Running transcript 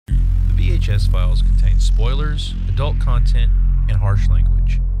VHS Files contains spoilers, adult content, and harsh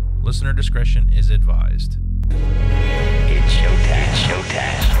language. Listener discretion is advised. It's showtime. It's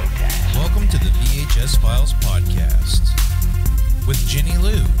showtime. Welcome to the VHS Files Podcast with Jenny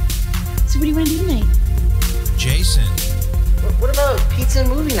Lou, So what do you want to do tonight? Jason, What about pizza and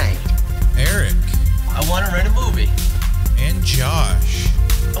movie night? Eric, I want to rent a movie. and Josh.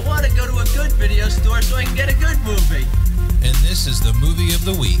 I want to go to a good video store so I can get a good movie. And this is the movie of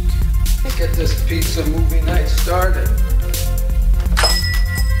the week. Get this pizza movie night started.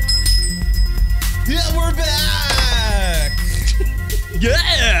 Yeah, we're back!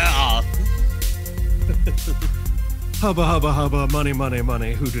 Yeah! Hubba, hubba, hubba, money, money,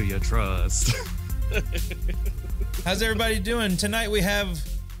 money, who do you trust? How's everybody doing? Tonight we have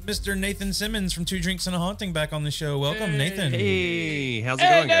Mr. Nathan Simmons from Two Drinks and a Haunting back on the show. Welcome, Nathan. Hey, how's it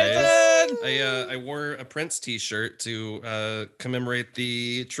going, guys? I wore a Prince t-shirt to commemorate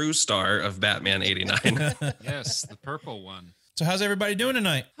the true star of Batman 89. Yes, the purple one. So how's everybody doing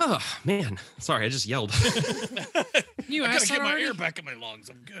tonight? Oh, man. Sorry, I just yelled. You I asked gotta get my already? air back in my lungs.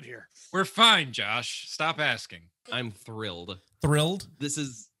 I'm good here. We're fine, Josh. Stop asking. I'm thrilled. Thrilled? This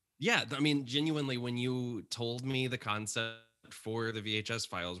is, yeah, I mean, genuinely, when you told me the concept for the VHS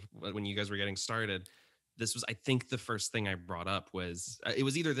files, when you guys were getting started, this was, I think, the first thing I brought up was, it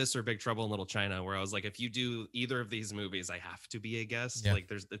was either this or Big Trouble in Little China, where I was like, if you do either of these movies, I have to be a guest. Yeah.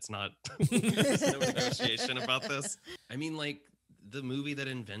 Like, it's not, there's no negotiation about this. I mean, like, the movie that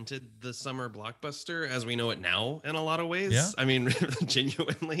invented the summer blockbuster as we know it now in a lot of ways. Yeah. I mean,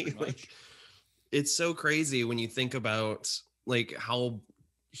 genuinely, like, it's so crazy when you think about like how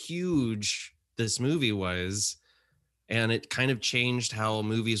huge this movie was, and it kind of changed how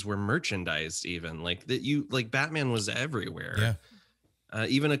movies were merchandised. Even like that, Batman was everywhere. Yeah.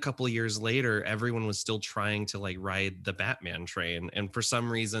 Even a couple of years later, everyone was still trying to like ride the Batman train, and for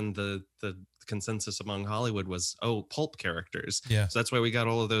some reason, the consensus among Hollywood was, oh, pulp characters. Yeah. So that's why we got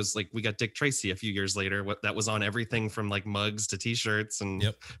all of those. Like, we got Dick Tracy a few years later. That was on everything from like mugs to T-shirts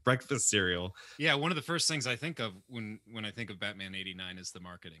and breakfast cereal. Yeah, one of the first things I think of when I think of Batman 89 is the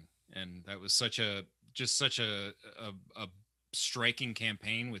marketing. And that was such a striking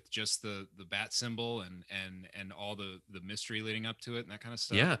campaign with just the bat symbol and all the mystery leading up to it and that kind of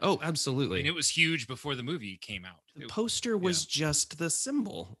stuff. Yeah. Oh, absolutely. I mean, it was huge before the movie came out. The poster was just the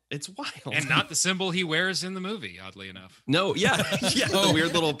symbol. It's wild. And not the symbol he wears in the movie, oddly enough. No, yeah. Yeah, the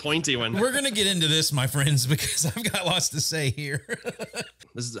weird little pointy one. We're going to get into this, my friends, because I've got lots to say here.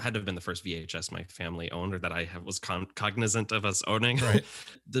 This had to have been the first VHS my family owned, or that I was cognizant of us owning. Right.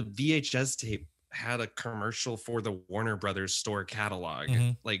 The VHS tape had a commercial for the Warner Brothers store catalog,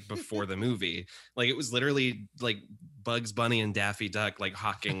 like before the movie. Like, it was literally like Bugs Bunny and Daffy Duck, like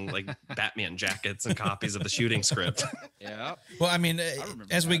hawking like Batman jackets and copies of the shooting script. Yeah. Well, I mean,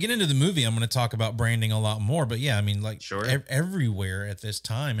 as we get into the movie, I'm going to talk about branding a lot more. But yeah, I mean, like everywhere at this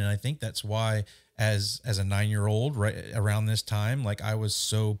time. And I think that's why as a 9-year-old right around this time, like I was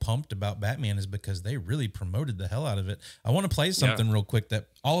so pumped about Batman, is because they really promoted the hell out of it. I want to play something real quick that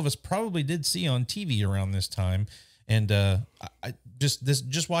all of us probably did see on TV around this time. And I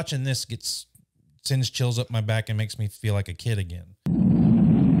just watching this sends chills up my back and makes me feel like a kid again.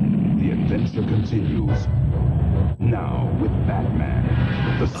 The adventure continues. Now with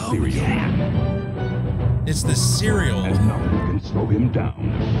Batman, the serial. It's the cereal. And nothing can slow him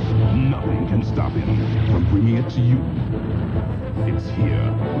down. Nothing can stop him from bringing it to you. It's here.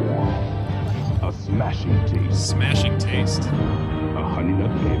 A smashing taste. Smashing taste. A honey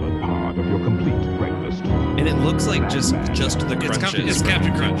nut flavored part of your complete breakfast. And it looks like just the crunches. It's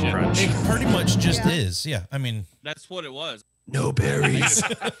Captain Crunch. Yeah. Crunch. It pretty much just is. Yeah. I mean, That's what it was. No berries.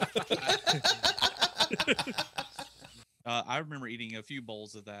 I remember eating a few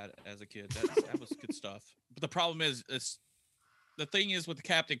bowls of that as a kid. That was good stuff. But the problem is, the thing is with the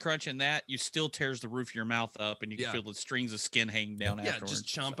Captain Crunch and that, you still tears the roof of your mouth up, and you can feel the strings of skin hanging down afterwards. Just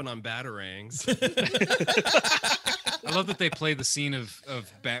chomping on batarangs. I love that they play the scene of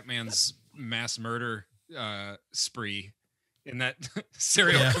Batman's mass murder spree in that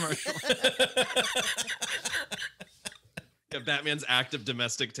cereal commercial. Yeah, Batman's act of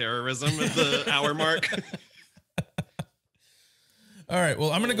domestic terrorism at the hour mark. all right.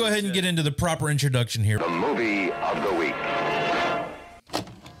 Well, I'm going to go ahead and get into the proper introduction here. The movie of the week.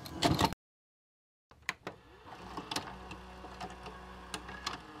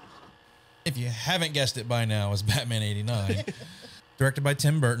 If you haven't guessed it by now, is Batman 89. Directed by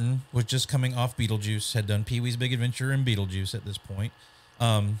Tim Burton, was just coming off Beetlejuice, had done Pee-wee's Big Adventure and Beetlejuice at this point.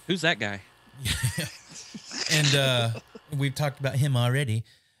 Who's that guy? And we've talked about him already.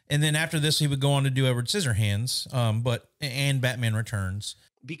 And then after this, he would go on to do Edward Scissorhands, and Batman Returns.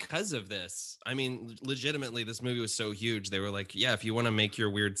 because of this. I mean, legitimately, this movie was so huge. They were like, yeah, if you want to make your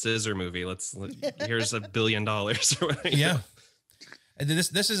weird scissor movie, here's $1 billion or whatever. Yeah. And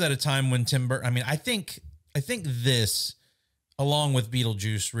this is at a time when Tim Burton, I mean, I think this, along with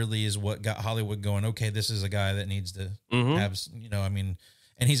Beetlejuice, really is what got Hollywood going, okay, this is a guy that needs to have, I mean,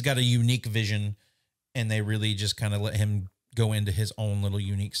 and he's got a unique vision, and they really just kind of let him go into his own little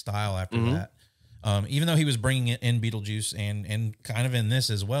unique style after that. Even though he was bringing it in Beetlejuice and kind of in this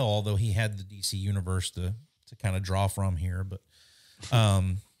as well, although he had the DC universe to kind of draw from here. But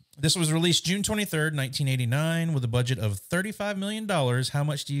this was released June 23rd, 1989, with a budget of $35 million. How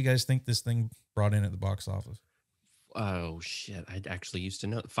much do you guys think this thing brought in at the box office? Oh, shit. I actually used to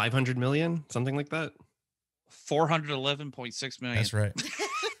know. 500 million? Something like that? 411.6 million. That's right.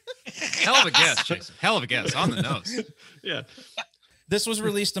 Hell of a guess, Jason. Hell of a guess. On the nose. Yeah. This was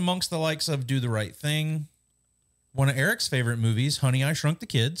released amongst the likes of Do the Right Thing, one of Eric's favorite movies, Honey, I Shrunk the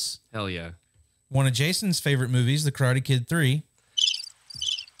Kids. Hell yeah. One of Jason's favorite movies, The Karate Kid 3.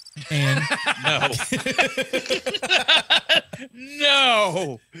 And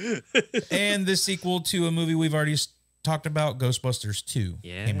no. And the sequel to a movie we've already talked about, Ghostbusters 2,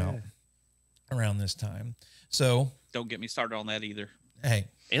 came out around this time. So don't get me started on that either. Hey,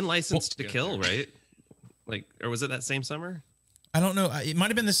 and License to Kill, right? Or was it that same summer? I don't know. It might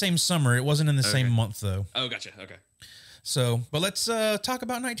have been the same summer. It wasn't in the same month, though. Oh, gotcha. Okay. So, but let's talk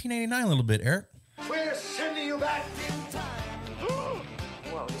about 1989 a little bit, Eric. We're sending you back in time.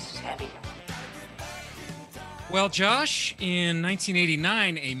 Whoa, this is heavy. Well, Josh, in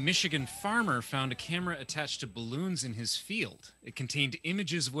 1989, a Michigan farmer found a camera attached to balloons in his field. It contained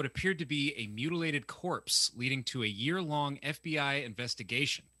images of what appeared to be a mutilated corpse, leading to a year-long FBI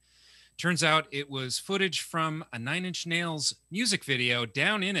investigation. Turns out it was footage from a Nine Inch Nails music video,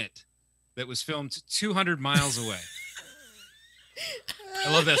 Down in It, that was filmed 200 miles away.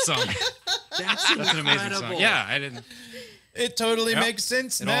 I love that song. That's an amazing song. Yeah, I didn't. It totally makes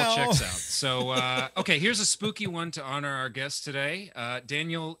sense now. It all checks out. So, okay, here's a spooky one to honor our guest today.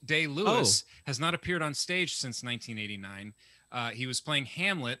 Daniel Day-Lewis has not appeared on stage since 1989. He was playing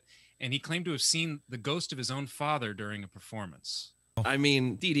Hamlet, and he claimed to have seen the ghost of his own father during a performance. I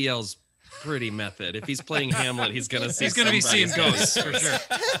mean, DDL's pretty method. If he's playing Hamlet, he's gonna be seeing ghosts for sure.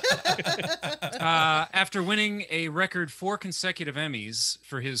 After winning a record 4 consecutive Emmys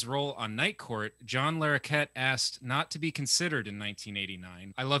for his role on Night Court, John Larroquette asked not to be considered in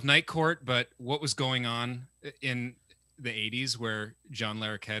 1989. I love Night Court, but what was going on in the 80s where John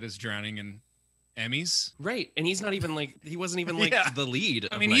Larroquette is drowning in Emmys? Right. And he's not even he wasn't even the lead.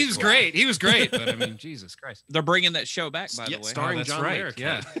 I mean, he was great. He was great, but I mean, Jesus Christ. They're bringing that show back, by the way. Starring John Larroquette.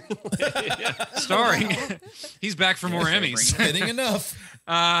 Yeah. Starring. He's back for more Emmys. Fitting enough.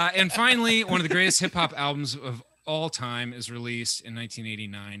 And finally, one of the greatest hip hop albums of all time is released in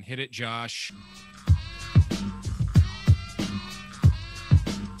 1989. Hit it, Josh.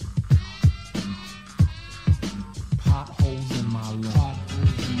 Potholes in my lawn.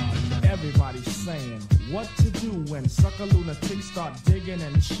 Everybody's saying what to do when sucker lunatics start digging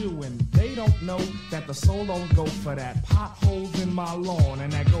and chewing. They don't know that the soul don't go for that. Potholes in my lawn,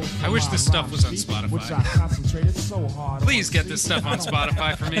 and that goes for I wish this stuff was on Spotify. Which I concentrated so hard. Please get this stuff on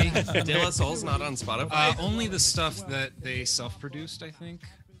Spotify for me. De La Soul's not on Spotify. Only the stuff that they self-produced, I think.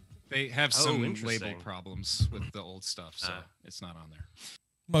 They have some label problems with the old stuff, so it's not on there.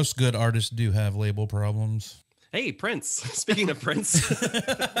 Most good artists do have label problems. Hey, Prince. Speaking of Prince.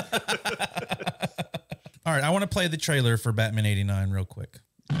 All right, I want to play the trailer for Batman 89 real quick.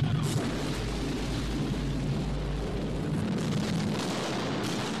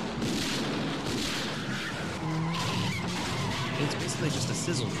 It's basically just a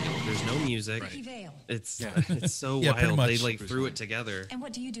sizzle reel. There's no music. Right. It's so wild. They threw it together. And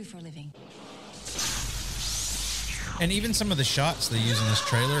what do you do for a living? And even some of the shots they use in this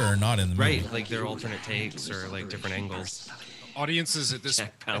trailer are not in the movie. Right, like they're alternate takes or like different angles. Audiences at this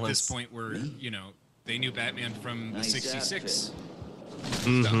point were, they knew Batman from the 66 stuff.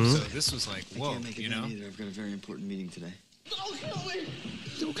 So this was like, whoa, I've got a very important meeting today. Don't kill me!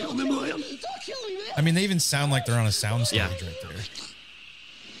 Don't kill me, William! Don't kill me, man! I mean, they even sound like they're on a soundstage right there.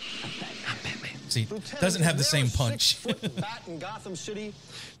 See, doesn't have the same punch. Do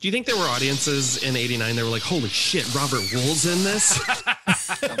you think there were audiences in '89 that were like, holy shit, Robert Wool's in this?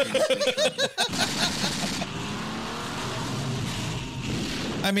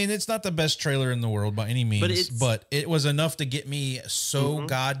 I mean, it's not the best trailer in the world by any means, but it was enough to get me so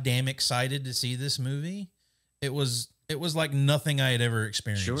goddamn excited to see this movie. It was like nothing I had ever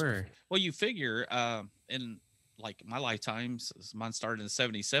experienced. Sure. Well, you figure in like my lifetime, mine started in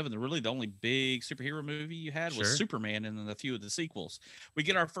 '77. Really, the only big superhero movie you had was Superman, and then a few of the sequels. We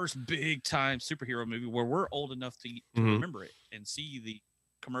get our first big time superhero movie where we're old enough to remember it and see the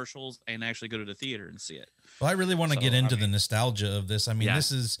commercials and actually go to the theater and see it. Well, I really want to get into the nostalgia of this. I mean,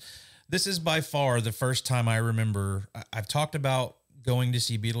 this is by far the first time I remember. I've talked about going to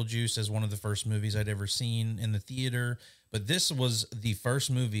see Beetlejuice as one of the first movies I'd ever seen in the theater, but this was the first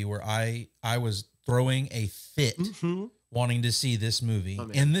movie where I was throwing a fit wanting to see this movie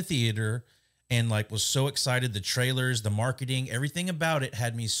in the theater, and like was so excited. The trailers, the marketing, everything about it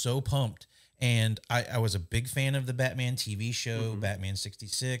had me so pumped. And I was a big fan of the Batman TV show, Batman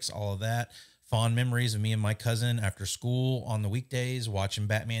 66, all of that. Fond memories of me and my cousin after school on the weekdays watching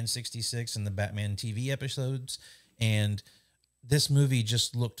Batman 66 and the Batman TV episodes. And this movie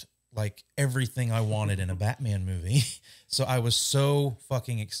just looked like everything I wanted in a Batman movie. So I was so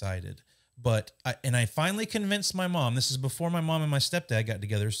fucking excited. But I finally convinced my mom. This is before my mom and my stepdad got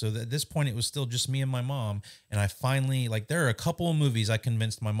together. So at this point, it was still just me and my mom. And I finally, like, there are a couple of movies I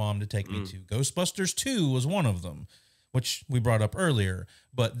convinced my mom to take me to. Ghostbusters 2 was one of them, which we brought up earlier.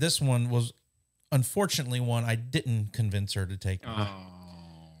 But this one was, unfortunately, one I didn't convince her to take me.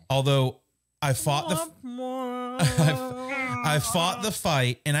 Although I fought I fought the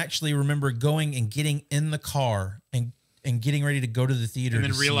fight, and actually remember going and getting in the car and getting ready to go to the theater. And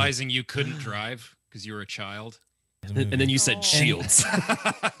then realizing you couldn't drive because you were a child. And then you said shields.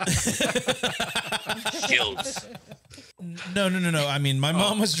 Shields. No. I mean, my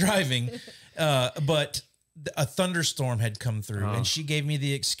mom was driving, but a thunderstorm had come through, and she gave me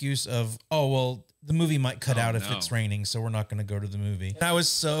the excuse of, well, the movie might cut out if it's raining, so we're not going to go to the movie. And I was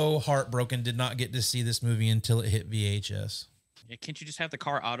so heartbroken, did not get to see this movie until it hit VHS. Yeah, can't you just have the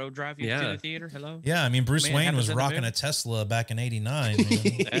car auto drive you to the theater? Hello? Yeah, I mean, Bruce Wayne was rocking a Tesla back in '89.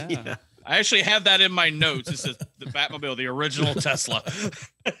 Yeah. I actually have that in my notes. It says the Batmobile, the original Tesla.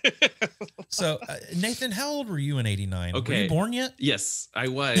 So, Nathan, how old were you in '89? Okay. Were you born yet? Yes, I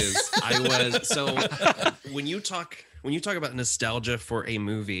was. So when you talk about nostalgia for a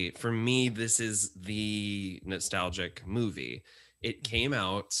movie, for me, this is the nostalgic movie. It came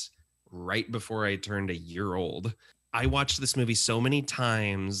out right before I turned a year old. I watched this movie so many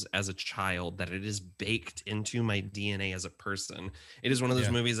times as a child that it is baked into my DNA as a person. It is one of those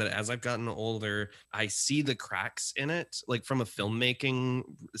movies that as I've gotten older, I see the cracks in it, like from a filmmaking,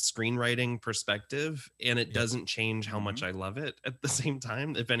 screenwriting perspective, and it doesn't change how much I love it at the same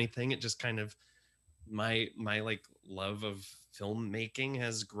time. If anything, it just kind of, my like love of filmmaking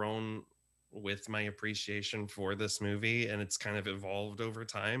has grown with my appreciation for this movie, and it's kind of evolved over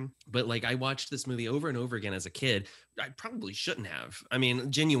time. But like, I watched this movie over and over again as a kid. I probably shouldn't have. I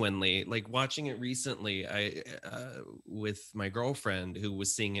mean, genuinely, like watching it recently, I with my girlfriend who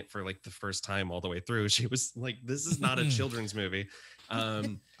was seeing it for like the first time all the way through, she was like, this is not a children's movie.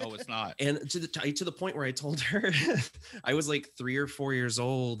 It's not. And to the point where I told her I was like 3 or 4 years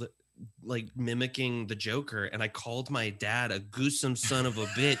old, like mimicking the Joker, and I called my dad a gruesome son of a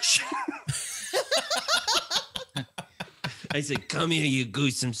bitch. I said, "Come here, you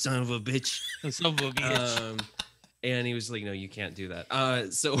gruesome son of a bitch." Son of a bitch. And he was like, "No, you can't do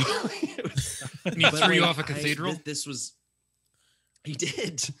that." So he threw you off a cathedral. This was. He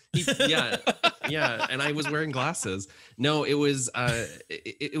did. Yeah. And I was wearing glasses. No, it was.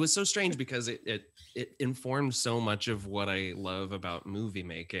 It was so strange because it informed so much of what I love about movie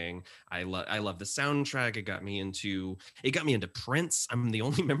making. I love the soundtrack. It got me into Prince. I'm the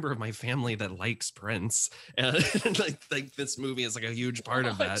only member of my family that likes Prince, and like this movie is like a huge part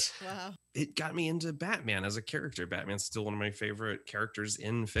of that. Wow. It got me into Batman as a character. Batman's still one of my favorite characters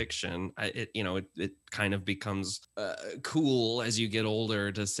in fiction. It kind of becomes cool as you get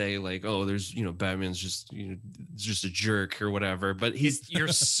older to say like, oh, there's Batman's just a jerk or whatever. But you're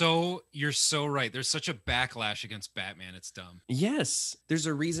so right. There's such a backlash against Batman. It's dumb. Yes, there's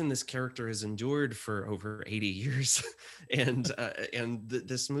a reason this character has endured for over 80 years, and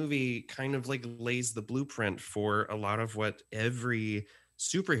this movie kind of like lays the blueprint for a lot of what every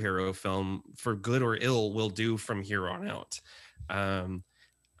superhero film, for good or ill, will do from here on out.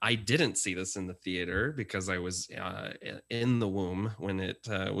 I didn't see this in the theater because I was in the womb when it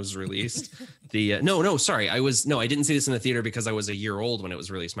was released. I didn't see this in the theater because I was a year old when it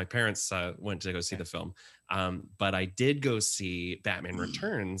was released. My parents went to go see the film, but I did go see Batman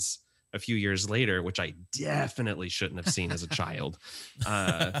Returns a few years later, which I definitely shouldn't have seen as a child.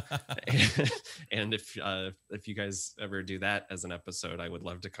 And if you guys ever do that as an episode, I would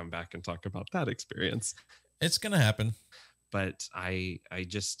love to come back and talk about that experience. It's gonna happen. But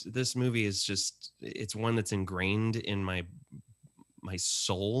this movie is just, it's one that's ingrained in my my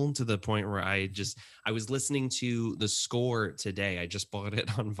soul to the point where I was listening to the score today. I just bought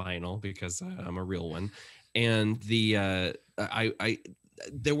it on vinyl because I'm a real one. And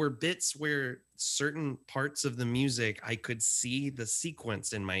there were bits where certain parts of the music, I could see the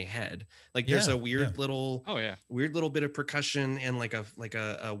sequence in my head. Like there's a weird little bit of percussion and like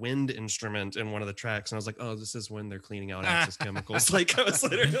a wind instrument in one of the tracks. And I was like, oh, this is when they're cleaning out access chemicals. Like I was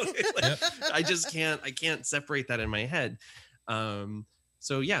literally like, I can't separate that in my head.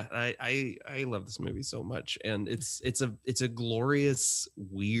 So yeah, I love this movie so much. And it's a glorious,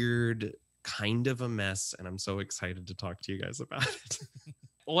 weird, kind of a mess, and I'm so excited to talk to you guys about it.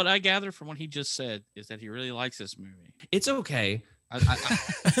 What I gather from what he just said is that he really likes this movie. It's okay.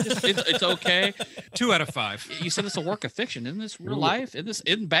 It's okay. 2 out of 5. You said it's a work of fiction. Isn't this real life?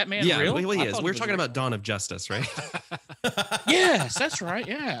 Isn't Batman real? Well, he is. We're talking about Dawn of Justice, right? Yes, that's right.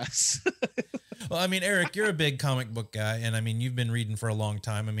 Yes. Well, I mean, Eric, you're a big comic book guy, and I mean, you've been reading for a long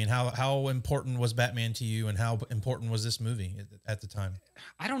time. I mean, how important was Batman to you, and how important was this movie at the time?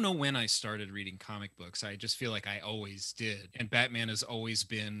 I don't know when I started reading comic books. I just feel like I always did. And Batman has always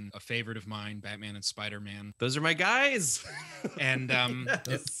been a favorite of mine, Batman and Spider-Man. Those are my guys. And,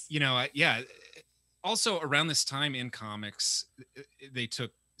 you know, also around this time in comics, they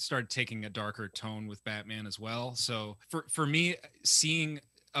started taking a darker tone with Batman as well. So for me, seeing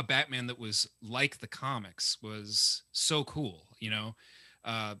a Batman that was like the comics was so cool, you know.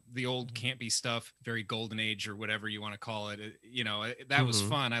 The old campy stuff, very golden age or whatever you want to call it, you know, that was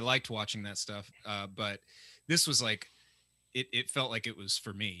fun. I liked watching that stuff. But this was like, it felt like it was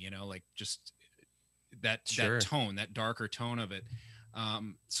for me, you know, like just that tone, that darker tone of it.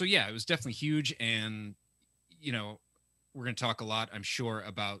 So yeah, it was definitely huge. And, you know, we're going to talk a lot, I'm sure,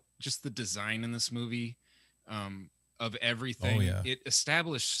 about just the design in this movie, of everything. Oh, yeah. It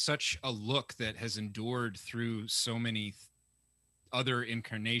established such a look that has endured through so many other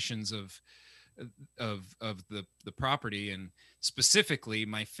incarnations of the property, and specifically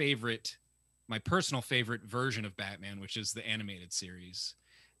my personal favorite version of Batman, which is the animated series.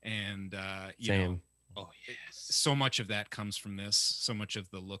 And you know, so much of that comes from this, so much of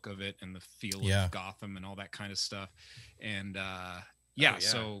the look of it and the feel of Gotham and all that kind of stuff. And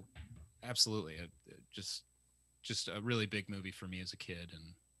so absolutely, just a really big movie for me as a kid.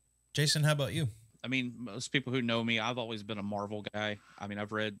 And Jason, how about you? I mean, most people who know me, I've always been a Marvel guy. I mean,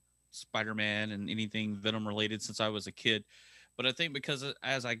 I've read Spider-Man and anything Venom related since I was a kid. But I think because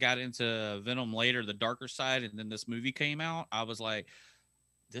as I got into Venom later, the darker side, and then this movie came out, I was like,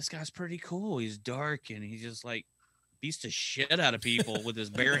 this guy's pretty cool. He's dark and he just like beats the shit out of people with his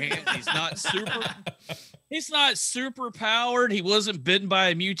bare hands. He's not super powered. He wasn't bitten by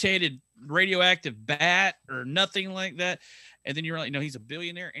a mutated radioactive bat or nothing like that. And then you're like, no, he's a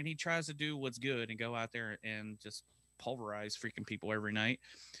billionaire and he tries to do what's good and go out there and just pulverize freaking people every night.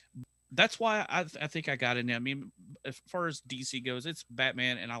 That's why I think I got in there. I mean, as far as DC goes, it's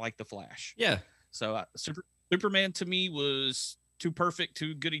Batman and I like the Flash. Yeah. So Superman to me was too perfect,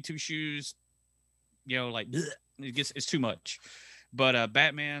 too goody two shoes. You know, like it's too much. But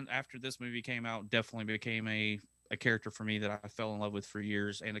Batman, after this movie came out, definitely became a character for me that I fell in love with for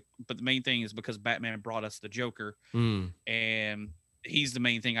years. But the main thing is because Batman brought us the Joker, and he's the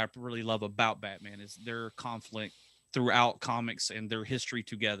main thing I really love about Batman is their conflict throughout comics and their history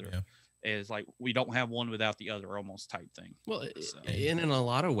together. Yeah. Is like we don't have one without the other, almost type thing. Well, in a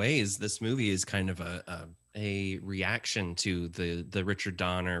lot of ways, this movie is kind of a reaction to the Richard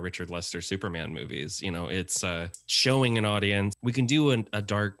Donner, Richard Lester Superman movies. You know, it's showing an audience we can do a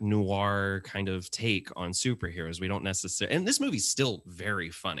dark noir kind of take on superheroes. We don't necessarily, and this movie's still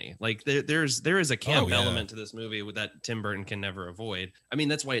very funny. Like there is a camp element to this movie that Tim Burton can never avoid. I mean,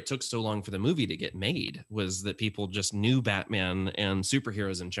 that's why it took so long for the movie to get made, was that people just knew Batman and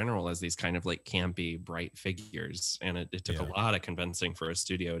superheroes in general as these kind of like campy, bright figures, and it took a lot of convincing for a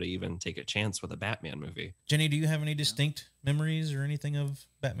studio to even take a chance with a Batman movie. Jenny, do you have any distinct memories or anything of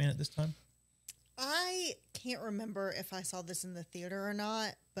Batman at this time? I can't remember if I saw this in the theater or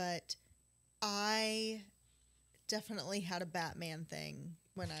not, but I definitely had a Batman thing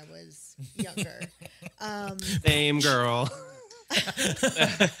when I was younger. Same girl.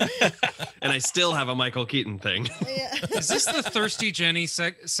 And I still have a Michael Keaton thing. Yeah. Is this the Thirsty Jenny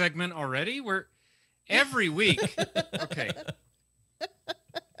segment already? We're every week. Okay.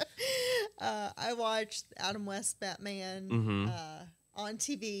 I watched Adam West Batman on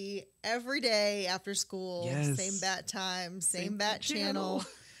TV every day after school. Yes. Same bat time, same bat channel.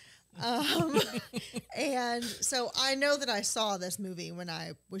 And so I know that I saw this movie when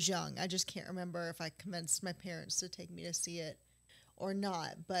I was young. I just can't remember if I convinced my parents to take me to see it or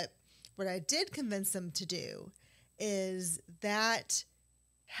not. But what I did convince them to do is that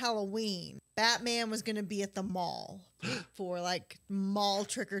Halloween, Batman was going to be at the mall for like mall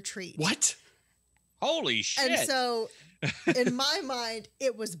trick or treat. What? Holy shit. And so in my mind,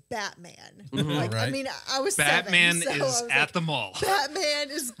 it was Batman. Like, right. I mean, I was Batman 7, so is at like, the mall. Batman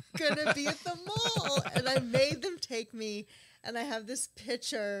is going to be at the mall. And I made them take me, and I have this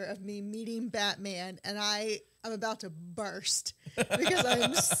picture of me meeting Batman, and I'm about to burst because I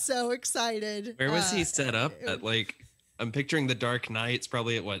am so excited. Where was he set up at? Like, I'm picturing The Dark Knight. It's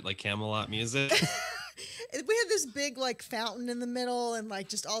probably at what, like Camelot Music? We had this big like fountain in the middle, and like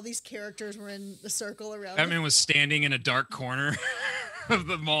just all these characters were in a circle around. Batman was standing in a dark corner of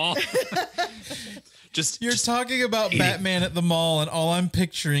the mall. You're talking about Batman at the mall, and all I'm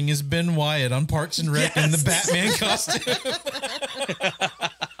picturing is Ben Wyatt on Parks and Rec in the Batman costume.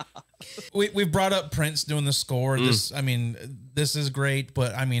 We brought up Prince doing the score. This is great,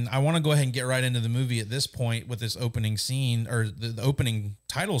 but I mean, I want to go ahead and get right into the movie at this point with this opening scene, or the opening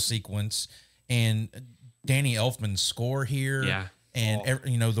title sequence, and Danny Elfman's score here. Yeah. And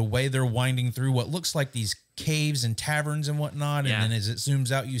the way they're winding through what looks like these caves and taverns and whatnot, and then as it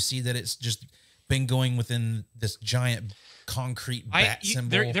zooms out, you see that it's just been going within this giant concrete bat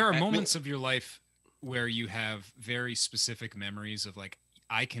symbol. There are moments of your life where you have very specific memories of like,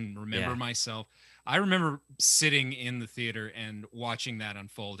 I can remember myself. I remember sitting in the theater and watching that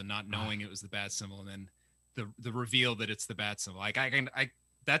unfold and not knowing it was the bat symbol, and then the reveal that it's the bat symbol. Like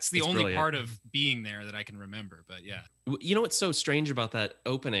that's the only brilliant. Part of being there that I can remember. But yeah, you know what's so strange about that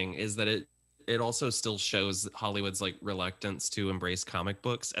opening is that it also still shows Hollywood's like reluctance to embrace comic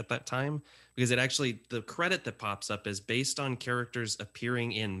books at that time, because it actually, the credit that pops up is based on characters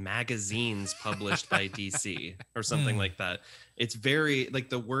appearing in magazines published by DC or something like that. It's very like,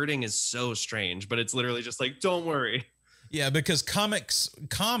 the wording is so strange, but it's literally just like, don't worry. Yeah, because comics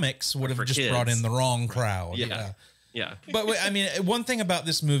would have just kids. brought in the wrong crowd. Yeah. But I mean, one thing about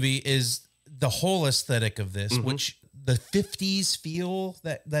this movie is the whole aesthetic of this, which the 50s feel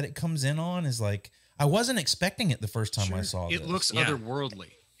that it comes in on is like, I wasn't expecting it the first time I saw it. It looks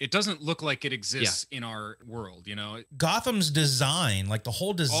otherworldly. It doesn't look like it exists in our world, you know. Gotham's design, like the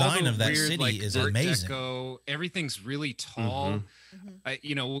whole design of that weird, city, like, is Art amazing. Deco, everything's really tall.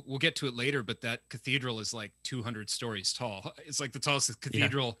 We'll get to it later, but that cathedral is like 200 stories tall. It's like the tallest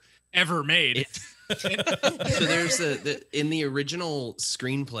cathedral ever made. So there's in the original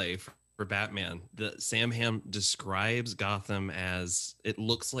screenplay for Batman, Sam Hamm describes Gotham as, it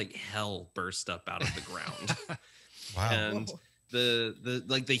looks like hell burst up out of the ground. Wow. And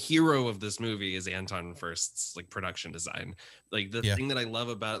the hero of this movie is Anton Furst's like production design. Like the thing that I love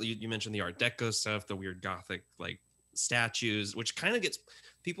about you mentioned the Art Deco stuff, the weird Gothic like statues, which kind of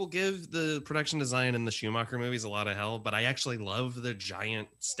people give the production design in the Schumacher movies a lot of hell, but I actually love the giant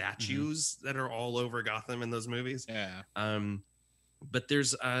statues that are all over Gotham in those movies. But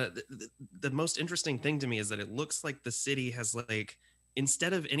there's the most interesting thing to me is that it looks like the city has like,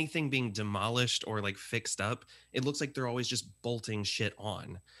 instead of anything being demolished or like fixed up, it looks like they're always just bolting shit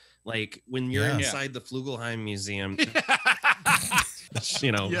on. Like when you're inside the Flugelheim Museum,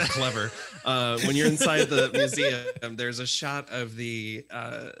 clever. When you're inside the museum, there's a shot of they're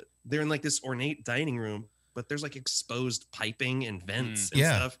in like this ornate dining room, but there's like exposed piping and vents and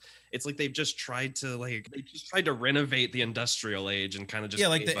stuff. It's like they've just tried to renovate the industrial age and kind of just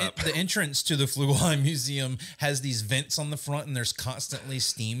like the entrance to the Flugelheim Museum has these vents on the front, and there's constantly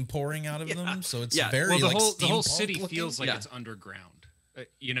steam pouring out of them. So it's very the like whole city looking. feels like it's underground.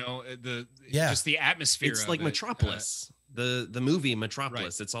 Just the atmosphere. It's like Metropolis. The movie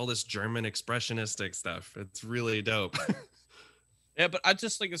Metropolis. It's all this German expressionistic stuff. It's really dope. Yeah, but I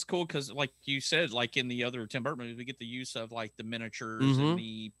just think it's cool because, like you said, like in the other Tim Burton movies, we get the use of like the miniatures and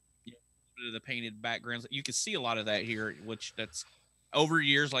the painted backgrounds. You can see a lot of that here, which that's over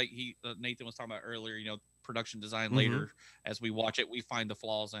years. Like Nathan was talking about earlier, production design later. As we watch it, we find the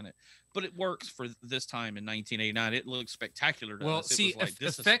flaws in it, but it works for this time in 1989. It looks spectacular to us. See,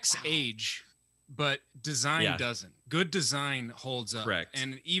 effects age, but design doesn't. Good design holds up. Correct.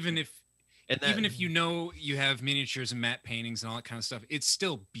 And even if you have miniatures and matte paintings and all that kind of stuff, it's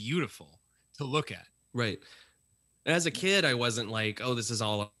still beautiful to look at. Right. As a kid, I wasn't like, oh, this is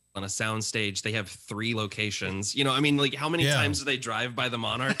all on a soundstage. They have 3 locations. Like how many times do they drive by the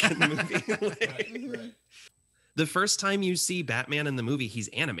Monarch in the movie? The first time you see Batman in the movie, he's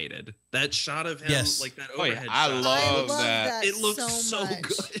animated. That shot of him, like that overhead I shot. love that. It looks so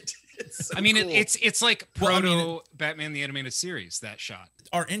good. So cool. cool. It's like proto Batman the Animated Series, that shot.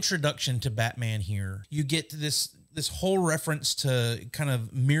 Our introduction to Batman here, you get to this whole reference to kind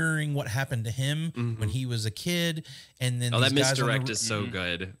of mirroring what happened to him when he was a kid, and then that misdirect is so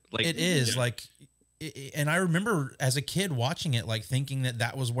good. Like it is like and I remember as a kid watching it, like thinking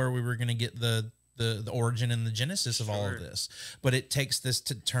that was where we were going to get the origin and the genesis of all of this, but it takes this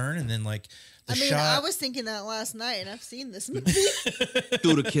to turn, and then like I was thinking that last night, and I've seen this movie.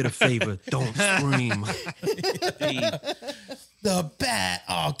 Do the kid a favor, don't scream. The bat.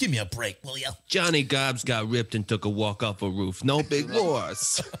 Oh, give me a break, will you? Johnny Gobbs got ripped and took a walk off a roof. No big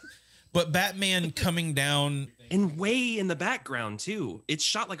loss. But Batman coming down, and way in the background too. It's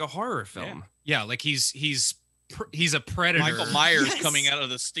shot like a horror film. Yeah, like he's a predator. Michael Myers coming out of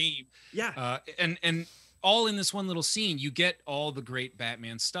the steam. Yeah. And all in this one little scene, you get all the great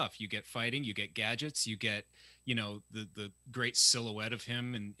Batman stuff. You get fighting, you get gadgets, you get, you know, the great silhouette of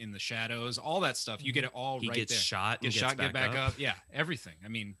him in the shadows, all that stuff. You get it all right there. He gets shot, get back up. Yeah, everything. I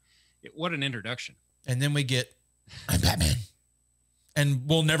mean, what an introduction. And then we get, I'm Batman. And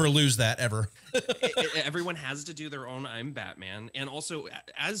we'll never lose that ever. Everyone has to do their own I'm Batman. And also,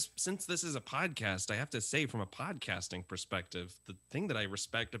 since this is a podcast, I have to say from a podcasting perspective, the thing that I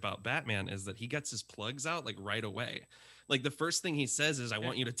respect about Batman is that he gets his plugs out like right away. Like the first thing he says is, I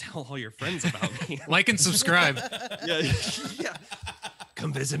want you to tell all your friends about me. Like and subscribe. Yeah.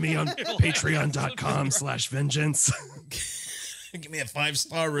 Come visit me on patreon.com/vengeance. Give me a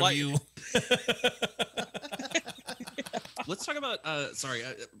 5-star review. Let's talk about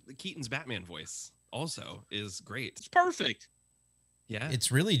Keaton's Batman voice also is great. It's perfect. Yeah.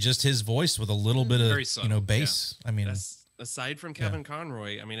 It's really just his voice with a little bit of, bass. Yeah. I mean, aside from Kevin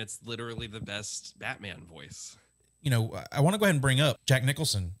Conroy, I mean, it's literally the best Batman voice. You know, I want to go ahead and bring up Jack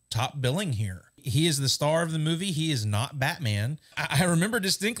Nicholson, top billing here. He is the star of the movie. He is not Batman. I remember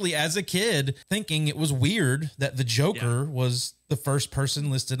distinctly as a kid thinking it was weird that the Joker was the first person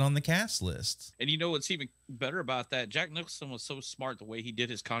listed on the cast list. And you know what's even better about that? Jack Nicholson was so smart the way he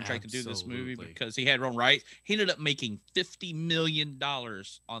did his contract to do this movie, because he had own rights. He ended up making $50 million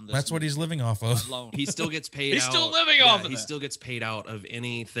on this. That's what he's living off of. Alone. He still gets paid He's out. still living off of He that. still gets paid out of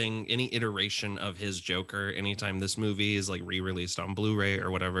any iteration of his Joker. Anytime this movie is like re-released on Blu-ray or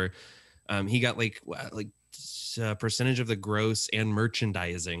whatever, he got like percentage of the gross and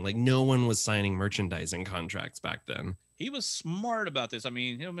merchandising. Like no one was signing merchandising contracts back then. He was smart about this. I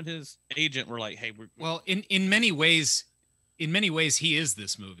mean, him and his agent were like, "Hey, well, in many ways, he is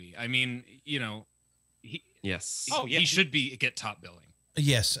this movie. I mean, you know, he should get top billing.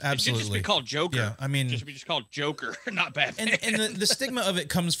 Yes, absolutely. It should just be called Joker. Yeah, I mean, it should be just called Joker, not Batman. And the stigma of it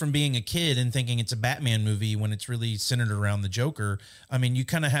comes from being a kid and thinking it's a Batman movie when it's really centered around the Joker. I mean, you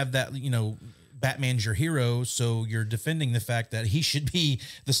kind of have that, you know, Batman's your hero, so you're defending the fact that he should be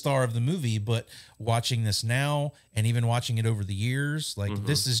the star of the movie. But watching this now, and even watching it over the years, like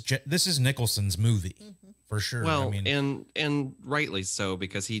this is Nicholson's movie for sure. Well, I mean, and rightly so,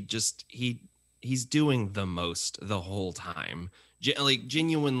 because he's doing the most the whole time. Like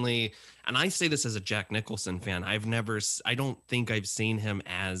genuinely, and I say this as a Jack Nicholson fan, I don't think I've seen him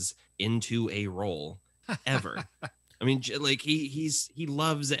as into a role ever. I mean, like he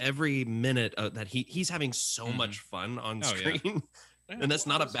loves every minute that he's having so much fun on screen. Yeah. And that's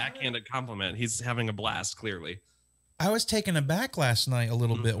not a backhanded compliment. He's having a blast, clearly. I was taken aback last night a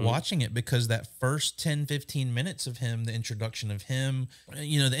little bit watching it, because that first 10, 15 minutes of him, the introduction of him,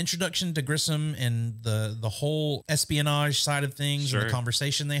 you know, the introduction to Grissom and the whole espionage side of things and the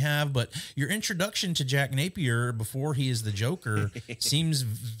conversation they have. But your introduction to Jack Napier before he is the Joker seems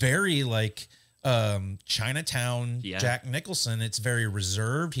very like Chinatown Jack Nicholson. It's very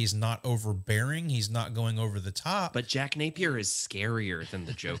reserved. He's not overbearing. He's not going over the top. But Jack Napier is scarier than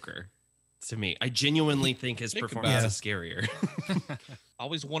the Joker. To me, I genuinely think his performance is scarier. I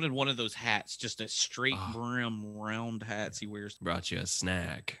always wanted one of those hats, just a straight brim round hats he wears. Brought you a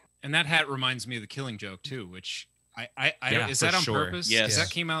snack. And that hat reminds me of The Killing Joke too, which I is that on purpose? Yes.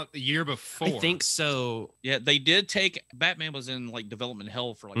 That came out the year before. I think so. Yeah, they did take Batman was in like development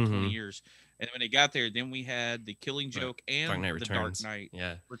hell for like 20 years. And when they got there, then we had The Killing Joke and The Dark Knight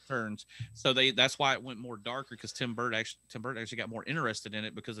Returns. So that's why it went more darker, because Tim Burton actually got more interested in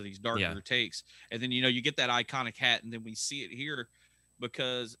it because of these darker takes. And then, you know, you get that iconic hat, and then we see it here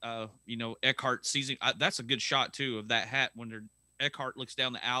because you know, Eckhart sees it. That's a good shot too of that hat when Eckhart looks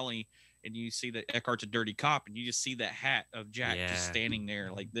down the alley and you see that Eckhart's a dirty cop, and you just see that hat of Jack just standing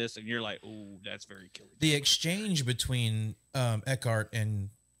there like this, and you're like, "Oh, that's very Killing Joke." The exchange between Eckhart and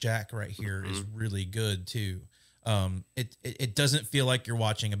Jack right here is really good too. It doesn't feel like you're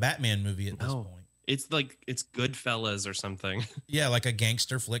watching a Batman movie at this point. It's like it's Goodfellas or something. Yeah, like a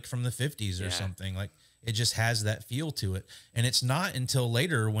gangster flick from the 50s or something. Like it just has that feel to it. And it's not until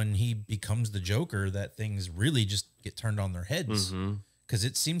later when he becomes the Joker that things really just get turned on their heads. Because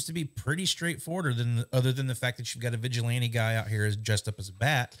it seems to be pretty straightforward, other than the fact that you've got a vigilante guy out here dressed up as a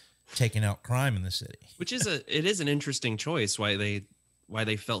bat. taking out crime in the city. Which is it is an interesting choice why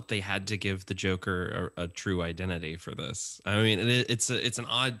they felt they had to give the Joker a true identity for this. I mean, it's an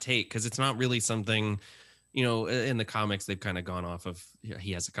odd take because it's not really something, you know, in the comics they've kind of gone off of.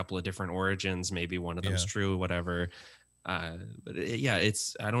 He has a couple of different origins. Maybe one of them's true, whatever. But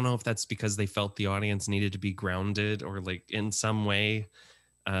it's I don't know if that's because they felt the audience needed to be grounded or like in some way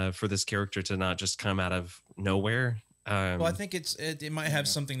for this character to not just come out of nowhere. Well, I think it might have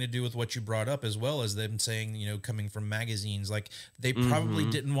something to do with what you brought up, as well as them saying, you know, coming from magazines, like they probably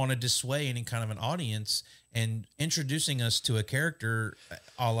didn't want to dissuade any kind of an audience, and introducing us to a character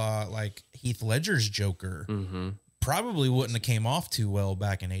a la like Heath Ledger's Joker probably wouldn't have came off too well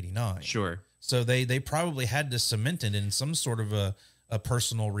back in '89. Sure. So they probably had to cement it in some sort of a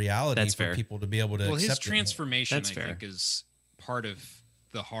personal reality for people to be able to accept his transformation, I think, is part of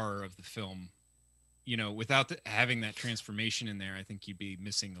the horror of the film. You know, without having that transformation in there, I think you'd be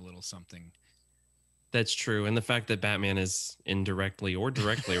missing a little something. That's true. And the fact that Batman is indirectly or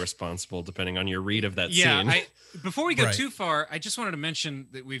directly responsible, depending on your read of that scene. Before we go too far, I just wanted to mention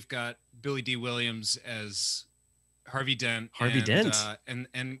that we've got Billy D. Williams as Harvey Dent.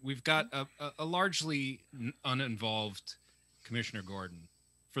 And we've got a largely uninvolved Commissioner Gordon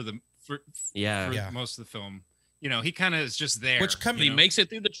for most of the film. You know, he kind of is just there. He makes it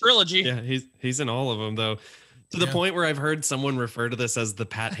through the trilogy. Yeah, he's in all of them, though. To the point where I've heard someone refer to this as the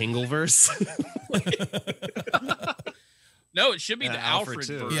Pat Hingle-verse. No, it should be the Alfred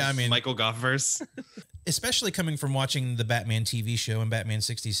verse. Yeah, I mean, Michael Goff-verse. Especially coming from watching the Batman TV show and Batman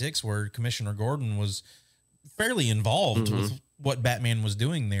 66, where Commissioner Gordon was fairly involved with what Batman was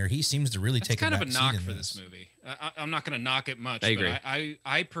doing there. He seems to really take kind a of a back knock seat in for this movie. I'm not going to knock it much. I agree. But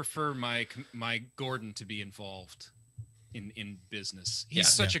I prefer my Gordon to be involved in business. He's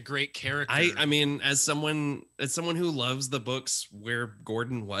such a great character. I mean, as someone who loves the books where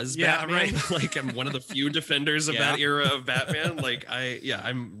Gordon was Batman, like I'm one of the few defenders of that era of Batman. Like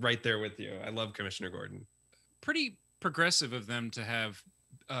I'm right there with you. I love Commissioner Gordon. Pretty progressive of them to have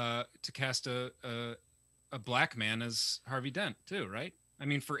to cast a black man as Harvey Dent too, right? I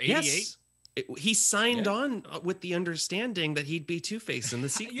mean, for 88. Yes. He signed on with the understanding that he'd be Two-Face in the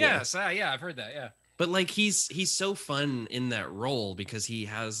sequel. Yes, I've heard that. Yeah, but like he's so fun in that role because he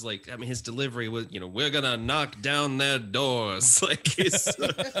has like, I mean, his delivery was, you know, we're gonna knock down their doors. Like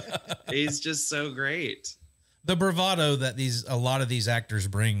he's just so great. The bravado that a lot of these actors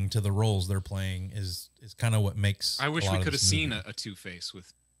bring to the roles they're playing is kind of what makes. I wish we could have seen a Two-Face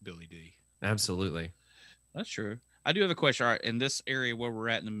with Billy D. Absolutely, that's true. I do have a question. All right, in this area where we're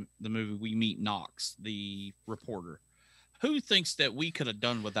at in the movie, we meet Knox, the reporter. Who thinks that we could have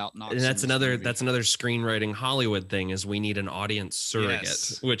done without Knox? And that's another screenwriting Hollywood thing, is we need an audience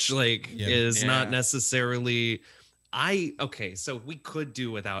surrogate, which is not necessarily. So we could do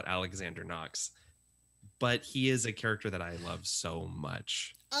without Alexander Knox, but he is a character that I love so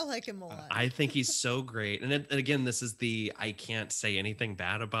much. I like him a lot. I think he's so great. And again, this is I can't say anything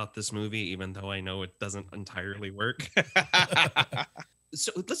bad about this movie, even though I know it doesn't entirely work.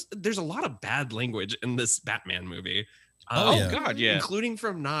 So there's a lot of bad language in this Batman movie. God, yeah. Including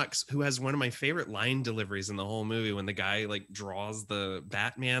from Knox, who has one of my favorite line deliveries in the whole movie when the guy like draws the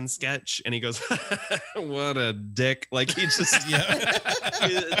Batman sketch and he goes, "What a dick!" Like he just,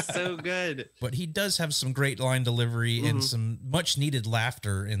 it's so good. But he does have some great line delivery and some much needed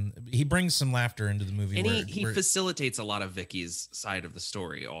laughter, and he brings some laughter into the movie. And he facilitates a lot of Vicky's side of the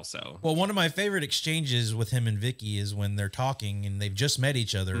story, also. Well, one of my favorite exchanges with him and Vicky is when they're talking and they've just met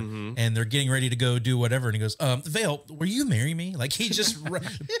each other and they're getting ready to go do whatever, and he goes, "Vale, were you marry me?" Like he just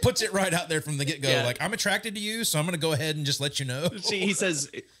puts it right out there from the get-go. Like, I'm attracted to you, so I'm gonna go ahead and just let you know. He says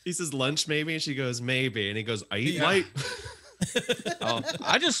lunch maybe, and she goes maybe, and he goes, "I eat light."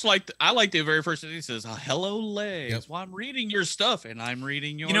 I like the very first thing he says, "Hello, legs." Well, I'm reading your stuff and I'm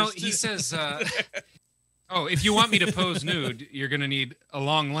reading yours. You know, he says if you want me to pose nude, you're going to need a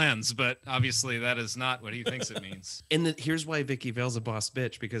long lens, but obviously that is not what he thinks it means. And here's why Vicky Vale's a boss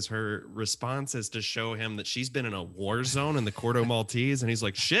bitch, because her response is to show him that she's been in a war zone in the Cordo Maltese, and he's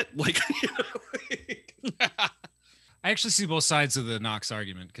like, shit, like, I actually see both sides of the Knox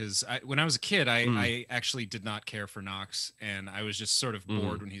argument, because when I was a kid, I actually did not care for Knox, and I was just sort of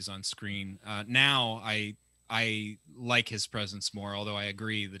bored when he's on screen. Now I like his presence more, although I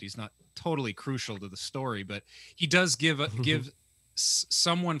agree that he's not totally crucial to the story, but he does give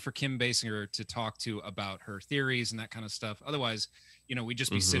someone for Kim Basinger to talk to about her theories and that kind of stuff. Otherwise, we'd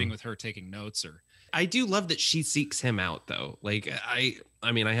just be sitting with her taking notes. Or I do love that she seeks him out, though. Like,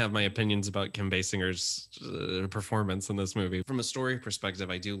 I mean, I have my opinions about Kim Basinger's performance in this movie. From a story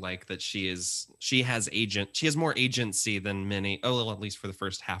perspective, I do like that she has more agency than many. Oh, well, at least for the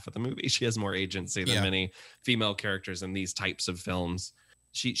first half of the movie, she has more agency than many female characters in these types of films.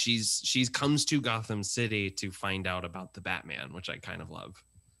 She comes to Gotham City to find out about the Batman, which I kind of love.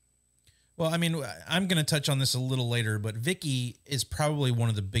 Well, I mean, I'm going to touch on this a little later, but Vicky is probably one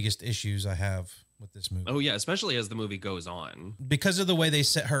of the biggest issues I have with this movie. Oh yeah, especially as the movie goes on. Because of the way they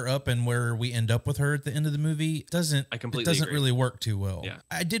set her up and where we end up with her at the end of the movie, it doesn't really work too well. Yeah.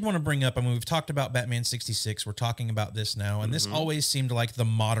 I did want to bring up, I mean, we've talked about Batman 66. We're talking about this now, and this always seemed like the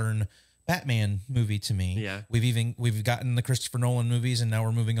modern Batman movie to me. Yeah. We've gotten the Christopher Nolan movies, and now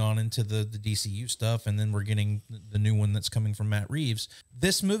we're moving on into the DCU stuff, and then we're getting the new one that's coming from Matt Reeves.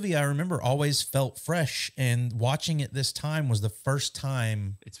 This movie, I remember, always felt fresh, and watching it this time was the first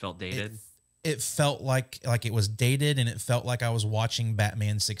time it's felt dated. It felt like it was dated, and it felt like I was watching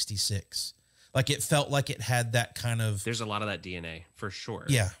Batman 66. Like it felt like it had that kind of... There's a lot of that DNA for sure.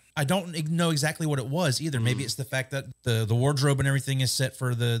 Yeah. I don't know exactly what it was either. Maybe it's the fact that the wardrobe and everything is set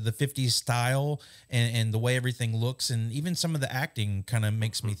for the 50s style and the way everything looks. And even some of the acting kind of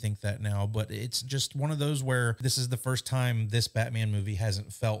makes me think that now. But it's just one of those where this is the first time this Batman movie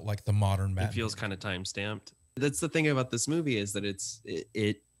hasn't felt like the modern Batman. It feels kind of time-stamped. That's the thing about this movie, is that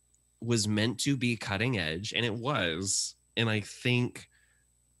it was meant to be cutting edge, and it was. And I think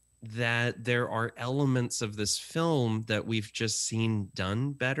that there are elements of this film that we've just seen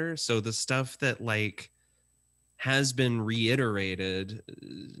done better. So the stuff that like has been reiterated,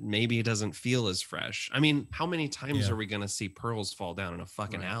 maybe it doesn't feel as fresh. I mean, how many times are we going to see pearls fall down in a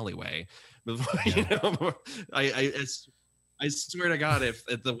fucking alleyway? Before, I swear to God, if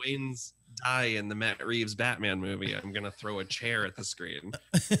the Waynes die in the Matt Reeves Batman movie, I'm going to throw a chair at the screen.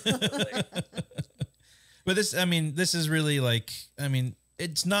 But this is really like, I mean,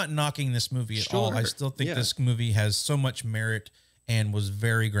 it's not knocking this movie at all. I still think this movie has so much merit and was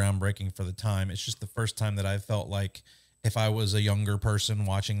very groundbreaking for the time. It's just the first time that I felt like if I was a younger person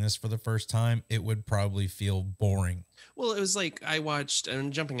watching this for the first time, it would probably feel boring. Well, it was like I watched,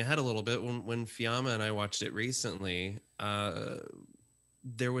 and jumping ahead a little bit, when Fiamma and I watched it recently,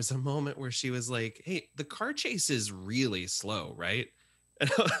 there was a moment where she was like, hey, the car chase is really slow, right?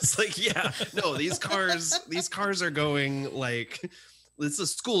 And I was like, yeah, no, these cars are going like... It's a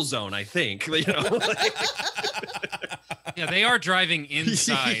school zone, I think. You know, yeah, they are driving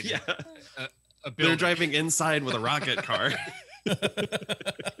inside. A building. They're driving inside with a rocket car.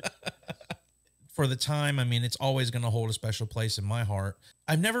 For the time, I mean, it's always going to hold a special place in my heart.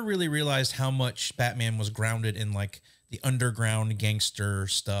 I've never really realized how much Batman was grounded in like the underground gangster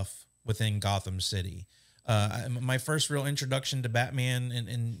stuff within Gotham City. My first real introduction to Batman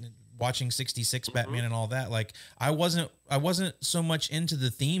and watching 66 Batman and all that, like I wasn't so much into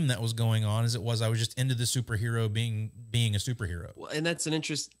the theme that was going on as it was I was just into the superhero being a superhero. Well, and that's an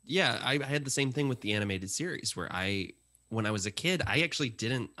interest. Yeah, I had the same thing with the animated series where when I was a kid, I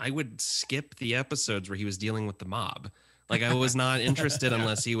would skip the episodes where he was dealing with the mob. Like I was not interested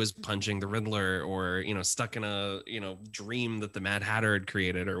unless he was punching the Riddler or, you know, stuck in a, you know, dream that the Mad Hatter had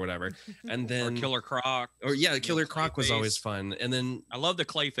created or whatever. And then or Killer Croc. Or yeah, Killer Croc was always fun. And then I love the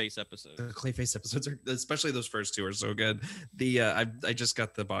Clayface episodes. The Clayface episodes are, especially those first two, are so good. I just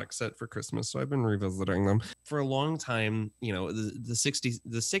got the box set for Christmas, so I've been revisiting them for a long time. You know, the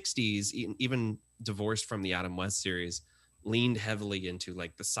 60s, even divorced from the Adam West series, leaned heavily into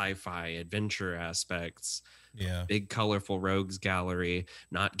like the sci-fi adventure aspects. Yeah. Big colorful rogues gallery,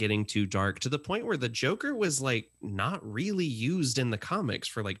 not getting too dark, to the point where the Joker was like not really used in the comics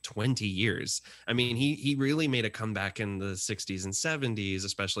for like 20 years. I mean, he really made a comeback in the 60s and 70s,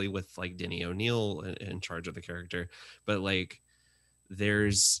 especially with like Denny O'Neil in charge of the character. But like there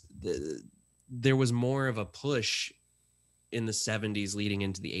was more of a push in the 70s leading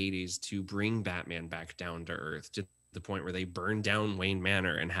into the 80s to bring Batman back down to earth, to the point where they burned down Wayne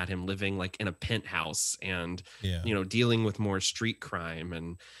Manor and had him living like in a penthouse and, you know, dealing with more street crime.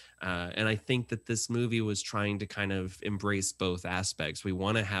 And I think that this movie was trying to kind of embrace both aspects. We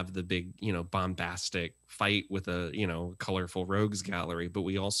want to have the big, you know, bombastic fight with a, you know, colorful rogues gallery, but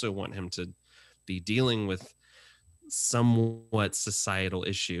we also want him to be dealing with somewhat societal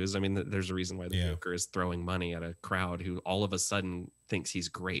issues. I mean, there's a reason why the Joker is throwing money at a crowd who all of a sudden thinks he's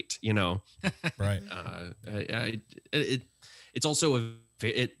great, you know? Right. It's also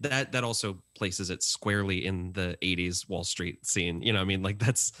that also places it squarely in the 80s Wall Street scene. You know, I mean, like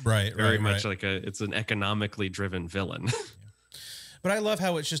that's very much like it's an economically driven villain. But I love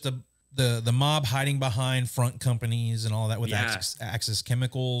how it's just the mob hiding behind front companies and all that with Axis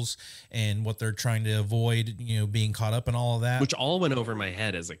Chemicals and what they're trying to avoid, being caught up in all of that. Which all went over my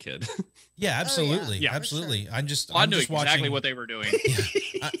head as a kid. Yeah, absolutely. Yeah, absolutely. Sure. I knew exactly what they were doing.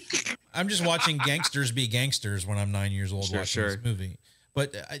 I'm just watching gangsters be gangsters when I'm 9 years old watching this movie.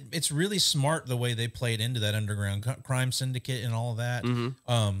 But it's really smart the way they played into that underground crime syndicate and all of that.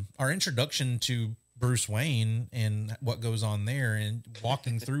 Mm-hmm. Our introduction to Bruce Wayne and what goes on there and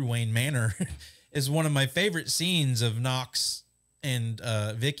walking through Wayne Manor is one of my favorite scenes of Knox and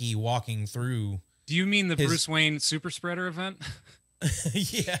Vicky walking through. Do you mean the Bruce Wayne super spreader event?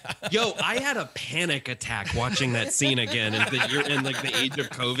 Yeah. Yo, I had a panic attack watching that scene again in the age of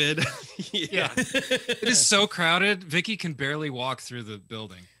COVID. Yeah. It is so crowded. Vicky can barely walk through the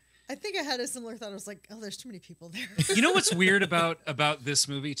building. I think I had a similar thought. I was like, oh, there's too many people there. You know what's weird about this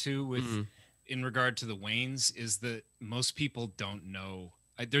movie too with in regard to the Waynes is that most people don't know.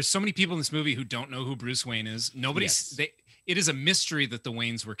 There's so many people in this movie who don't know who Bruce Wayne is. It is a mystery that the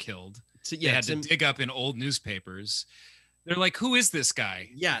Waynes were killed. They had to dig up in old newspapers. They're like, who is this guy?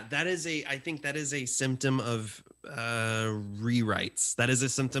 Yeah, I think that is a symptom of rewrites. That is a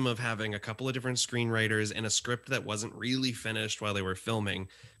symptom of having a couple of different screenwriters and a script that wasn't really finished while they were filming,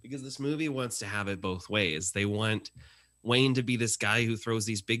 because this movie wants to have it both ways. They want Wayne to be this guy who throws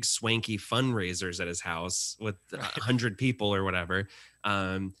these big swanky fundraisers at his house with 100 people or whatever.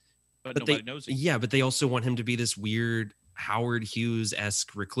 But nobody knows him. Yeah, but they also want him to be this weird Howard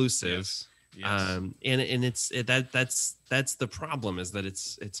Hughes-esque reclusive. Yes. And that's the problem, is that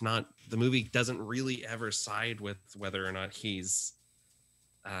it's not, the movie doesn't really ever side with whether or not he's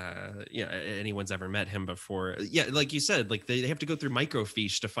anyone's ever met him before. Yeah, like you said, like they have to go through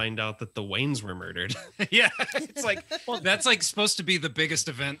microfiche to find out that the Waynes were murdered. Yeah, it's like, well, that's like supposed to be the biggest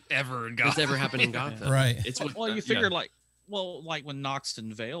event ever in Gotham. That's ever happened in Gotham. Right. You figure like when Knox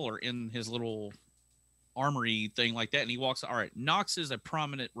and Vale are in his little armory thing like that, and he walks. All right, Knox is a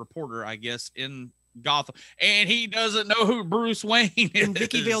prominent reporter, I guess, in Gotham, and he doesn't know who Bruce Wayne is. And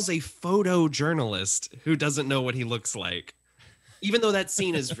Vicky Vale's a photojournalist who doesn't know what he looks like. Even though that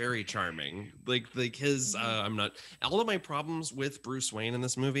scene is very charming, like his, I'm not. All of my problems with Bruce Wayne in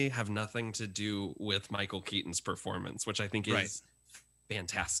this movie have nothing to do with Michael Keaton's performance, which I think is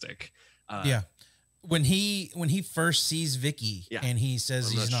fantastic. Yeah, when he first sees Vicky and he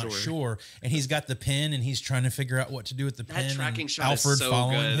says he's not sure, and he's got the pen and he's trying to figure out what to do with the pen. That tracking shot Alfred is so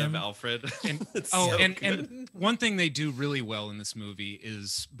following good him. of Alfred. And one thing they do really well in this movie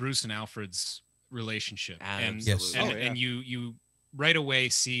is Bruce and Alfred's relationship. Absolutely. And you right away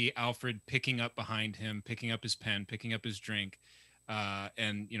see Alfred picking up behind him, picking up his pen, picking up his drink.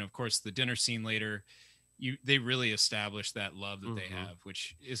 And, of course, the dinner scene later, they really establish that love that they have,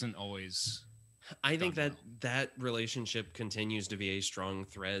 which isn't always... I think that relationship continues to be a strong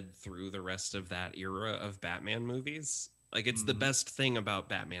thread through the rest of that era of Batman movies. Like, it's the best thing about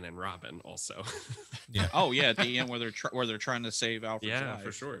Batman and Robin also. Yeah. Oh, yeah, at the end where they're trying to save Alfred's life. Yeah,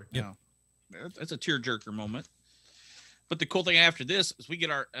 for sure. Yeah. That's a tearjerker moment. But the cool thing after this is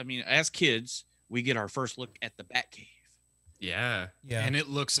as kids, we get our first look at the Batcave. Yeah. Yeah. And it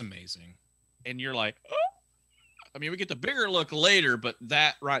looks amazing. And you're like, oh. We get the bigger look later, but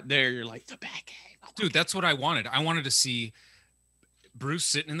that right there, you're like, the Batcave. Oh, dude, that's what I wanted. I wanted to see Bruce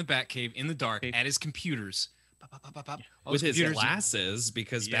sitting in the Batcave in the dark at his computers. With his glasses,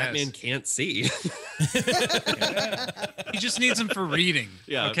 because Batman can't see. He just needs them for reading.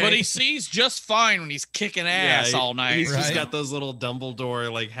 Yeah, okay? But he sees just fine when he's kicking ass all night. He's just got those little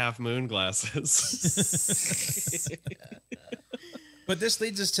Dumbledore like half moon glasses. But this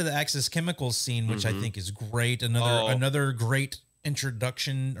leads us to the Axis Chemicals scene, which I think is great. Another great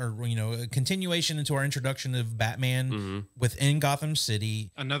introduction, or a continuation into our introduction of Batman within Gotham City.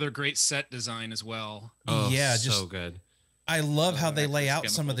 Another great set design as well. Oh, yeah, just so good. I love how they lay out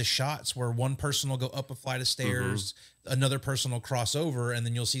some of the shots where one person will go up a flight of stairs, another person will cross over, and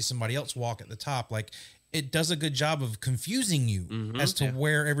then you'll see somebody else walk at the top. Like, it does a good job of confusing you as to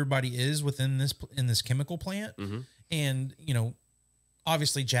where everybody is within this chemical plant. And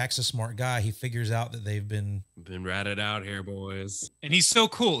obviously Jack's a smart guy. He figures out that they've been ratted out here, boys. And he's so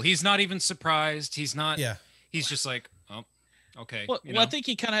cool. He's not even surprised. He's not. Yeah. He's just like, oh, okay. Well, I think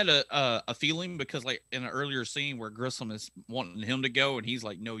he kind of had a feeling, because like in an earlier scene where Grissom is wanting him to go, and he's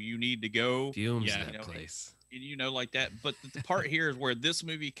like, no, you need to go. Fumes that place. Like that. But the part here is where this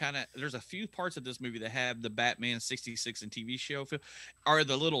movie there's a few parts of this movie that have the Batman 66 and TV show feel, are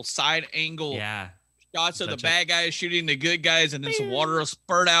the little side angle shots of the bad guys shooting the good guys, and then some water will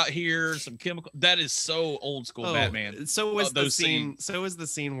spurt out here, some chemical. That is so old school Batman. So was the scene. So was the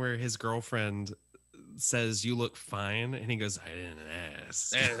scene where his girlfriend says, "You look fine," and he goes, "I didn't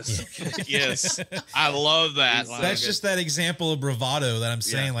ask." Yes, yes, I love that. That's just that example of bravado that I'm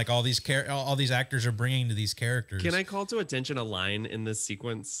saying. Like all these actors are bringing to these characters. Can I call to attention a line in this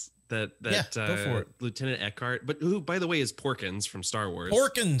sequence that go for it. Lieutenant Eckhart, but who, by the way, is Porkins from Star Wars?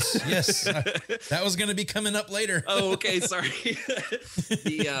 Porkins, yes, that was going to be coming up later. Oh, okay, sorry.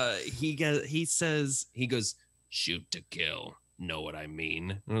 He goes, "Shoot to kill." Know what I mean?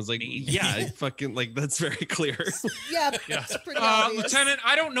 And I was like, yeah, fucking like that's very clear. Yeah, it's pretty obvious. Lieutenant,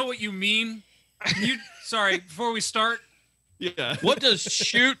 I don't know what you mean. Sorry, before we start. Yeah. What does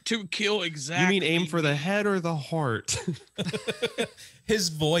shoot to kill exactly? You mean aim for the head or the heart? His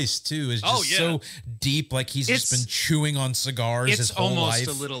voice too is just so deep, like he's just been chewing on cigars his whole life. It's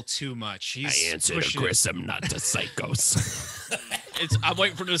almost a little too much. I answer to Grissom, not to psychos. I'm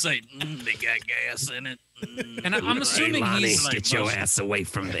waiting for him to say, they got gas in it. And I'm assuming he's like, get your ass away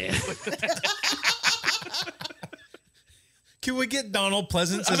from there. Can we get Donald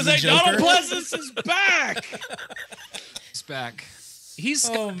Pleasance as the Joker? Donald Pleasance is back. He's back. He's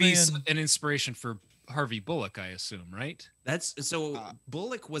gonna be an inspiration for Harvey Bullock, I assume, right? That's so.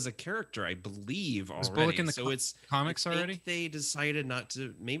 Bullock was a character, I believe, already. Was Bullock in the comics I already? Think they decided not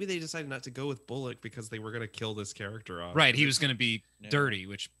to. Maybe they decided not to go with Bullock because they were going to kill this character off. Right, he was going to be dirty,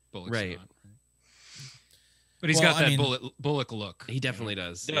 which Bullock's right. not. But he's got that Bullock look. He definitely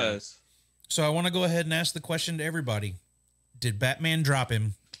does. He does. So I want to go ahead and ask the question to everybody: did Batman drop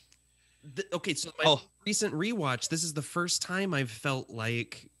him? Okay, so my recent rewatch, this is the first time I've felt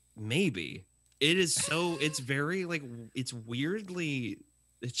like maybe. It is so. It's very like. It's weirdly.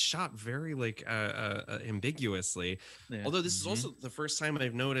 It's shot very like ambiguously. Yeah. Although this is also the first time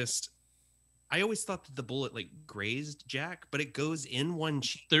I've noticed. I always thought that the bullet like grazed Jack, but it goes in one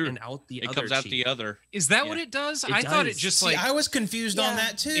cheek and out the other. It comes out the other. Is that what it does? I thought it just like. I was confused on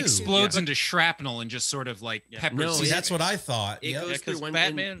that too. Explodes into shrapnel and just sort of like peppers. No, that's what I thought. It goes through one.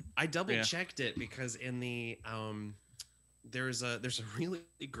 Batman. I double checked it because in the there's a really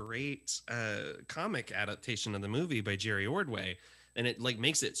great comic adaptation of the movie by Jerry Ordway, and it like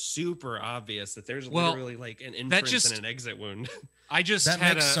makes it super obvious that there's literally like an entrance and an exit wound. I just that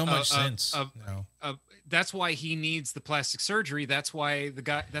had makes so much sense. That's why he needs the plastic surgery. That's why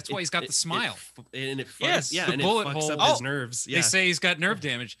That's why he's got the smile. And it fucks, the and bullet it fucks hole. up his nerves. Yeah. They say he's got nerve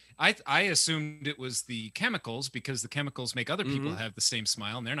damage. I assumed it was the chemicals because the chemicals make other people have the same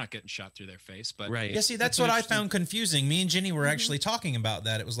smile and they're not getting shot through their face. But yeah, see, that's what I found confusing. Me and Jenny were actually talking about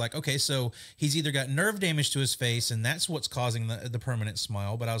that. It was like, okay, so he's either got nerve damage to his face and that's what's causing the permanent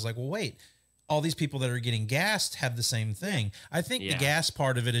smile. But I was like, well, wait. All these people that are getting gassed have the same thing. I think the gas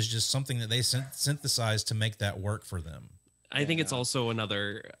part of it is just something that they synthesized to make that work for them. I think it's also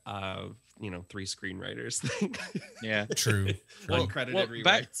another, 3 screenwriters thing. Yeah, true. Uncredited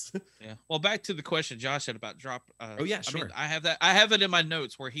rewrites. Well, back to the question Josh had about drop. Oh yeah, sure. I mean, I have that. I have it in my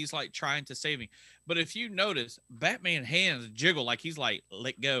notes where he's like trying to save me. But if you notice, Batman hands jiggle like he's like,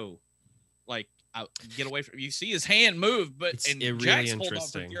 let go, like. Get away from you. See his hand move, but Jack's really hold on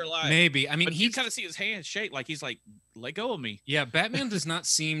for dear life. Maybe. I mean, but you kind of see his hand shake, like he's like, "Let go of me." Yeah, Batman does not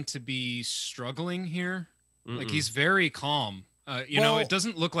seem to be struggling here. Like he's very calm. It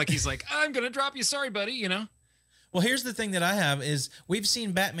doesn't look like he's like, "I'm gonna drop you, sorry, buddy." You know. Well, here's the thing that I have is we've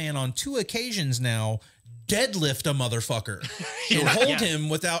seen Batman on 2 occasions now deadlift a motherfucker and hold him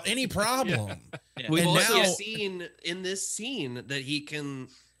without any problem. Yeah. We've also seen in this scene that he can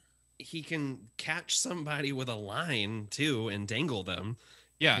catch somebody with a line too and dangle them.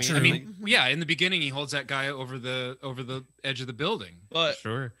 Yeah, I mean, in the beginning he holds that guy over the edge of the building. But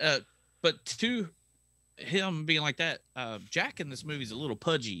sure. But to him being like that, Jack in this movie is a little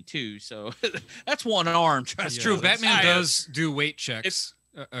pudgy too. So that's one arm. That's true. Batman does do weight checks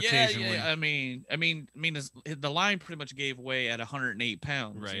occasionally. Yeah. I mean, the line pretty much gave away at 108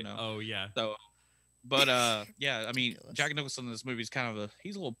 pounds. Right. You know? Oh yeah. So. But I mean, Jack Nicholson in this movie is kind of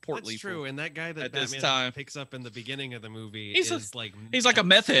he's a little portly. That's true, and that guy that Batman picks up in the beginning of the movie he's like a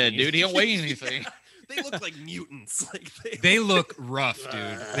meth head, dude. He don't weigh anything. They look like mutants. Like they look rough,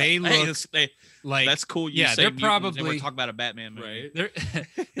 dude. They look like that's cool. They're probably we're talking about a Batman movie. Right?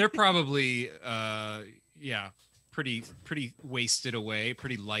 They're probably pretty wasted away,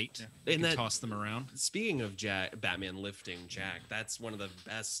 pretty light. You can toss them around. Speaking of Batman lifting Jack, that's one of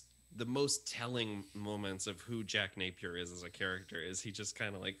the most telling moments of who Jack Napier is as a character is he just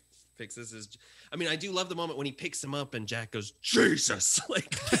kind of like fixes his. I mean, I do love the moment when he picks him up and Jack goes, Jesus,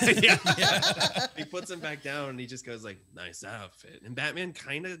 like, he puts him back down and he just goes like, nice outfit. And Batman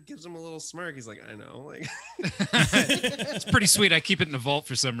kind of gives him a little smirk. He's like, I know, like, it's pretty sweet. I keep it in a vault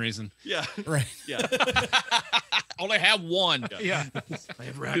for some reason. Yeah. Right. Yeah. Only have one. Yeah. I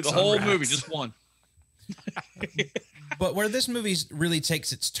have racks the whole movie, just one. But where this movie really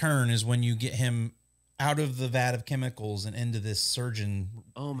takes its turn is when you get him out of the vat of chemicals and into this surgeon.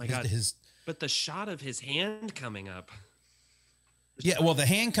 Oh my God. But the shot of his hand coming up. Yeah, well, the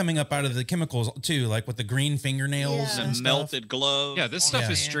hand coming up out of the chemicals too, like with the green fingernails and melted glove. Yeah, this stuff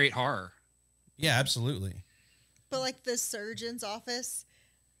is straight horror. Yeah, absolutely. But like the surgeon's office,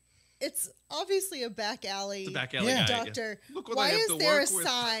 it's obviously a back alley. It's a back alley guy. Doctor. Look what Why I have is to there a work with.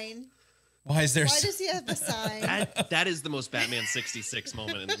 sign? Why is there? Why does he have the sign? That is the most Batman 66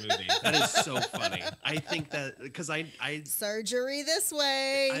 moment in the movie. That is so funny. I think that because I surgery this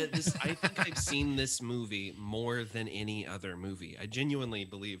way. I think I've seen this movie more than any other movie. I genuinely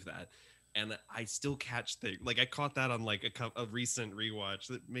believe that, and I still catch I caught that on like a recent rewatch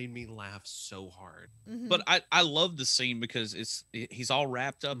that made me laugh so hard. Mm-hmm. But I love the scene because he's all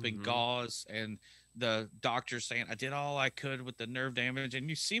wrapped up in gauze and the doctor's saying, I did all I could with the nerve damage, and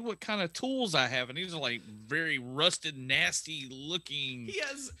you see what kind of tools I have, and these are like very rusted, nasty looking. He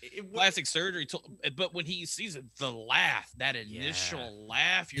has plastic surgery tool, but when he sees it, the laugh, that initial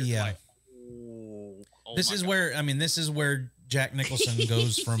laugh, you're like, oh this is where Jack Nicholson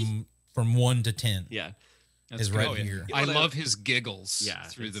goes from 1 to 10. Yeah, is right here. I love his giggles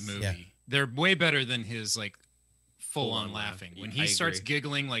through the movie. Yeah. They're way better than his like full-on laughing. When he starts agree.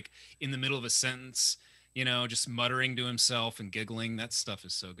 giggling like in the middle of a sentence, just muttering to himself and giggling, that stuff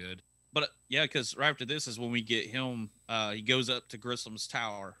is so good. But yeah, because right after this is when we get him. He goes up to Grissom's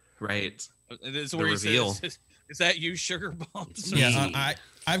tower. Right. This is where he reveal. says, "Is that you, Sugar Bumps?" Yeah,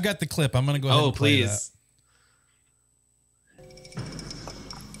 I've got the clip. I'm gonna go ahead and play that.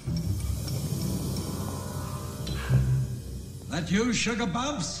 That you, Sugar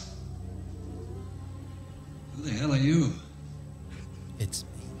Bumps? Who the hell are you? It's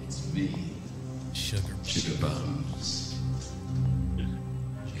me. Sugar Bumps.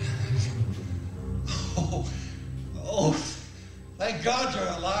 Oh, thank God you're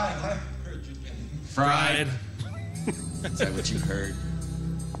alive. I heard you'd been fried. Is that what you heard?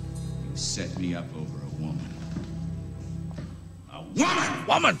 You set me up over a woman. A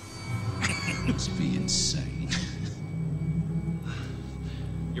woman! You must be insane.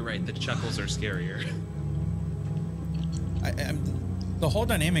 You're right. The chuckles are scarier. The whole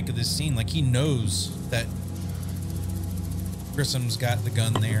dynamic of this scene, like he knows that Grissom's got the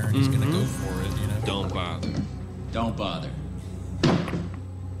gun there and he's gonna go for it. Don't bother. Don't bother.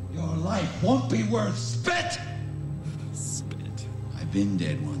 Your life won't be worth spit. Spit. I've been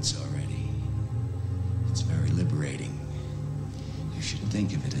dead once already. It's very liberating. You should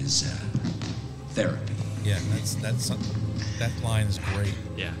think of it as therapy. Yeah, that line is great.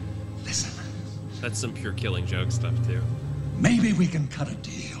 Yeah. Listen. That's some pure Killing Joke stuff too. Maybe we can cut a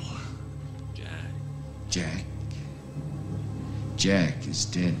deal. Jack. Jack is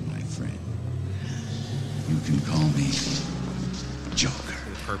dead, my friend. You can call me Joker.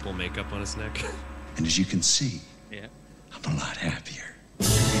 With purple makeup on his neck. And as you can see, yeah, I'm a lot happier.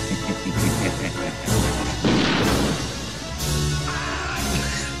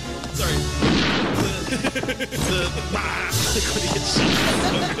 Sorry.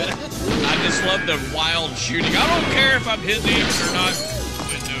 I just love the wild shooting. I don't care if I'm hitting him or not.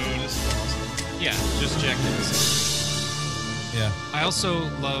 Yeah, just Jack Nicholson. Yeah. I also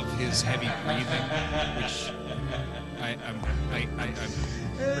love his heavy breathing, which I'm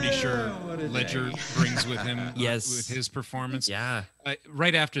pretty sure Ledger brings with him. Yes. With his performance. Yeah.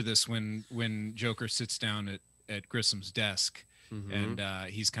 Right after this, when Joker sits down at Grissom's desk. Mm-hmm. And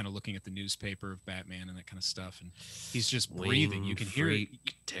he's kind of looking at the newspaper of Batman and that kind of stuff, and he's just breathing. You can hear it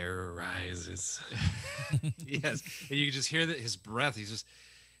terrorizes. Yes, and you can just hear that his breath. He's just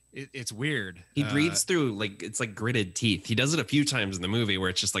it's weird. He breathes through it's like gritted teeth. He does it a few times in the movie where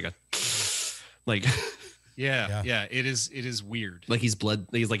it's just like a yeah. It is weird. Like he's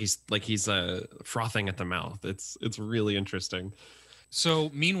frothing at the mouth. It's really interesting. So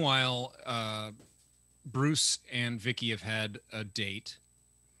meanwhile, Bruce and Vicky have had a date.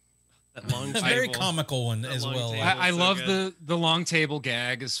 That long table. Very comical one as well. I love the long table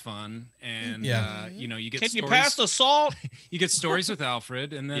gag is fun, and you get. Can stories, you pass the salt? You get stories with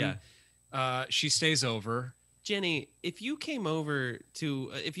Alfred, and then she stays over. Jenny, if you came over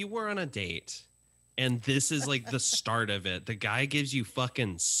if you were on a date, and this is like the start of it, the guy gives you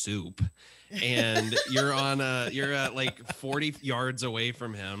fucking soup. And you're at like 40 yards away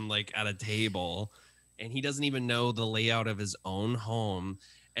from him, like at a table, and he doesn't even know the layout of his own home.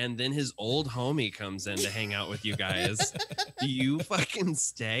 And then his old homie comes in to hang out with you guys. Do you fucking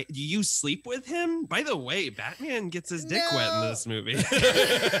stay? Do you sleep with him? By the way, Batman gets his dick wet in this movie.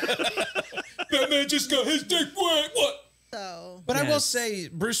 Batman just got his dick wet. What? So, but I will say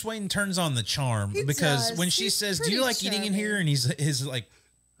Bruce Wayne turns on the charm because when she says, "Do you like eating in here?" and he's like,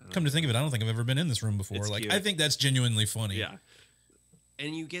 "Come to think of it, I don't think I've ever been in this room before." Like, cute. I think that's genuinely funny. Yeah.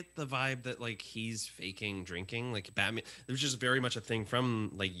 And you get the vibe that like he's faking drinking, like Batman. There's just very much a thing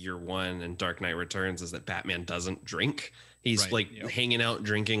from like Year One and Dark Knight Returns is that Batman doesn't drink. He's hanging out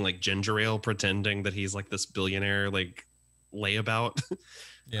drinking like ginger ale, pretending that he's like this billionaire like layabout.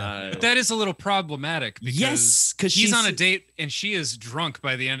 Yeah, but that is a little problematic because he's on a date and she is drunk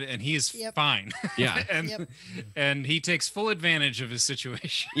by the end, and he is fine. Yeah, and he takes full advantage of his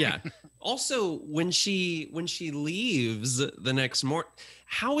situation. Yeah. Also, when she leaves the next morning,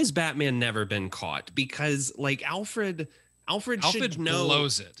 how has Batman never been caught? Because like Alfred should know.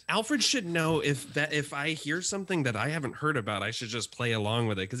 Blows it. Alfred should know if I hear something that I haven't heard about, I should just play along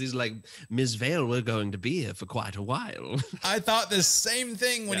with it. Because he's like, Ms. Vale, we're going to be here for quite a while. I thought the same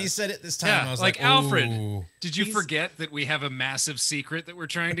thing when he said it this time. I was like, Alfred, did you forget that we have a massive secret that we're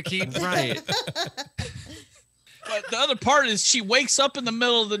trying to keep? Right. But the other part is she wakes up in the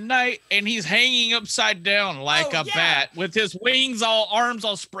middle of the night and he's hanging upside down like a bat with his arms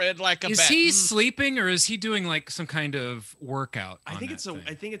all spread like a bat. Is he sleeping or is he doing like some kind of workout? I think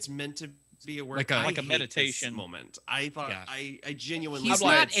it's meant to be a workout, like a meditation moment. I thought I genuinely. He's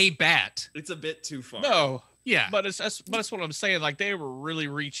not a bat. It's a bit too far. No. Yeah, but that's what I'm saying. Like they were really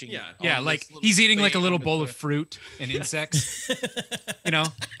reaching. Yeah, like he's eating like a little bowl of fruit and insects. You know.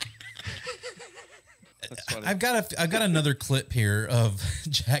 I've got another clip here of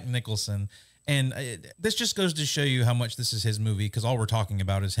Jack Nicholson, and this just goes to show you how much this is his movie because all we're talking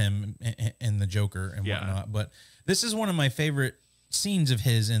about is him and the Joker and whatnot. But this is one of my favorite scenes of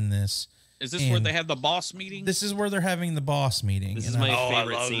his in this. Is this where they have the boss meeting? This is where they're having the boss meeting. This is my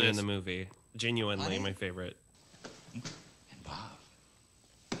favorite scene in the movie. Genuinely, my favorite. And Bob.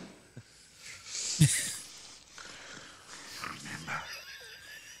 Remember,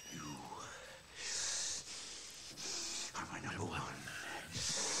 you are my number one.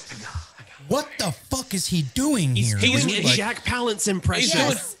 What the fuck is he doing here? He's doing Jack Palance impression.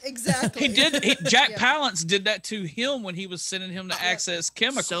 Yes, exactly. Jack Palance did that to him when he was sending him to access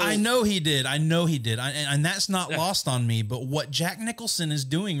chemicals. I know he did. And that's not lost on me. But what Jack Nicholson is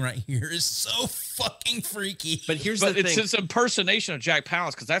doing right here is so fucking freaky. But the thing. It's his impersonation of Jack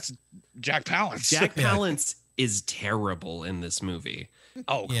Palance because that's Jack Palance. Jack Palance is terrible in this movie.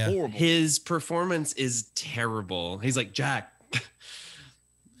 Oh, horrible. His performance is terrible. He's like, Jack.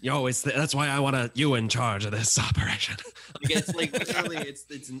 Yo, that's why I want you in charge of this operation. Like, it's like literally, it's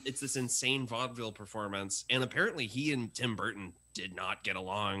this insane vaudeville performance, and apparently he and Tim Burton did not get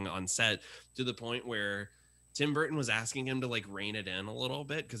along on set to the point where Tim Burton was asking him to like rein it in a little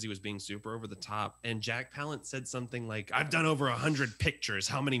bit because he was being super over the top, and Jack Palance said something like, "I've done over 100 pictures.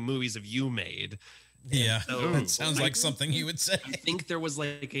 How many movies have you made?" Yeah, so, that sounds like something he would say. I think there was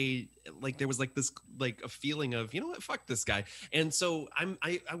a feeling of, you know what, fuck this guy. And so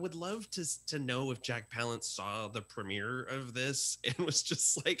I would love to know if Jack Palance saw the premiere of this and was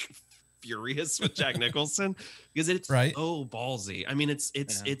just like furious with Jack Nicholson because it's so ballsy. I mean,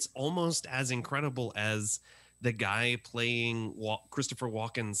 it's almost as incredible as the guy playing Christopher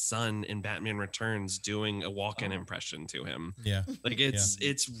Walken's son in Batman Returns doing a Walken impression to him. Yeah, like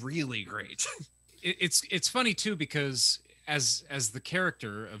it's really great. It's funny too because as the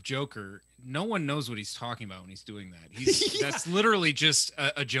character of Joker, no one knows what he's talking about when he's doing that. That's literally just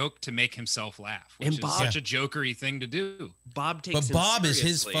a joke to make himself laugh, which is such a jokery thing to do. Bob takes, but Bob is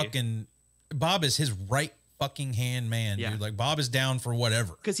his right fucking hand man, dude. Like Bob is down for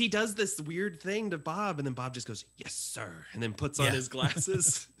whatever. Because he does this weird thing to Bob, and then Bob just goes, "Yes, sir," and then puts on his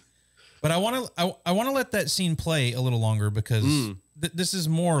glasses. But I want to let that scene play a little longer because this is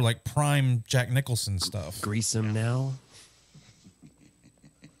more like prime Jack Nicholson stuff. Grease him now.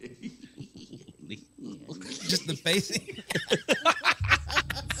 Just the facing.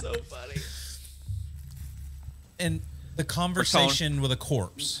 So funny. And the conversation with a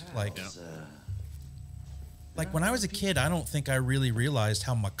corpse, like when I was a kid, I don't think I really realized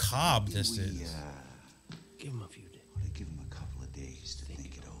how macabre this is. Give him a few days. Give him a couple of days to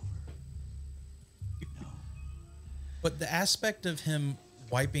think it over. But the aspect of him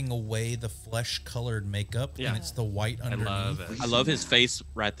wiping away the flesh-colored makeup and it's the white underneath. I love it. I love his face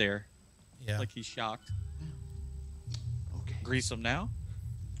right there. Yeah. Like he's shocked. Okay. Grease him now?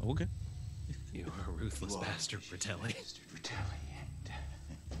 Okay. You are a ruthless bastard, Fratelli.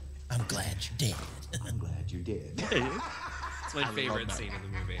 I'm glad you're dead. I'm glad you're dead. It's my favorite scene in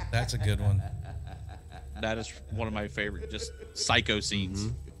the movie. That's a good one. That is one of my favorite, just psycho scenes.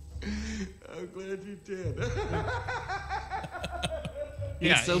 Mm-hmm. I'm glad you're dead.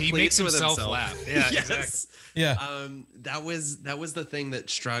 Yeah, so he makes himself laugh. Yeah, exactly. Yeah. That was the thing that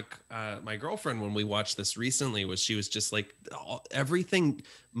struck my girlfriend when we watched this recently. Was she was just like, everything,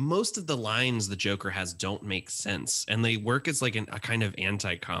 most of the lines the Joker has don't make sense, and they work as like a kind of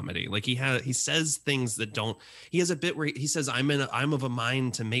anti-comedy. Like he says things that don't. He has a bit where he says, "I'm of a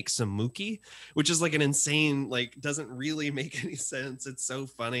mind to make some mookie," which is like an insane, like doesn't really make any sense. It's so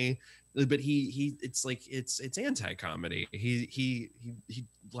funny. But it's like it's anti-comedy. He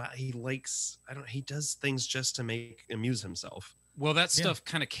likes, he does things just to amuse himself. Well, that stuff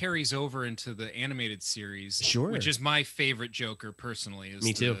kind of carries over into the animated series, which is my favorite Joker personally. Is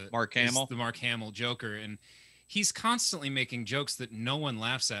Me too. Mark Hamill, the Mark Hamill Joker, and he's constantly making jokes that no one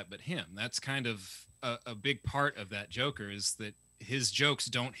laughs at but him. That's kind of a big part of that Joker, is that his jokes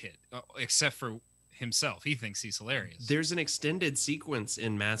don't hit, except for himself. He thinks he's hilarious. There's an extended sequence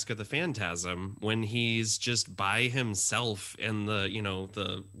in Mask of the Phantasm when he's just by himself in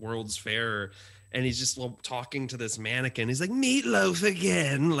the World's Fair, and he's just talking to this mannequin. He's like, "Meatloaf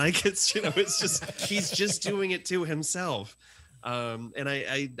again." Like it's just he's just doing it to himself. And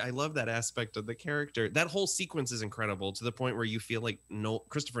I love that aspect of the character. That whole sequence is incredible, to the point where you feel like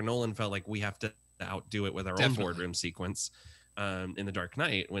Christopher Nolan felt like we have to outdo it with our own boardroom sequence in The Dark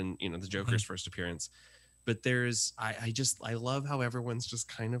Knight, when the Joker's first appearance. But I love how everyone's just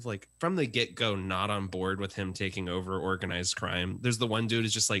kind of like from the get-go not on board with him taking over organized crime. There's the one dude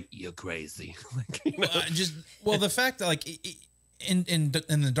who's just like, "You're crazy." The fact that like in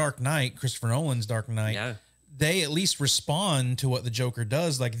The Dark Knight, Christopher Nolan's Dark Knight, they at least respond to what the Joker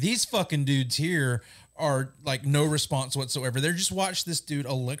does. Like, these fucking dudes here are like no response whatsoever. They're just watch this dude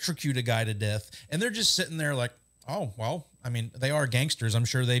electrocute a guy to death, and they're just sitting there like, "Oh, well, I mean, they are gangsters. I'm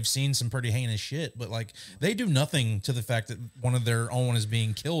sure they've seen some pretty heinous shit," but like they do nothing to the fact that one of their own is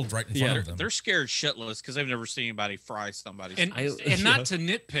being killed right in front of them. They're scared shitless because they've never seen anybody fry somebody. And not to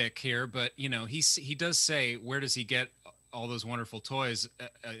nitpick here, but he does say, where does he get all those wonderful toys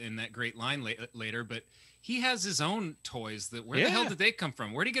in that great line later? But he has his own toys that where the hell did they come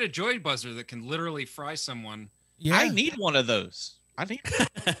from? Where did he get a joy buzzer that can literally fry someone? Yeah, I need one of those. I need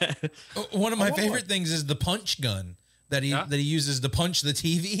one of my favorite things is the punch gun that he uses to punch the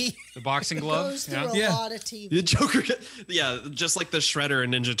TV. The boxing glove. Goes through a lot of TV. The Joker, just like the Shredder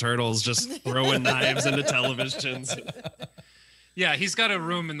and Ninja Turtles, just throwing knives into televisions. Yeah, he's got a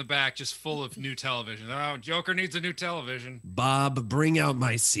room in the back just full of new television. Oh, Joker needs a new television. Bob, bring out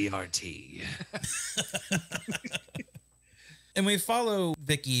my CRT. And we follow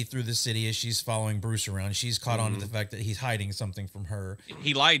Vicky through the city as she's following Bruce around. She's caught on to the fact that he's hiding something from her.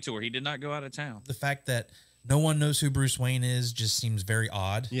 He lied to her. He did not go out of town. The fact that no one knows who Bruce Wayne is just seems very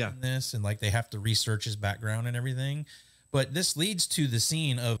odd in this. And like they have to research his background and everything. But this leads to the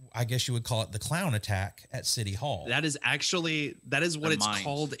scene of, I guess you would call it the clown attack at City Hall. That is what it's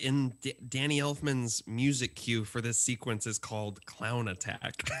called in Danny Elfman's music cue for this sequence, is called Clown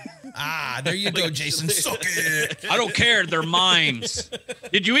Attack. There you go, Jason. Suck it. I don't care. They're mimes.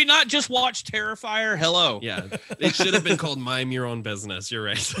 Did you not just watch Terrifier? Hello. Yeah. It should have been called Mime Your Own Business. You're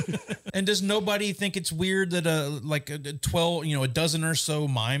right. And does nobody think it's weird that a dozen or so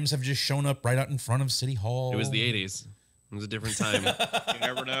mimes have just shown up right out in front of City Hall? It was the 80s. It was a different time. You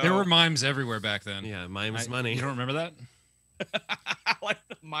never know. There were mimes everywhere back then. Yeah, mimes money. You don't remember that? I like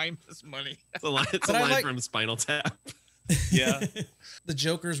the mimes money. It's a line from Spinal Tap. Yeah. The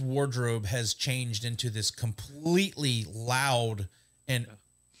Joker's wardrobe has changed into this completely loud and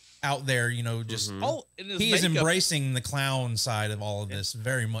out there, just he is embracing the clown side of all of this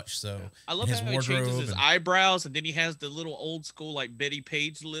very much so. I love how he changes his eyebrows, and then he has the little old school like Betty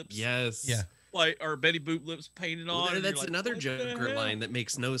Page lips. Yes. Yeah. Or Betty Boop lips painted on. Well, that's another Joker line that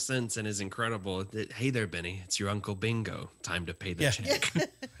makes no sense and is incredible. Hey there, Benny. It's your Uncle Bingo. Time to pay the check.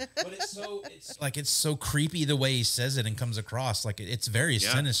 But it's so creepy the way he says it and comes across. Like it's very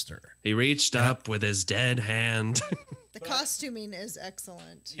sinister. He reached up with his dead hand. The costuming is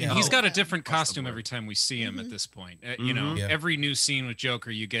excellent. Yeah, he's got a different costume every time we see him at this point. Every new scene with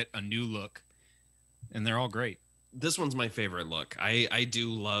Joker, you get a new look, and they're all great. This one's my favorite look. I do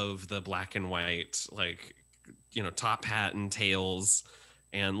love the black and white, top hat and tails,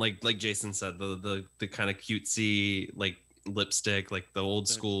 and like Jason said, the kind of cutesy lipstick, like the old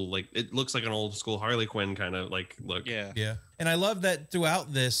school, it looks like an old school Harley Quinn kind of look. Yeah. And I love that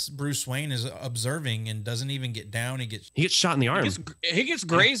throughout this, Bruce Wayne is observing and doesn't even get down. He gets shot in the arm. He gets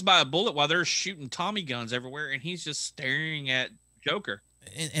grazed by a bullet while they're shooting Tommy guns everywhere, and he's just staring at Joker.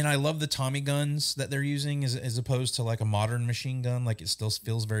 And I love the Tommy guns that they're using as opposed to like a modern machine gun. Like it still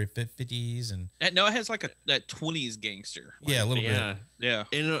feels very 50s and no, it has like that 20s gangster. Like, yeah, a little bit. Yeah.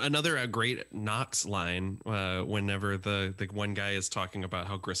 And another great Knox line whenever the one guy is talking about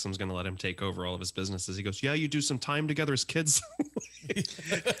how Grissom's going to let him take over all of his businesses. He goes, "Yeah, you do some time together as kids."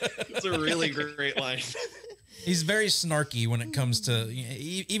 It's a really great line. He's very snarky when it comes to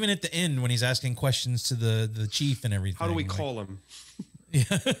even at the end when he's asking questions to the chief and everything. How do we call him? Yeah.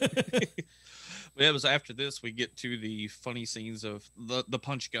 But it was after this we get to the funny scenes of the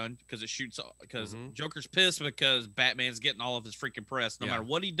punch gun because it shoots because Joker's pissed because Batman's getting all of his freaking press. No matter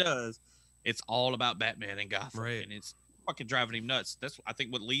what he does, it's all about Batman and Gotham, right? And it's fucking driving him nuts. That's I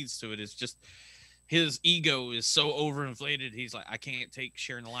think what leads to it is just his ego is so overinflated. He's like, I can't take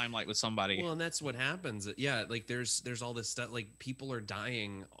sharing the limelight with somebody. Well, and that's what happens. Yeah, like there's all this stuff. Like people are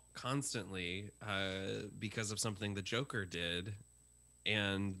dying constantly because of something the Joker did.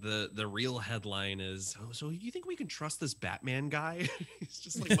 And the real headline is, "Oh, so you think we can trust this Batman guy?" He's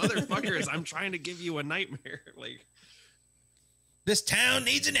just like, "Motherfuckers, I'm trying to give you a nightmare." Like, this town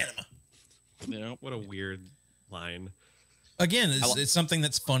needs an enema. Yeah, what a weird line. Again, it's something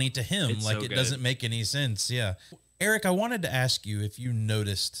that's funny to him. It's like so it good. doesn't make any sense. Yeah, Eric, I wanted to ask you if you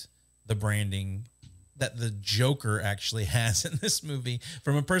noticed the branding that the Joker actually has in this movie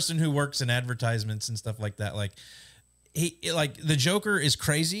from a person who works in advertisements and stuff like that. Like. The Joker is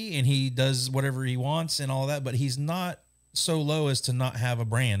crazy and he does whatever he wants and all that, but he's not so low as to not have a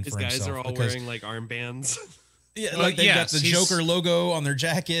brand for himself. His guys are all wearing like armbands. Yeah, like they've got the Joker logo on their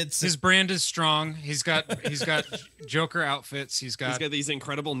jackets. His brand is strong. He's got Joker outfits. He's got these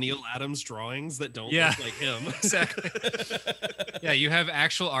incredible Neil Adams drawings that don't look like him. Exactly. Yeah, you have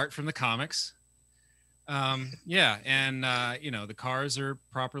actual art from the comics. And the cars are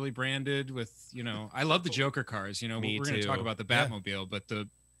properly branded with, I love the Joker cars. We're going to talk about the Batmobile, but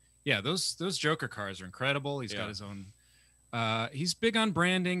those Joker cars are incredible. He's got his own. He's big on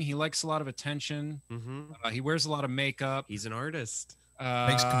branding. He likes a lot of attention. Mm-hmm. He wears a lot of makeup. He's an artist.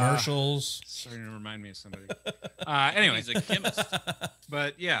 Makes commercials. Starting to remind me of somebody. Anyway, he's a chemist.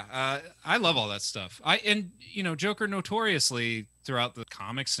 But I love all that stuff. Joker notoriously throughout the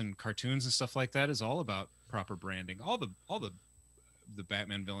comics and cartoons and stuff like that is all about proper branding. All the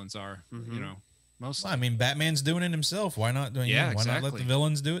Batman villains are, mostly. Well, I mean, Batman's doing it himself. Why not? Why not let the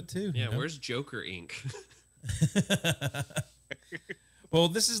villains do it too? Yeah, where's Joker ink? Well,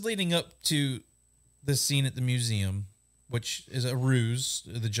 this is leading up to the scene at the museum, which is a ruse.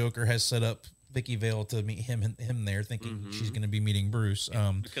 The Joker has set up Vicky Vale to meet him there, thinking she's going to be meeting Bruce.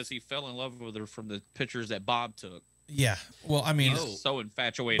 Because he fell in love with her from the pictures that Bob took. Yeah, well, I mean, he's so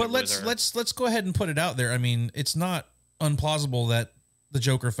infatuated. But with her. let's go ahead and put it out there. I mean, it's not unplausible that the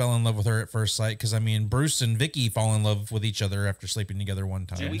Joker fell in love with her at first sight. Because I mean, Bruce and Vicky fall in love with each other after sleeping together one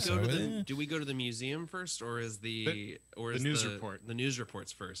time. Do we go to the museum first, or is the news report? The news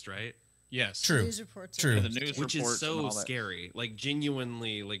reports first, right? Yes, true. News reports, true. The news Which is reports so and scary, like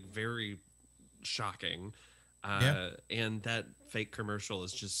genuinely, like very shocking. And that fake commercial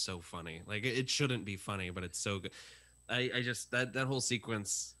is just so funny. Like it shouldn't be funny, but it's so good. I just that whole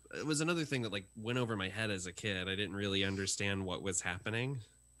sequence. It was another thing that like went over my head as a kid. I didn't really understand what was happening.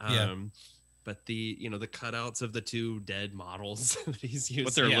 But the cutouts of the two dead models that he's using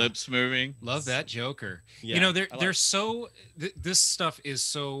with their lips moving. Love that Joker. Yeah. They're so this stuff is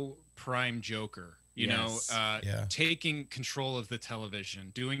so prime Joker. Taking control of the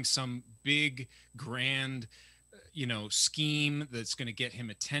television, doing some big grand scheme that's going to get him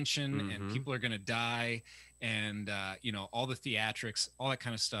attention, and people are going to die, and all the theatrics, all that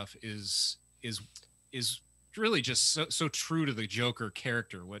kind of stuff is really just so true to the Joker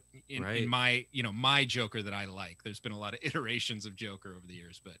character. What in my my Joker that I like. There's been a lot of iterations of Joker over the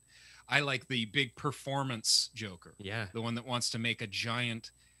years, but I like the big performance Joker. Yeah, the one that wants to make a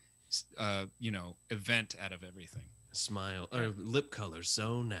giant event out of everything. Smile or lip color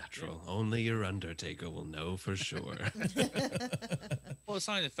so natural. Only your Undertaker will know for sure. Well, it's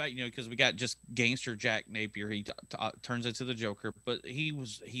not the fact, because we got just gangster Jack Napier. He turns into the Joker, but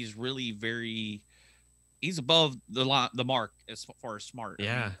he's really he's above the mark as far as smart.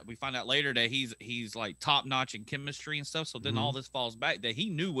 Yeah. I mean, we find out later that he's like top notch in chemistry and stuff. So then all this falls back that he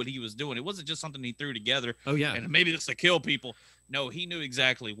knew what he was doing. It wasn't just something he threw together. Oh yeah. And maybe this to kill people. No, he knew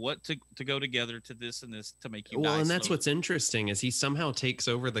exactly what to go together to this and this to make you die. Well, and that's what's interesting is he somehow takes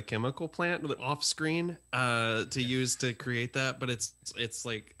over the chemical plant off screen to use to create that. But it's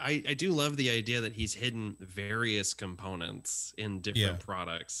like I do love the idea that he's hidden various components in different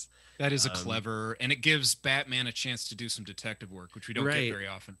products. That is a clever, and it gives Batman a chance to do some detective work, which we don't get very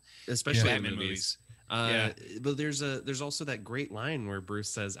often, especially in movies. But there's also that great line where Bruce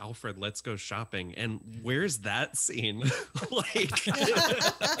says, "Alfred, let's go shopping." And where's that scene? Like,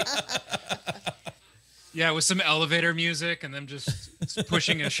 yeah, with some elevator music and them just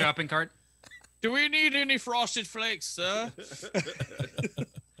pushing a shopping cart. Do we need any Frosted Flakes, sir?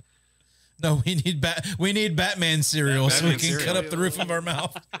 No, we need Batman cereal so we can cut up the roof of our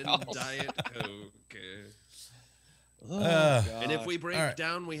mouth. And Diet Coke. And if we break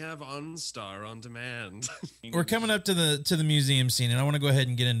down, we have OnStar on demand. We're coming up to the museum scene, and I want to go ahead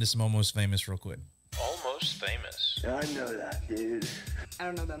and get into some Almost Famous real quick. Almost Famous. I know that, dude. I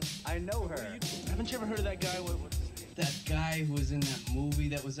don't know them. I know her. Haven't you ever heard of that guy? What's his name? That guy who was in that movie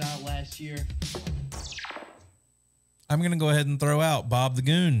that was out last year. I'm going to go ahead and throw out Bob the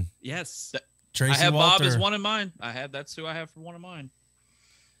Goon. Yes. Tracy I have Walter. Bob as one of mine. That's who I have for one of mine.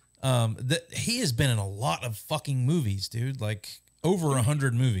 He has been in a lot of fucking movies, dude. Like over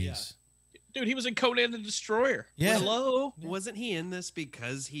 100 movies. Yeah. Dude, he was in Conan the Destroyer. Yeah. Hello? Yeah. Wasn't he in this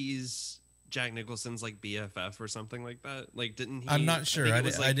because he's Jack Nicholson's like BFF or something like that? Like, didn't he? I'm not sure. I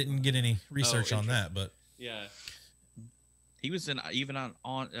didn't get any research on that, but yeah. He was in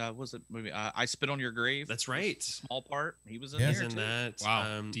was it movie I Spit on Your Grave? That's right. Small part. He was in He's there in too. that.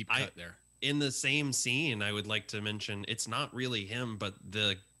 Wow, deep cut there. In the same scene, I would like to mention it's not really him, but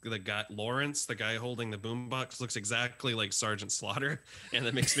the guy Lawrence, the guy holding the boombox, looks exactly like Sergeant Slaughter, and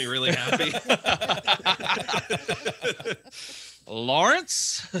that makes me really happy.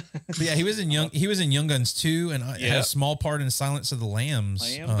 Lawrence? Yeah, he was in Young Guns 2, and had a small part in Silence of the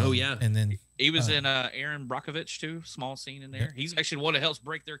Lambs. And then he was in Aaron Brockovich too. Small scene in there. Yeah. He's actually one that helps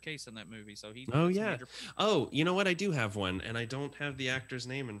break their case in that movie. So he. Oh yeah. Oh, you know what? I do have one, and I don't have the actor's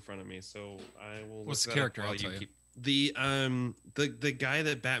name in front of me, so I will. What's the character? I'll tell you. The guy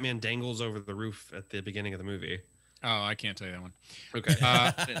that Batman dangles over the roof at the beginning of the movie. Oh, I can't tell you that one. Okay.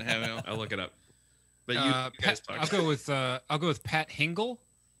 Didn't have him. I'll look it up. But you guys talk. I'll go with Pat Hingle.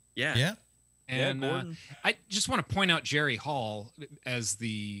 Yeah. Yeah. And I just want to point out Jerry Hall as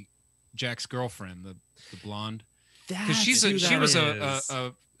the Jack's girlfriend, the blonde, because she was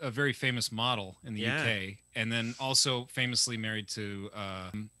a very famous model in the UK, and then also famously married to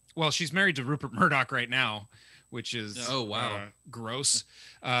she's married to Rupert Murdoch right now, which is gross.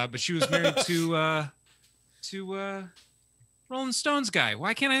 But she was married to Rolling Stones guy.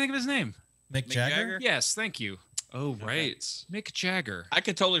 Why can't I think of his name? Mick Jagger? Yes, thank you. Oh, right. Mick Jagger. I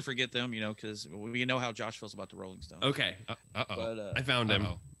could totally forget them, because we know how Josh feels about the Rolling Stones. Okay. But, I found him.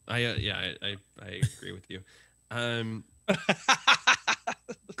 I agree with you.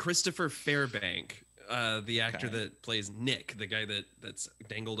 Christopher Fairbank, the actor that plays Nick, the guy that's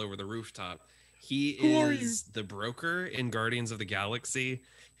dangled over the rooftop. He is the broker in Guardians of the Galaxy.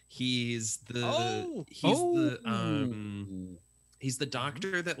 He's the he's the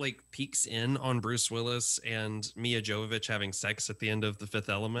doctor that like peeks in on Bruce Willis and Mia Jovovich having sex at the end of The Fifth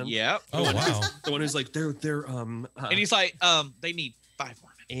Element. Yep. Oh wow. The one who's like they're and he's like they need 5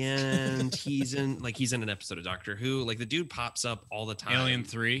 more minutes. And he's in an episode of Doctor Who. Like the dude pops up all the time. Alien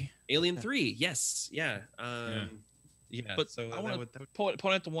 3. Yes. Yeah. Yeah. But so I want to point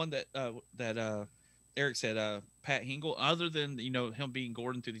out the one that Eric said, Pat Hingle. Other than him being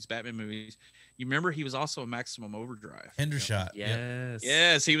Gordon through these Batman movies, you remember he was also in Maximum Overdrive. Hendershot. Yes.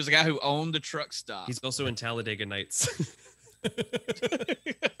 Yes, he was the guy who owned the truck stop. He's also in Talladega Nights.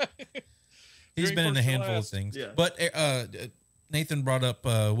 He's been in a handful of things. Yeah. But Nathan brought up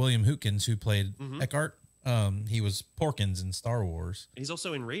William Hootkins, who played Eckhart. He was Porkins in Star Wars. He's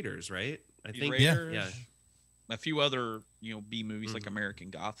also in Raiders, right? I think. Raiders, yeah. A few other B movies like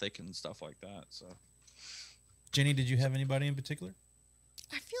American Gothic and stuff like that. So, Jenny, did you have anybody in particular?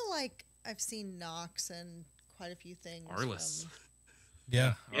 I feel like I've seen Knox in quite a few things. Arliss.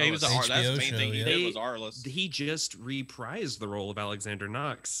 Yeah, he was that's the main thing he did was Arliss. He just reprised the role of Alexander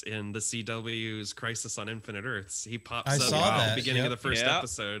Knox in the CW's Crisis on Infinite Earths. He pops up at the beginning of the first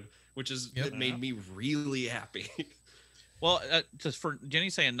episode, which is it made me really happy. Well, just for Jenny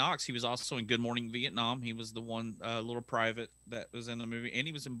saying Knox, he was also in Good Morning Vietnam. He was the one little private that was in the movie, and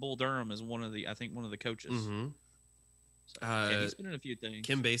he was in Bull Durham as one of the coaches. Mm-hmm. So, he's been in a few things.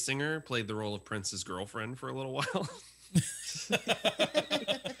 Kim Basinger played the role of Prince's girlfriend for a little while.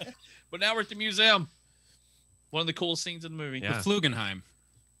 But now we're at the museum. One of the coolest scenes in the movie. Yeah. The Flugenheim.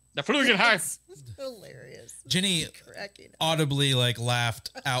 The Flugenheim. That's hilarious. Jenny audibly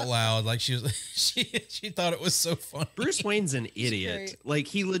laughed out loud, like she thought it was so funny. Bruce Wayne's an idiot. Like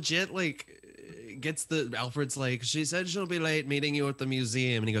he legit gets Alfred's like, she said she'll be late meeting you at the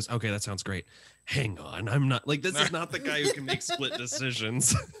museum, and he goes, okay, that sounds great. Hang on, I'm not this is not the guy who can make split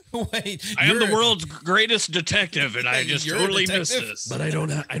decisions. Wait, I am the world's greatest detective, and I just totally missed this. But I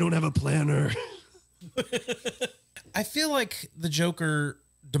don't have a planner. I feel like the Joker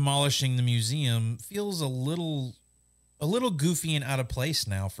demolishing the museum feels a little goofy and out of place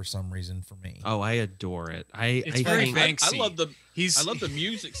now for some reason for me. Oh, I adore it. I love the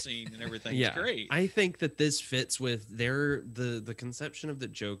music scene and everything. Yeah, it's great. I think that this fits with the conception of the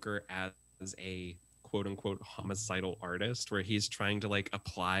Joker as a quote unquote homicidal artist, where he's trying to like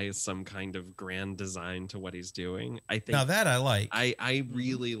apply some kind of grand design to what he's doing. I think now that I like. I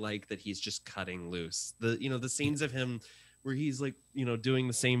really like that he's just cutting loose. The scenes of him where he's like, doing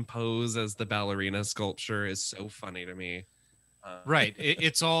the same pose as the ballerina sculpture is so funny to me. Right.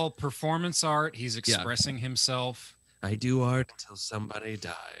 It's all performance art. He's expressing himself. I do art until somebody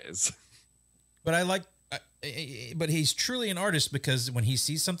dies. But I like, but he's truly an artist, because when he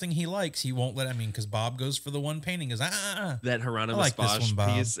sees something he likes, he won't let. I mean, because Bob goes for the one painting, goes that Hieronymus Bosch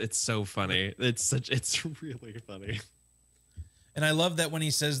piece. It's so funny. It's really funny. And I love that when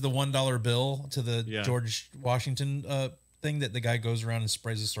he says the $1 bill to the George Washington thing, that the guy goes around and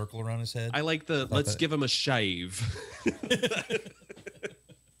sprays a circle around his head. I like let's give him a shave.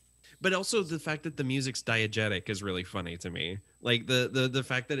 But also the fact that the music's diegetic is really funny to me. Like the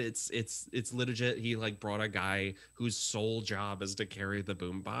fact that it's legit. He like brought a guy whose sole job is to carry the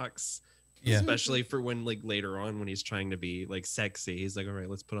boombox. Yeah. Especially for when like later on when he's trying to be like sexy, he's like, all right,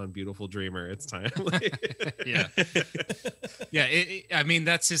 let's put on Beautiful Dreamer. It's time. Yeah. Yeah. I mean,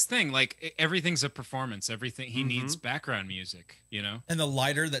 that's his thing. Like everything's a performance. Everything he needs background music, And the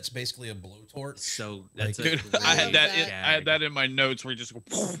lighter that's basically a blowtorch. So that's I had that in my notes where you just go.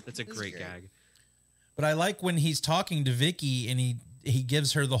 That's a great gag. But I like when he's talking to Vicky and he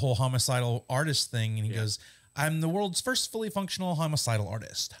gives her the whole homicidal artist thing, and he goes, "I'm the world's first fully functional homicidal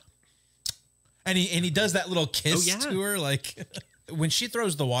artist." And he does that little kiss to her, like when she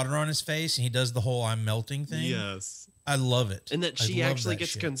throws the water on his face and he does the whole "I'm melting" thing. Yes, I love it. And that she actually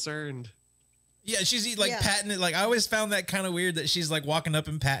gets concerned. Yeah, she's like patting it. Like I always found that kind of weird that she's like walking up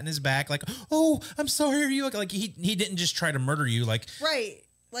and patting his back, like, "Oh, I'm sorry, are you like he didn't just try to murder you, like right,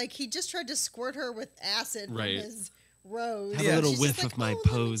 like he just tried to squirt her with acid from his rose. Have a little whiff of my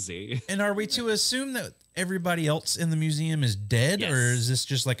posy." And are we to assume that everybody else in the museum is dead, or is this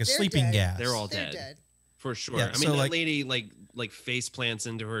just like a sleeping gas? They're all dead. For sure. Yeah, I mean, that lady like face plants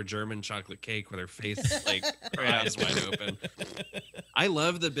into her German chocolate cake with her face like her eyes wide open. I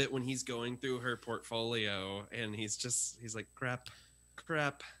love the bit when he's going through her portfolio and he's like crap.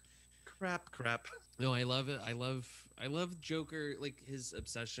 No, I love it. I love Joker. Like his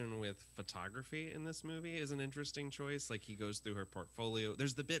obsession with photography in this movie is an interesting choice. Like he goes through her portfolio.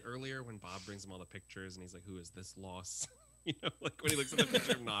 There's the bit earlier when Bob brings him all the pictures and he's like, "Who is this loss?" Like when he looks at the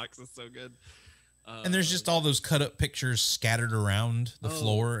picture of Knox, it's so good. And there's just all those cut up pictures scattered around the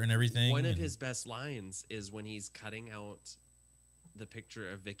floor and everything. One of his best lines is when he's cutting out the picture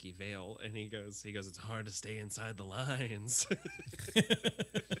of Vicky Vale and he goes, "It's hard to stay inside the lines."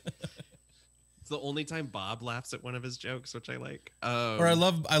 It's the only time Bob laughs at one of his jokes, which I like. Or I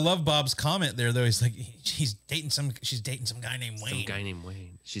love Bob's comment there though. He's like, she's dating some guy named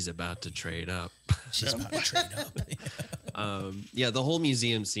Wayne. She's about to trade up. She's about to trade up. Yeah, the whole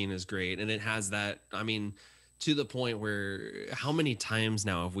museum scene is great, and it has that. I mean, to the point where how many times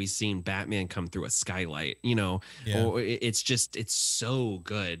now have we seen Batman come through a skylight? Or it's so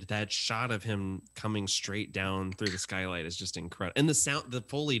good. That shot of him coming straight down through the skylight is just incredible, and the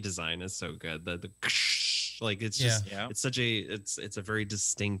Foley design is so good. The like it's just it's a very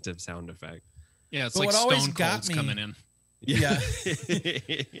distinctive sound effect. Yeah, it's like Stone Cold's coming in. Yeah.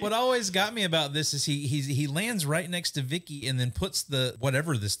 What always got me about this is he lands right next to Vicky and then puts the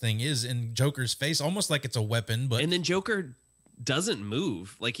whatever this thing is in Joker's face, almost like it's a weapon. But and then Joker doesn't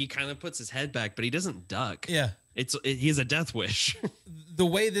move, like he kind of puts his head back, but he doesn't duck. Yeah, he has a death wish. The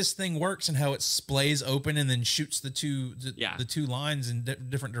way this thing works and how it splays open and then shoots the two lines in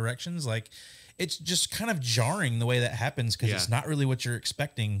different directions, like it's just kind of jarring the way that happens because it's not really what you're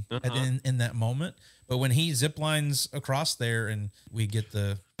expecting in that moment. But when he zip lines across there and we get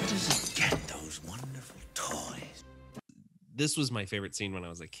Where does he get those wonderful toys? This was my favorite scene when I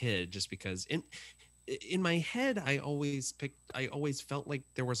was a kid, just because in my head I always felt like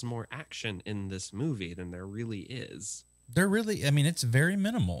there was more action in this movie than there really is. It's very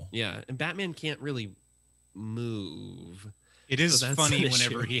minimal. Yeah, and Batman can't really move. It is funny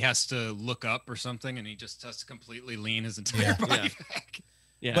whenever he has to look up or something and he just has to completely lean his entire body back.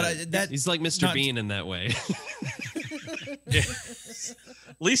 Yeah, but he's like Mr. Bean in that way.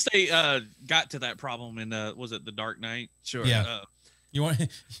 At least they got to that problem in was it The Dark Knight? Sure. Yeah.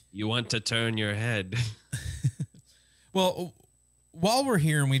 You want to turn your head. Well, while we're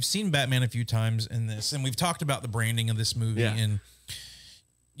here and we've seen Batman a few times in this, and we've talked about the branding of this movie, and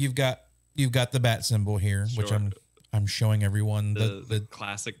you've got You've got the bat symbol here, which I'm showing everyone the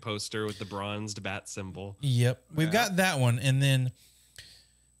classic poster with the bronzed bat symbol. Yep, we've got that one, and then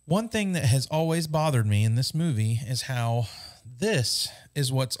one thing that has always bothered me in this movie is how this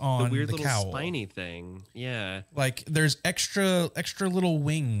is what's on the weird the little cowl. spiny thing. Yeah, like there's extra little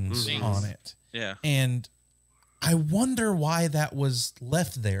wings on it. Yeah, and I wonder why that was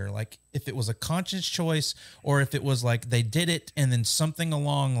left there. Like if it was a conscious choice, or if it was like they did it and then something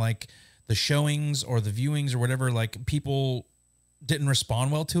along like the showings or the viewings or whatever, like people didn't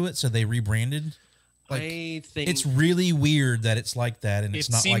respond well to it, so they rebranded. Like, I think it's really weird that it's like that, and it's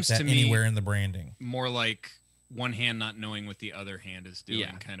not like that anywhere in the branding. More like one hand not knowing what the other hand is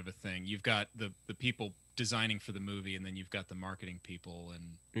doing, kind of a thing. You've got the people designing for the movie, and then you've got the marketing people,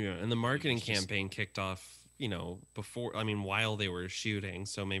 and the marketing campaign kicked off, before, while they were shooting,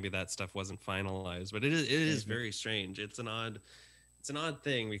 so maybe that stuff wasn't finalized. But it is very strange. It's an odd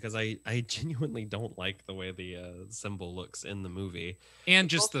thing, because I genuinely don't like the way the symbol looks in the movie, and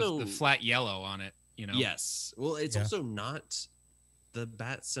just also, the flat yellow on it. Yes. Well, it's also not the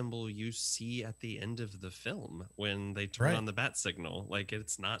bat symbol you see at the end of the film when they turn on the bat signal. Like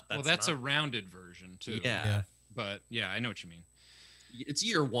it's not. That's a rounded version too. Yeah. But yeah, I know what you mean. It's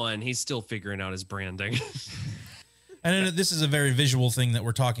year one. He's still figuring out his branding. And this is a very visual thing that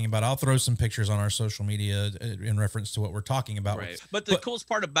we're talking about. I'll throw some pictures on our social media in reference to what we're talking about. Right. But the coolest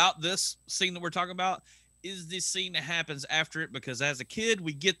part about this scene that we're talking about is this scene that happens after it, because as a kid,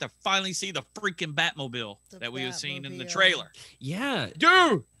 we get to finally see the freaking Batmobile that we have seen in the trailer. Yeah.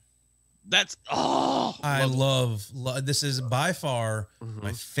 Dude! That's, I love this is by far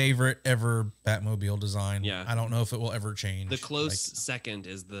my favorite ever Batmobile design. Yeah. I don't know if it will ever change. The close second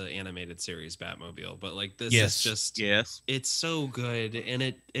is the animated series Batmobile, but like this is just it's so good,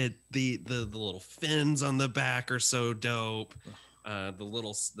 and the little fins on the back are so dope. The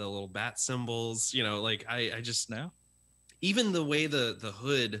little bat symbols, I just know. Even the way the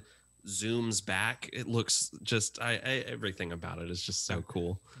hood zooms back, it looks just everything about it is just so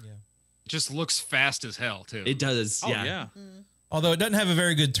cool. Yeah. Just looks fast as hell too. It does. Yeah. Although it doesn't have a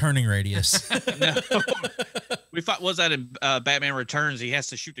very good turning radius. We thought was that in Batman Returns, he has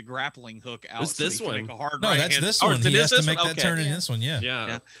to shoot the grappling hook out. It's this one. That's this one. He has to make that turn in this one.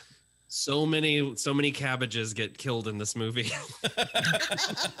 Yeah. So many cabbages get killed in this movie.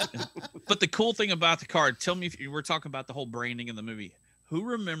 But the cool thing about the car, tell me if you were talking about the whole branding in the movie. Who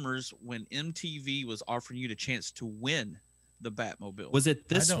remembers when MTV was offering you the chance to win the Batmobile? Was it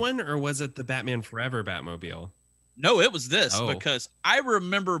this one, or was it the Batman Forever Batmobile? No, it was this, because I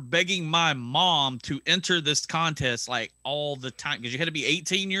remember begging my mom to enter this contest like all the time, because you had to be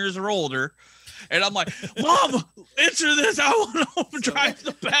 18 years or older. And I'm like, Mom, enter this. I want to drive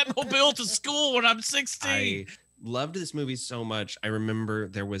the Batmobile to school when I'm 16. I loved this movie so much. I remember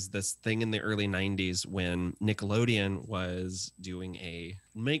there was this thing in the early 90s when Nickelodeon was doing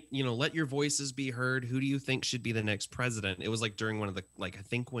let your voices be heard. Who do you think should be the next president? It was like during one of the, I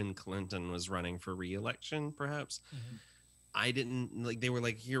think when Clinton was running for re-election, perhaps. Mm-hmm. I didn't they were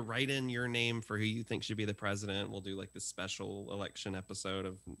like, here, write in your name for who you think should be the president. We'll do like this special election episode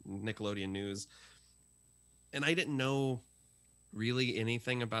of Nickelodeon News. And I didn't know really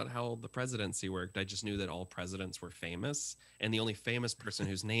anything about how the presidency worked. I just knew that all presidents were famous, and the only famous person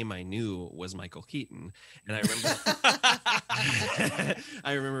whose name I knew was Michael Keaton. And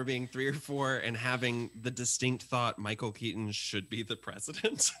I remember being 3 or 4 and having the distinct thought Michael Keaton should be the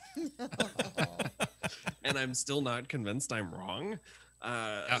president. And I'm still not convinced I'm wrong.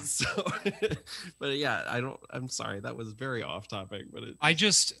 But yeah, I'm sorry, that was very off topic, but I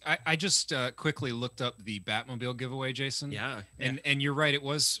just quickly looked up the Batmobile giveaway, Jason. Yeah. And you're right, it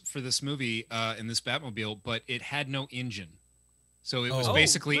was for this movie in this Batmobile, but it had no engine. So it was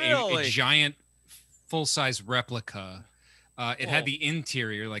basically a giant full-size replica. It had the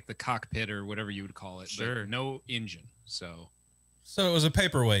interior, like the cockpit or whatever you would call it, but no engine. So it was a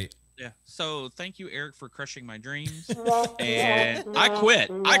paperweight. Yeah. So thank you, Eric, for crushing my dreams. And I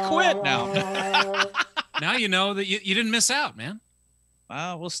quit now. Now you know that you didn't miss out, man.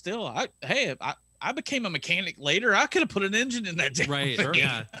 Well, still, I became a mechanic later. I could have put an engine in that damn thing.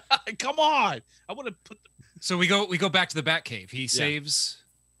 Yeah. Come on. I would have put. So we go back to the Batcave. He saves.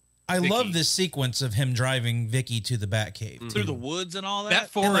 I love this sequence of him driving Vicky to the Batcave through the woods and all that.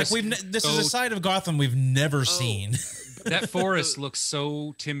 That forest. This is a side of Gotham we've never seen. That forest looks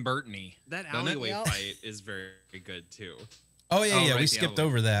so Tim Burton-y. That alleyway fight is very good too. Oh yeah, we skipped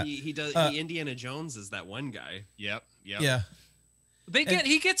over that. He does. Indiana Jones is that one guy. Yep. Yeah.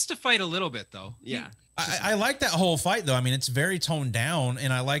 He gets to fight a little bit though. Yeah. I like that whole fight though. I mean, it's very toned down,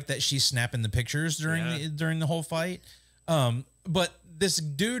 and I like that she's snapping the pictures during the whole fight. But this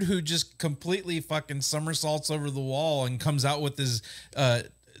dude who just completely fucking somersaults over the wall and comes out with his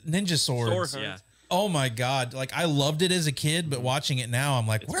ninja swords. Yeah. Oh my God. Like, I loved it as a kid, but watching it now, I'm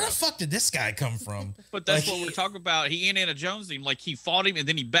like, where the fuck did this guy come from? But that's what we're talking about. He Indiana Jones him. Like, he fought him and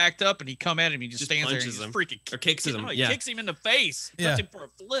then he backed up and he come at him. He just stands there and punches he him. freaking Or kicks him. He Yeah. kicks him in the face. Puts him for a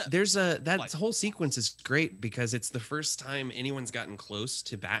flip. There's that whole sequence is great because it's the first time anyone's gotten close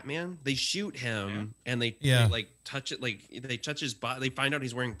to Batman. They shoot him and they like touch it, like they touch his body. They find out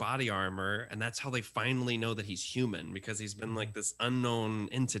he's wearing body armor, and that's how they finally know that he's human, because he's been like this unknown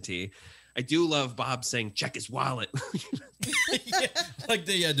entity. I do love Bob saying, check his wallet.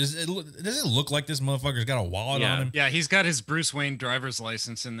 Does it look like this motherfucker's got a wallet on him? Yeah, he's got his Bruce Wayne driver's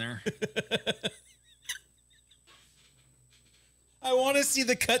license in there. I want to see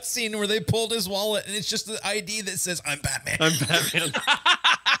the cutscene where they pulled his wallet and it's just the ID that says, I'm Batman. I'm Batman.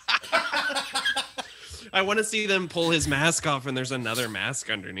 I want to see them pull his mask off and there's another mask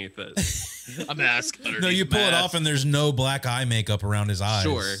underneath it. A mask underneath. No, you pull it off and there's no black eye makeup around his eyes.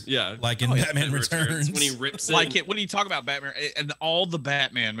 Sure, yeah. Like in Batman Returns. When he rips it. Like it, when you talk about Batman, and all the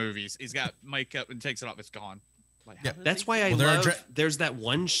Batman movies, he's got makeup and takes it off, it's gone. Like, that's why I love, there's that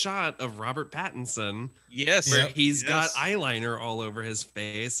one shot of Robert Pattinson. Yes. Where he's got eyeliner all over his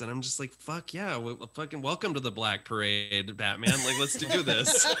face. And I'm just like, fuck yeah. Fucking welcome to the Black Parade, Batman. Like, let's do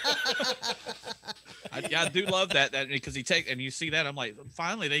this. I do love that because and you see that, I'm like,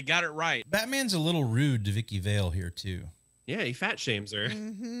 finally, they got it right. Batman's a little rude to Vicky Vale here, too. Yeah, he fat shames her.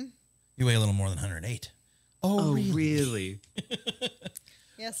 Mm-hmm. You weigh a little more than 108. Oh, really?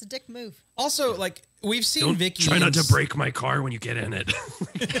 Yeah, it's a dick move. Also, like, we've seen Vicky. Try not to break my car when you get in it.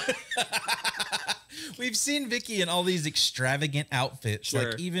 We've seen Vicky in all these extravagant outfits.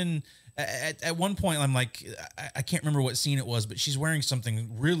 Sure. Like, even at one point, I'm like, I can't remember what scene it was, but she's wearing something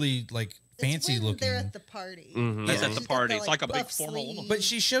really, like, fancy looking. They're at the party. Mm-hmm. That's at the party. It's like a big buff formal woman. But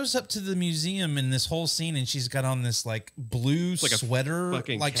she shows up to the museum in this whole scene, and she's got on this like blue sweater,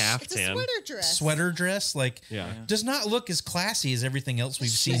 fucking like caftan. It's a sweater dress. Sweater dress, like does not look as classy as everything else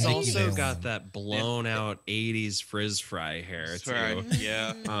we've seen. She's Vicky also Vale got in. that blown out 80s frizz fry hair too.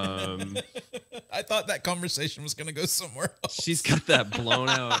 Yeah. I thought that conversation was going to go somewhere else. She's got that blown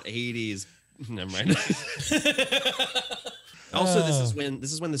out 80s. Never mind. Also, this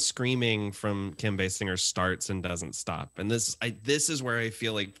is when the screaming from Kim Basinger starts and doesn't stop. And this is where I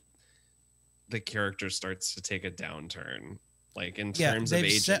feel like the character starts to take a downturn. Like in terms of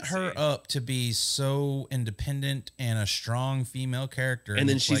agency. They've set her up to be so independent and a strong female character. And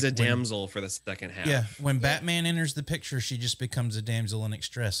then it's she's like a damsel for the second half. Yeah. When Batman enters the picture, she just becomes a damsel in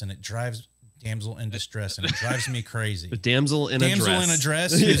distress, and it drives me crazy. The damsel in a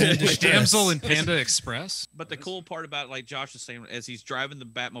dress. Who's in distress. Damsel in Panda Express. But the cool part about it, like Josh was saying, as he's driving the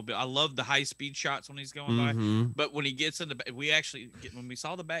Batmobile, I love the high speed shots when he's going by. But when he gets in when we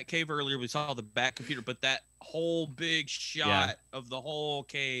saw the Batcave earlier, we saw the Bat computer, but that whole big shot of the whole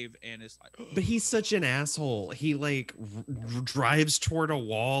cave, and it's like, but he's such an asshole. He like drives toward a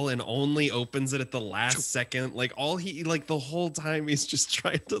wall and only opens it at the last second. Like the whole time he's just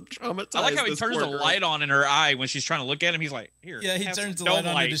trying to traumatize. I like how he turns the light on in her eye when she's trying to look at him. He's like, here. Yeah, he turns the light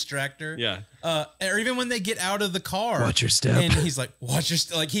on to distract her. Yeah. Or even when they get out of the car. Watch your step. And he's like, watch your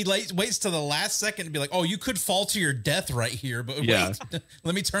step. Like he waits to the last second to be like, oh, you could fall to your death right here. But wait,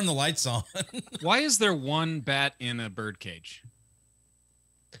 let me turn the lights on. Why is there one bat in a birdcage?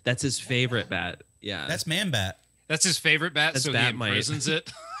 That's his favorite bat. Yeah. That's Man-Bat. That's his favorite bat, That's so Bat he imprisons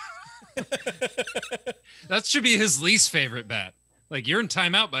it. That should be his least favorite bat. Like, you're in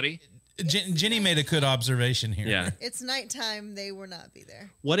timeout, buddy. Jenny made a good observation here. Yeah. It's nighttime. They will not be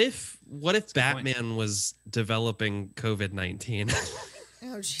there. What if Batman was developing COVID-19?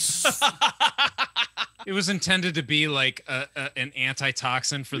 Oh, jeez. It was intended to be like an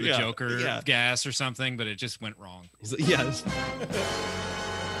antitoxin for the Joker gas or something, but it just went wrong. Yes.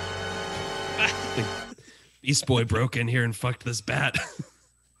 Beast Boy broke in here and fucked this bat.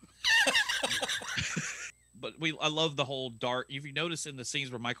 But I love the whole dark. If you notice in the scenes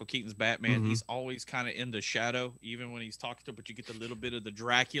where Michael Keaton's Batman, he's always kind of in the shadow, even when he's talking to her, but you get the little bit of the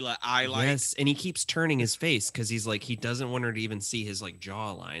Dracula eye light. Yes, and he keeps turning his face because he's like, he doesn't want her to even see his like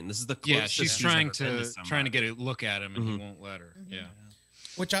jawline. This is the closest she's trying to get a look at him, and he won't let her. Yeah.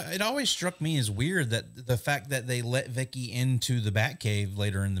 Which it always struck me as weird that the fact that they let Vicky into the Batcave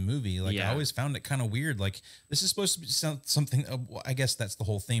later in the movie. Like I always found it kind of weird. Like this is supposed to be something. I guess that's the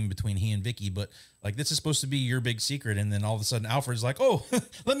whole theme between he and Vicky. But like this is supposed to be your big secret, and then all of a sudden Alfred's like, "Oh,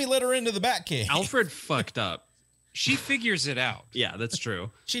 let me let her into the Batcave." Alfred fucked up. She figures it out. Yeah, that's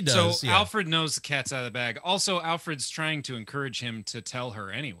true. She does. So Alfred knows the cat's out of the bag. Also, Alfred's trying to encourage him to tell her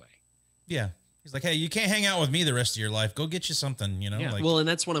anyway. Yeah. He's like, hey, you can't hang out with me the rest of your life. Go get you something, you know? Yeah. Like, well, and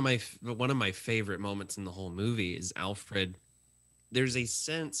that's one of my favorite moments in the whole movie is Alfred. There's a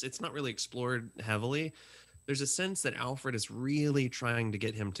sense, it's not really explored heavily. There's a sense that Alfred is really trying to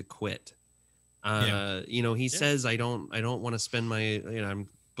get him to quit. You know, he says, I don't want to spend my, you know, I'm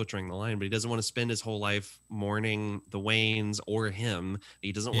butchering the line, but he doesn't want to spend his whole life mourning the Waynes or him.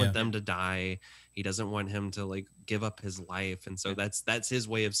 He doesn't want them to die. He doesn't want him to like give up his life. And so that's his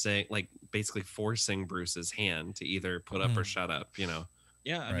way of saying, like, basically forcing Bruce's hand to either put up or shut up, you know?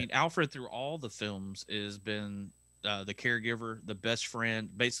 Yeah. I mean, Alfred through all the films has been the caregiver, the best friend,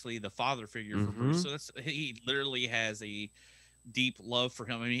 basically the father figure for Bruce. So he literally has a deep love for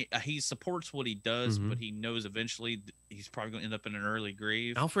him. I mean, he supports what he does, but he knows eventually he's probably going to end up in an early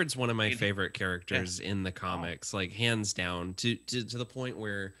grave. Alfred's one of my favorite characters in the comics, like hands down, to the point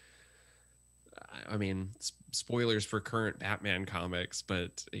where, I mean, spoilers for current Batman comics,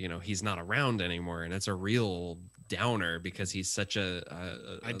 but you know, he's not around anymore, and it's a real downer because he's such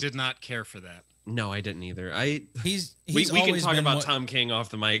I did not care for that. No, I didn't either. We can talk about Tom King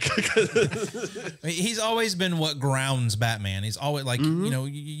off the mic. He's always been what grounds Batman. He's always like, you know,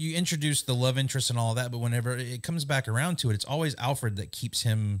 you introduce the love interest and all that, but whenever it comes back around to it, it's always Alfred that keeps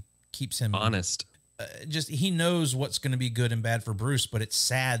him honest. Just he knows what's going to be good and bad for Bruce, but it's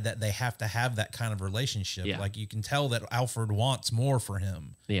sad that they have to have that kind of relationship. Yeah. Like you can tell that Alfred wants more for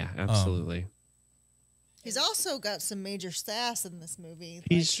him. Yeah, absolutely. He's also got some major sass in this movie.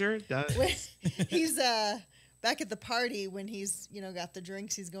 He sure does. He's back at the party when he's, you know, got the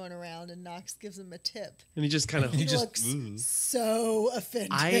drinks, he's going around and Knox gives him a tip. And he just kind of looks so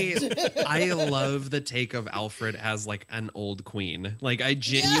offended. I love the take of Alfred as like an old queen. Like I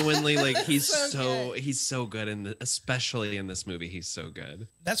genuinely like he's so good in especially in this movie. He's so good.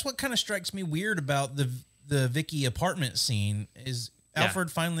 That's what kind of strikes me weird about the Vicky apartment scene is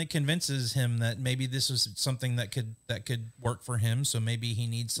Alfred finally convinces him that maybe this is something that could work for him. So maybe he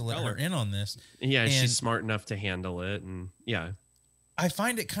needs to let her in on this. Yeah, and she's smart enough to handle it. And I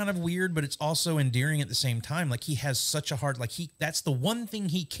find it kind of weird, but it's also endearing at the same time. Like he has such a hard, like that's the one thing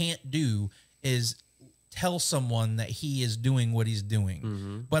he can't do is tell someone that he is doing what he's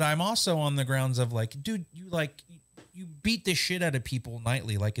doing. But I'm also on the grounds of like, dude, you beat the shit out of people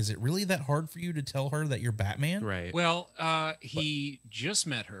nightly. Like, is it really that hard for you to tell her that you're Batman? Right. Well, he just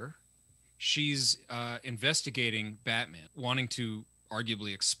met her. She's investigating Batman, wanting to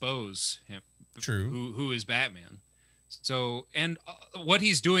arguably expose him. True. Who is Batman? So, and what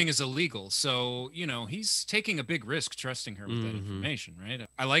he's doing is illegal. So, you know, he's taking a big risk trusting her with that information, right?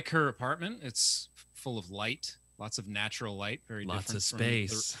 I like her apartment. It's full of light, lots of natural light, lots of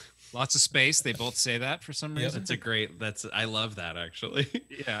space. Lots of space. They both say that for some reason. I love that actually.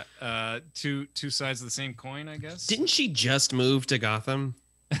 Yeah. Two sides of the same coin, I guess. Didn't she just move to Gotham?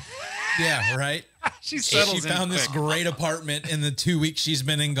 Yeah, right. She found this great apartment in the 2 weeks she's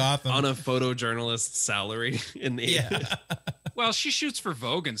been in Gotham on a photojournalist's salary. Well, she shoots for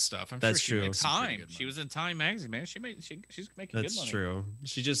Vogue and stuff. That's true. Time. She was in Time magazine, man. She's making good money. That's true.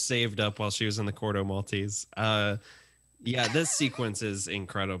 She just saved up while she was in the Cordo Maltese. Yeah, this sequence is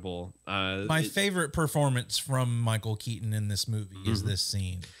incredible. My favorite performance from Michael Keaton in this movie is this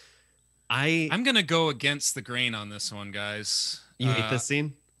scene. I'm going to go against the grain on this one, guys. You hate this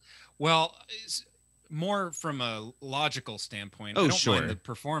scene? Well, more from a logical standpoint. Oh, I don't mind the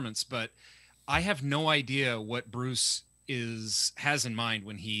performance, but I have no idea what Bruce has in mind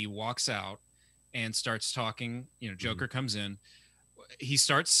when he walks out and starts talking. You know, Joker comes in. He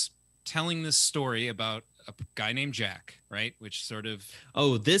starts telling this story about a guy named Jack, right? Which sort of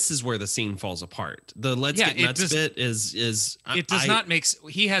this is where the scene falls apart. The let's get nuts bit is it does not make.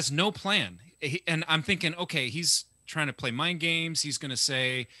 He has no plan, and I'm thinking, okay, he's trying to play mind games. He's going to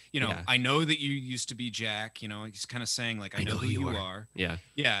say, you know, I know that you used to be Jack. You know, he's kind of saying like, I know who you are.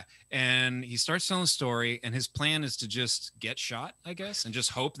 Yeah. And he starts telling a story, and his plan is to just get shot, I guess, and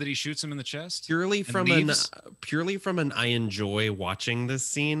just hope that he shoots him in the chest. Purely from an I enjoy watching this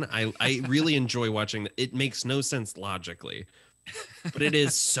scene. I really enjoy watching it. Makes no sense logically, but it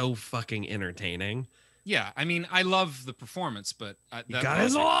is so fucking entertaining. Yeah, I mean, I love the performance, but that got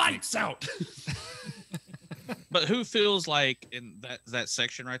his lights out. But who feels like in that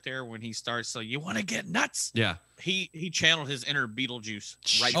section right there when he starts, so you want to get nuts? Yeah. He channeled his inner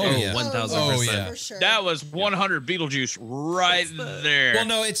Beetlejuice right there. Yeah. 1000%. For sure. That was 100 Beetlejuice right there. Well,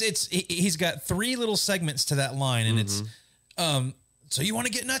 no, he's got three little segments to that line, and it's so you want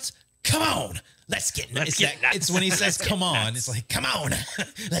to get nuts? Come on. Let's get nuts. It's when he says, come on. It's like, come on.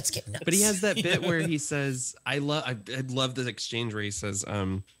 Let's get nuts. But he has that bit where he says, I love the exchange where he says,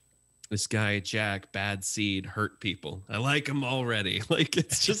 this guy, Jack, bad seed, hurt people. I like him already. Like,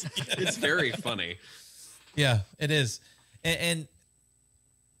 it's just, it's very funny. Yeah, it is. And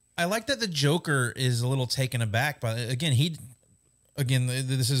I like that the Joker is a little taken aback by, again,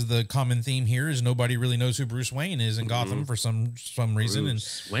 this is the common theme here is nobody really knows who Bruce Wayne is in Gotham for some reason.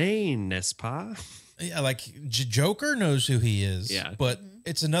 Bruce Wayne, n'est pas? Yeah, like Joker knows who he is. Yeah. But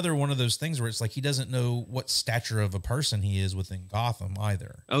it's another one of those things where it's like he doesn't know what stature of a person he is within Gotham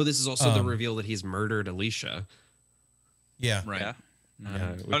either. Oh, this is also the reveal that he's murdered Alicia. Yeah. Right. Yeah.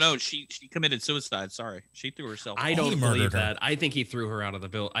 Which, oh no, she committed suicide. Sorry, she threw herself. I don't believe that. I think he threw her out of the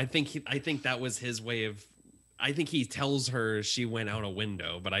building. I think that was his way of. I think he tells her she went out a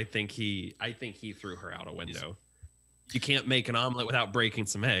window, but I think he threw her out a window. You can't make an omelet without breaking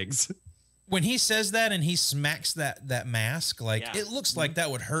some eggs. When he says that and he smacks that mask, like it looks like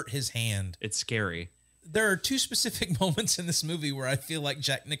that would hurt his hand. It's scary. There are two specific moments in this movie where I feel like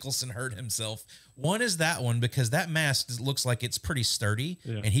Jack Nicholson hurt himself. One is that one because that mask looks like it's pretty sturdy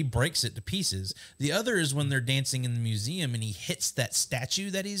and he breaks it to pieces. The other is when they're dancing in the museum and he hits that statue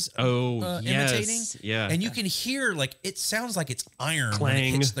that he's imitating. Yeah. And you can hear like it sounds like it's iron Clang. when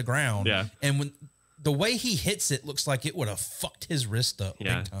it hits the ground. Yeah. And when the way he hits it looks like it would have fucked his wrist up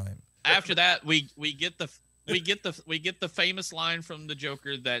big time. After that, we get the famous line from the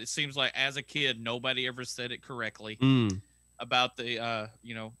Joker that it seems like as a kid nobody ever said it correctly about the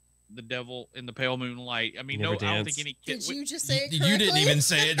the devil in the pale moonlight. I mean, I don't think any kid. Did you just say it correctly? You didn't even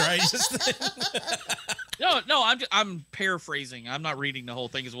say it right. No, I'm paraphrasing. I'm not reading the whole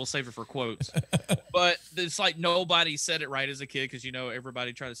thing because we'll save it for quotes. But it's like nobody said it right as a kid because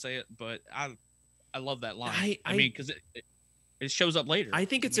everybody tried to say it. But I love that line. I mean, because it shows up later. I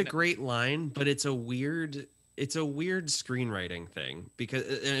think it's a great line, but it's a weird screenwriting thing because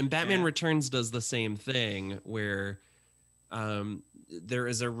and Batman Returns does the same thing where there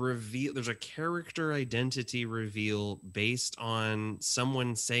is a reveal, there's a character identity reveal based on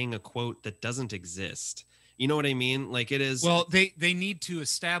someone saying a quote that doesn't exist. You know what I mean? Like it is. Well, they need to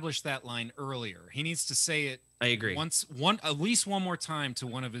establish that line earlier. He needs to say it. I agree. At least one more time to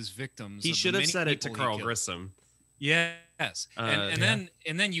one of his victims. He should have said it to Carl Grissom. Yes, and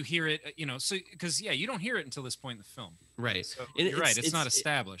then you hear it, so because you don't hear it until this point in the film, right? So you're right; it's not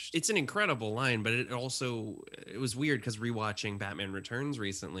established. It's an incredible line, but it was weird because rewatching Batman Returns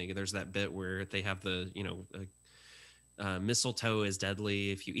recently, there's that bit where they have the mistletoe is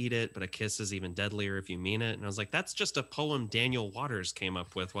deadly if you eat it, but a kiss is even deadlier if you mean it. And I was like, that's just a poem Daniel Waters came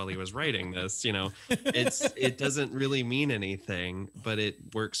up with while he was writing this. It doesn't really mean anything, but it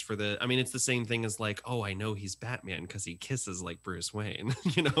works for it's the same thing as like, oh, I know he's Batman because he kisses like Bruce Wayne.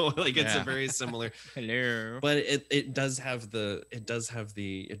 It's a very similar. Hello. But it does have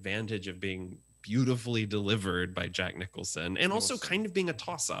the advantage of being beautifully delivered by Jack Nicholson and also kind of being a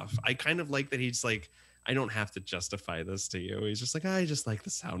toss off. I kind of like that he's like, I don't have to justify this to you. He's just like, I just like the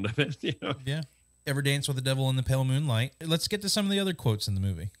sound of it. Yeah. Ever dance with the devil in the pale moonlight? Let's get to some of the other quotes in the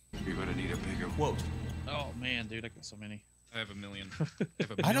movie. You're gonna need a bigger quote. Oh man, dude, I got so many. I have a million.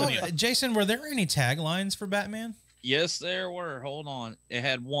 I don't. Jason, were there any taglines for Batman? Yes, there were. Hold on. It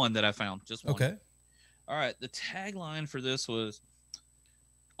had one that I found. Just one. Okay. All right. The tagline for this was,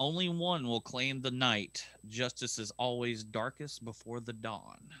 "Only one will claim the night. Justice is always darkest before the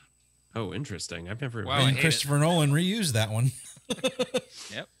dawn." Oh, interesting. I've never. Wow, and Christopher Nolan reused that one.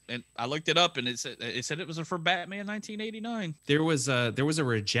 Yep, and I looked it up, and it said it was for Batman 1989. There was a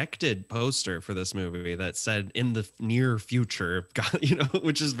rejected poster for this movie that said "in the near future,"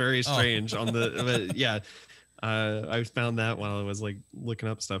 which is very strange. On the I found that while I was like looking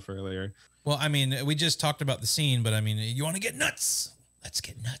up stuff earlier. Well, I mean, we just talked about the scene, but I mean, you want to get nuts? Let's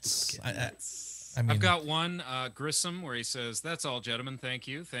get nuts. I mean, I've got one, Grissom, where he says, "That's all, gentlemen. Thank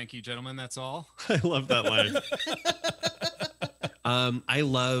you, gentlemen. That's all." I love that line. I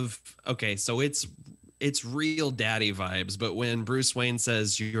love. Okay, so it's real daddy vibes. But when Bruce Wayne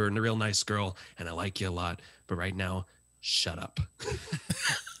says, "You're a real nice girl, and I like you a lot, but right now, shut up."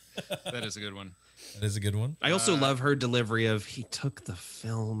 That is a good one. That is a good one. I also love her delivery of "He took the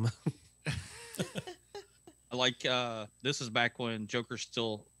film." I like this is back when Joker's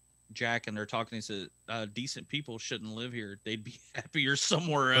still Jack and they're talking. He said, "Decent people shouldn't live here. They'd be happier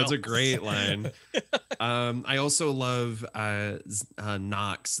somewhere else." That's a great line. I also love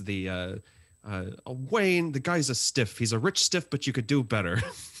Knox, the Wayne. The guy's a stiff. He's a rich stiff, but you could do better.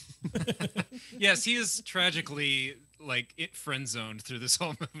 Yes, he is tragically friend zoned through this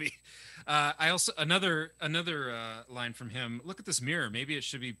whole movie. I also another line from him. "Look at this mirror. Maybe it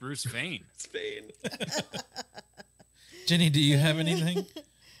should be Bruce Wayne." It's Wayne. Jenny, do you have anything?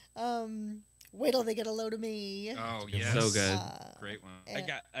 Wait till they get a load of me. Oh yes, so good. Great one.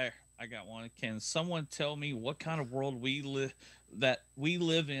 I I got one. Can someone tell me what kind of world we live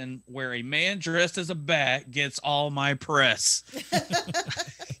in where a man dressed as a bat gets all my press?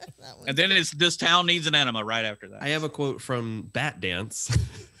 And then it's this town needs an enema right after that. I have a quote from Bat Dance.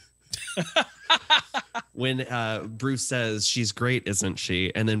 When Bruce says, "She's great, isn't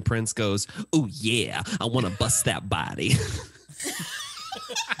she?" And then Prince goes, "Oh yeah, I want to bust that body."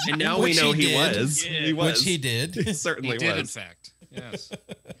 And now we know he was. Yeah. He was. Which he did. He certainly He did, was. in fact. Yes.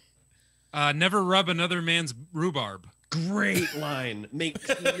 Never rub another man's rhubarb. Great line. Makes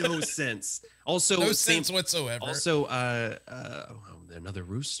no sense. Also, no sense whatsoever. Also, another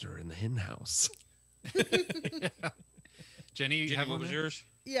rooster in the hen house. Jenny, what was yours?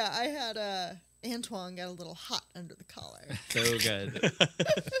 Yeah, I had Antoine got a little hot under the collar. So good.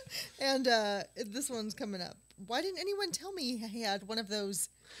 And this one's coming up. Why didn't anyone tell me he had one of those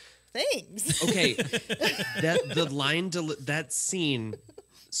things? Okay, that scene.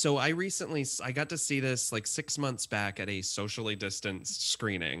 So I got to see this like 6 months back at a socially distanced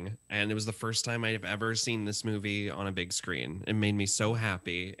screening, and it was the first time I've ever seen this movie on a big screen. It made me so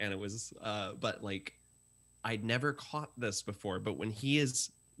happy, and it was, but like, I'd never caught this before. But when he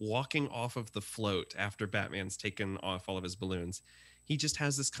is walking off of the float after Batman's taken off all of his balloons, he just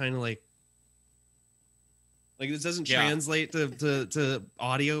has this kind of like this doesn't translate to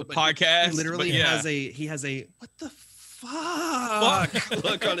audio, but podcast. He literally has a what the fuck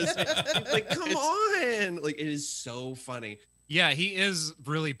look on his face. Like, come on. Like, it is so funny. Yeah, he is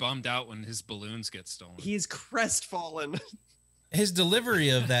really bummed out when his balloons get stolen. He's crestfallen. His delivery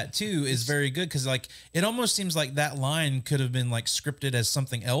of that too is very good, because like it almost seems like that line could have been like scripted as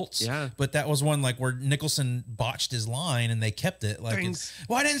something else. Yeah. But that was one like where Nicholson botched his line and they kept it. Like,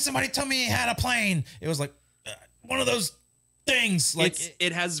 why didn't somebody tell me he had a plane? It was like one of those things. Like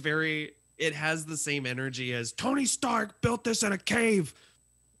it has the same energy as Tony Stark built this in a cave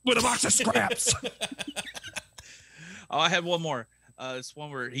with a box of scraps. Oh, I have one more. It's one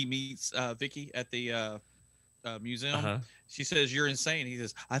where he meets Vicky at the museum. Uh-huh. She says, "You're insane." He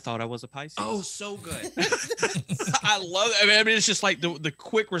says, "I thought I was a Pisces." Oh, so good. I love it. I mean, it's just like the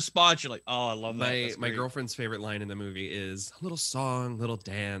quick response. You're like, "Oh, I love that." My girlfriend's favorite line in the movie is "Little song, little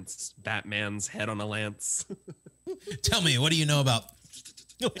dance, Batman's head on a lance." Tell me, what do you know about?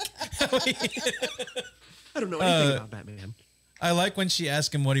 I don't know anything about Batman. I like when she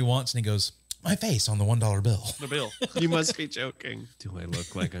asks him what he wants, and he goes, "My face on the $1 bill." The bill. You must be joking. Do I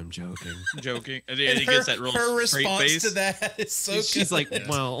look like I'm joking? Joking. And he gets that real her straight response face. to that is so good. She's like,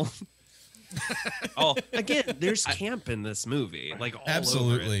 well. Oh, again, there's camp in this movie. Like, all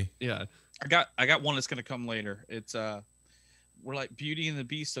absolutely. Over it. Yeah. I got one that's gonna come later. It's we're like Beauty and the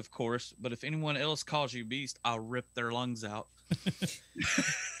Beast, of course, but if anyone else calls you Beast, I'll rip their lungs out.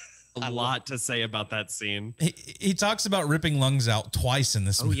 A lot to say about that scene. He talks about ripping lungs out twice in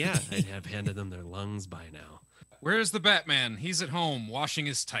this movie. Oh, yeah. I'd have handed them their lungs by now. Where's the Batman? He's at home washing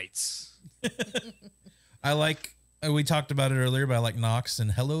his tights. I like, we talked about it earlier, but I like Knox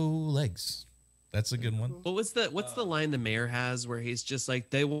and hello legs. That's a good one. What's the line the mayor has where he's just like,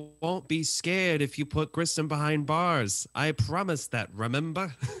 they won't be scared if you put Grissom behind bars. I promised that,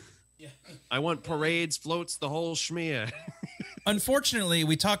 remember? Yeah. I want parades, floats, the whole schmear. Unfortunately,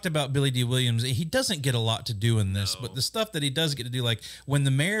 we talked about Billy D. Williams. He doesn't get a lot to do in this, but the stuff that he does get to do, like when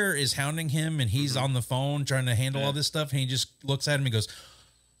the mayor is hounding him and he's on the phone trying to handle all this stuff, and he just looks at him and goes,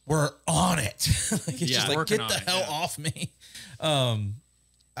 "We're on it." Like, it's just like, get the hell off me.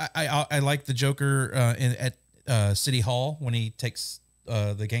 I like the Joker at City Hall when he takes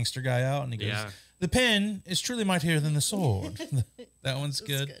the gangster guy out and he goes, "The pen is truly mightier than the sword." That one's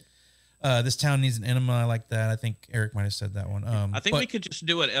good. This town needs an enema. I like that. I think Eric might have said that one. I think we could just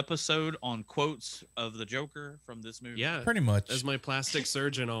do an episode on quotes of the Joker from this movie. Yeah, pretty much. As my plastic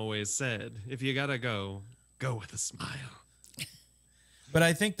surgeon always said, if you gotta go with a smile. But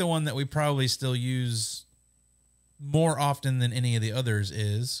I think the one that we probably still use more often than any of the others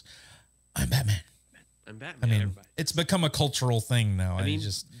is, "I'm Batman." I'm Batman. I mean, it's become a cultural thing now. I mean,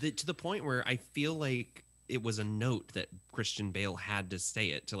 to the point where I feel like it was a note that Christian Bale had to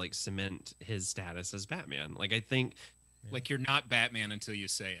say it to like cement his status as Batman. Like, I think like you're not Batman until you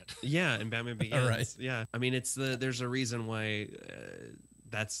say it. Yeah. And Batman Begins. Right. Yeah. I mean, there's a reason why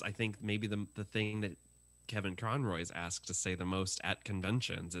that's, I think maybe the thing that Kevin Conroy's asked to say the most at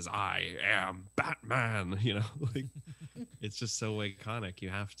conventions is "I am Batman," you know, like it's just so iconic. You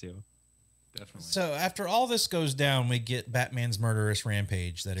have to. Definitely. So after all this goes down, we get Batman's murderous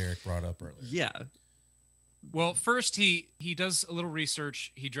rampage that Eric brought up earlier. Yeah. Well, first he does a little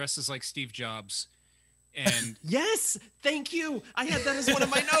research. He dresses like Steve Jobs, and yes, thank you. I had that as one of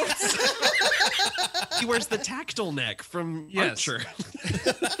my notes. He wears the tactile neck from Archer.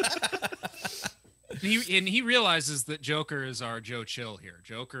 And he realizes that Joker is our Joe Chill here.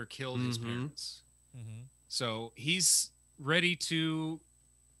 Joker killed his parents. So he's ready to...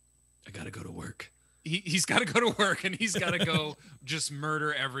 I got to go to work. He's got to go to work, and he's got to go just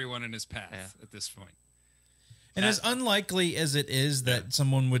murder everyone in his path at this point. And as unlikely as it is that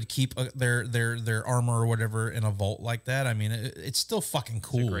someone would keep their armor or whatever in a vault like that, I mean, it's still fucking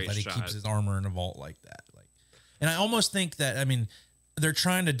cool that he keeps his armor in a vault like that. And I almost think that, I mean, they're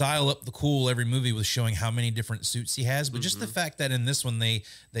trying to dial up the cool every movie with showing how many different suits he has, but just the fact that in this one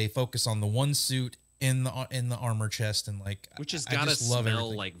they focus on the one suit in the armor chest, and like, which has got to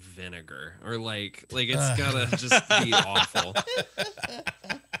smell like vinegar, or like it's gotta just be awful.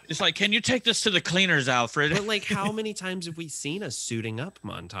 It's like, can you take this to the cleaners, Alfred? But like, how many times have we seen a suiting up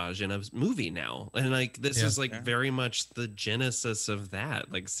montage in a movie now? And like, this is like very much the genesis of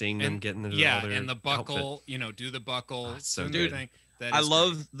that, like seeing them getting into all their and the buckle, outfit. Do the buckle. So dude, good. I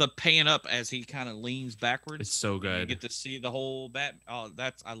love the pan up as he kind of leans backwards. It's so good. You get to see the whole bat. Oh,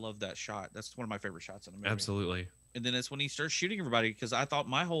 I love that shot. That's one of my favorite shots in the movie. Absolutely. And then it's when he starts shooting everybody, because I thought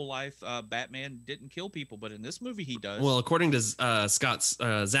my whole life Batman didn't kill people, but in this movie he does. Well, according to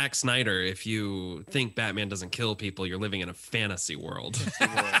Zack Snyder, if you think Batman doesn't kill people, you're living in a fantasy world.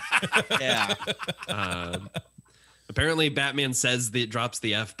 Yeah. Apparently, Batman says that drops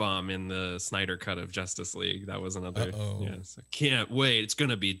the F-bomb in the Snyder cut of Justice League. That was another. Yes, I can't wait. It's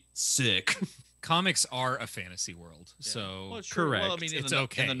gonna be sick. Comics are a fantasy world, so correct. Well, I mean, it's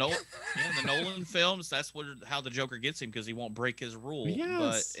okay. In the Nolan films, that's how the Joker gets him, because he won't break his rule.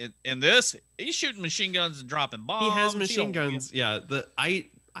 Yes. But in this, he's shooting machine guns and dropping bombs. He has machine guns. Yeah. I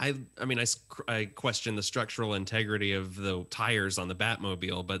question the structural integrity of the tires on the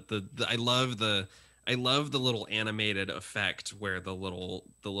Batmobile, but I love the little animated effect where the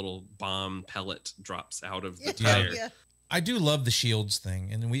little bomb pellet drops out of the tire. Yeah. I do love the shields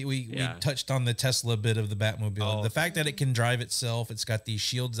thing, and we touched on the Tesla bit of the Batmobile. The fact that it can drive itself, it's got these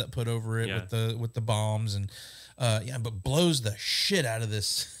shields that put over it with the bombs, and but blows the shit out of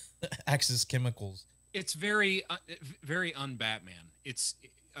this Axis chemicals. It's very very un-Batman. It's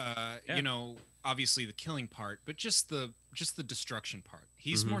obviously the killing part, but just the destruction part.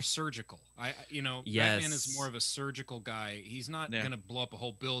 He's more surgical. Batman is more of a surgical guy. He's not gonna blow up a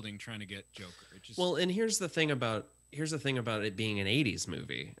whole building trying to get Joker. And here's the thing about it being an 80s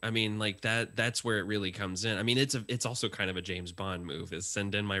movie. I mean, like that's where it really comes in. I mean, it's also kind of a James Bond move, is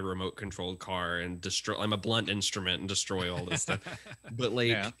send in my remote controlled car and destroy. I'm a blunt instrument and destroy all this stuff. But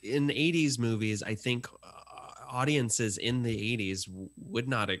like in 80s movies, I think audiences in the 80s would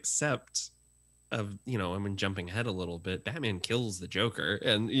not accept jumping ahead a little bit, Batman kills the Joker.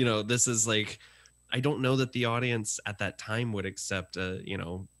 And, this is like, I don't know that the audience at that time would accept,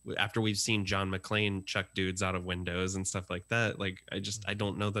 after we've seen John McClane chuck dudes out of windows and stuff like that. Like, I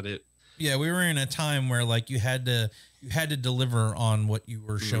don't know that it. Yeah, we were in a time where like you had to deliver on what you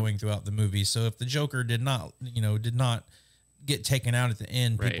were showing throughout the movie. So if the Joker did not get taken out at the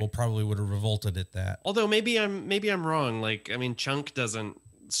end, people probably would have revolted at that. Although maybe I'm wrong. Like, I mean, Chunk doesn't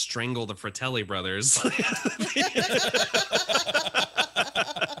strangle the Fratelli brothers.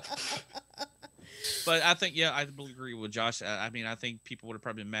 But I think, I agree with Josh. I mean, I think people would have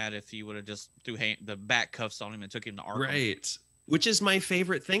probably been mad if he would have just threw the back cuffs on him and took him to Arkham. Right. Which is my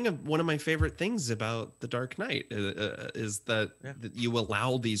favorite thing. One of my favorite things about The Dark Knight is that you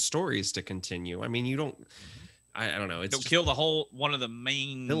allow these stories to continue. I mean, you don't. I don't know. It's don't kill one of the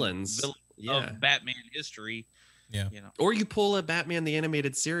main villains of Batman history. Yeah. Or you pull a Batman the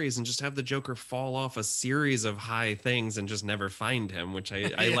Animated Series and just have the Joker fall off a series of high things and just never find him, which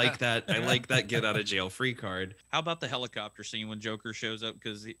I like that. I like that get out of jail free card. How about the helicopter scene when Joker shows up,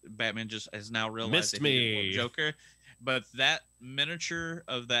 because Batman just has now realized Missed that me. he didn't want Joker. But that miniature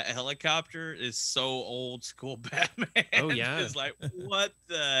of that helicopter is so old school Batman. Oh yeah. It's like, what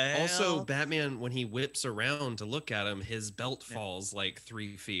the hell? Also, Batman, when he whips around to look at him, his belt falls like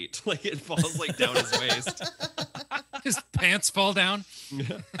 3 feet. Like it falls like down his waist. His pants fall down.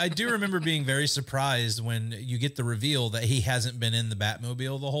 I do remember being very surprised when you get the reveal that he hasn't been in the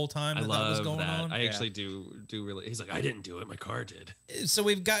Batmobile the whole time. I that love was going that. on. I actually do really. He's like, I didn't do it. My car did. So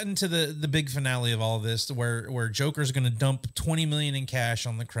we've gotten to the big finale of all of this, where Joker's going to dump $20 million in cash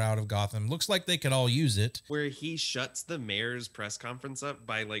on the crowd of Gotham. Looks like they could all use it. Where he shuts the mayor's press conference up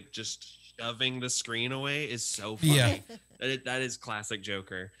by like just shoving the screen away is so funny. Yeah. That is classic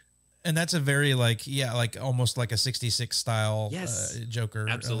Joker. And that's a very almost like a 66 style Joker.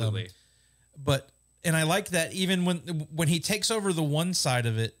 Absolutely. And I like that even when he takes over the one side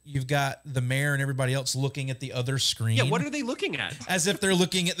of it, you've got the mayor and everybody else looking at the other screen. Yeah, what are they looking at? As if they're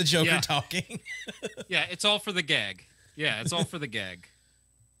looking at the Joker talking. Yeah, it's all for the gag. Yeah, it's all for the gag.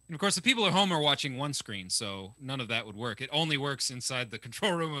 And of course, the people at home are watching one screen, so none of that would work. It only works inside the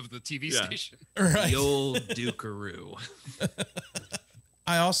control room of the TV station. Right. The old Dukaroo.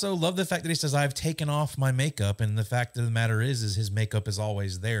 I also love the fact that he says, I've taken off my makeup. And the fact of the matter is his makeup is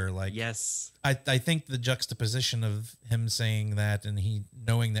always there. Like, yes, I think the juxtaposition of him saying that and he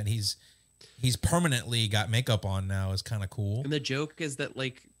knowing that he's permanently got makeup on now is kind of cool. And the joke is that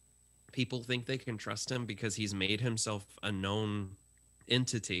like people think they can trust him because he's made himself a known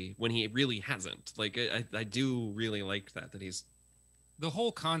entity when he really hasn't. Like I do really like that he's the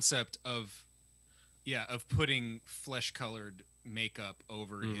whole concept of putting flesh colored makeup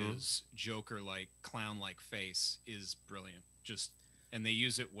over his Joker like clown like face is brilliant. And they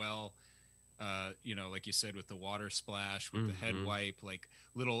use it well, like you said, with the water splash, with the head wipe, like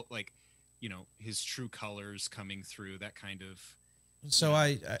little like his true colors coming through, that kind of. So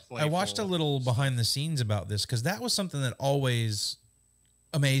I watched a little behind the scenes about this because that was something that always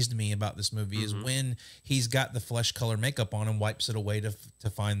amazed me about this movie is when he's got the flesh color makeup on and wipes it away to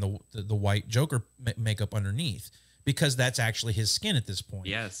find the white Joker makeup underneath, because that's actually his skin at this point.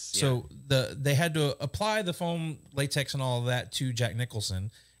 Yes. So they had to apply the foam latex and all of that to Jack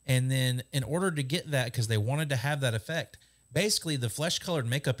Nicholson, and then in order to get that, because they wanted to have that effect, basically the flesh colored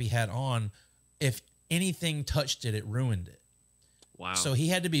makeup he had on, if anything touched it, it ruined it. Wow. So he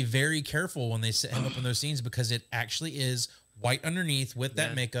had to be very careful when they set him up in those scenes, because it actually is white underneath with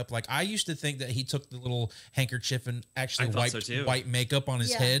that makeup. Like I used to think that he took the little handkerchief and actually wiped white makeup on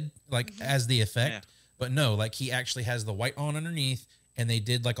his head, like as the effect. But no, like he actually has the white on underneath, and they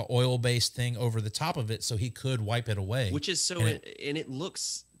did like an oil-based thing over the top of it so he could wipe it away. Which is so, and it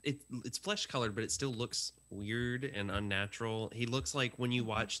looks, it's flesh colored, but it still looks weird and unnatural. He looks like when you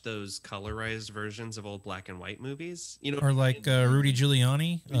watch those colorized versions of old black and white movies, or like Rudy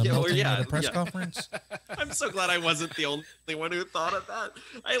Giuliani at a press conference. I'm so glad I wasn't the only one who thought of that.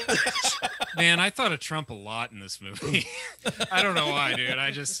 Man, I thought of Trump a lot in this movie. I don't know why, dude.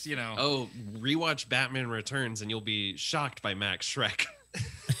 I just, Oh, rewatch Batman Returns and you'll be shocked by Max Schreck.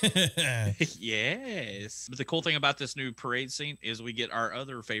 Yes. But the cool thing about this new parade scene is we get our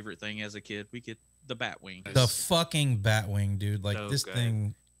other favorite thing as a kid. We get the Batwing. The fucking Batwing, dude. Like this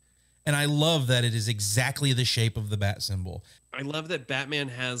thing. And I love that it is exactly the shape of the bat symbol. I love that Batman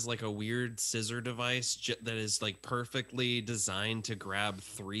has like a weird scissor device that is like perfectly designed to grab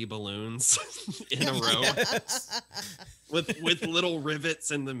 3 balloons in a row with little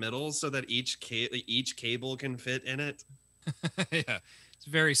rivets in the middle so that each cable can fit in it. Yeah, it's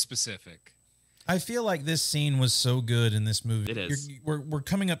very specific. I feel like this scene was so good in this movie. It is. We're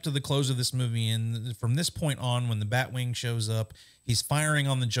coming up to the close of this movie, and from this point on, when the Batwing shows up, he's firing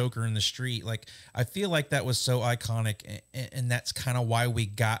on the Joker in the street. Like, I feel like that was so iconic, and that's kind of why we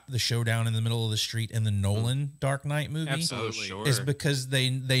got the showdown in the middle of the street in the Nolan Dark Knight movie. Absolutely. Sure. Is because they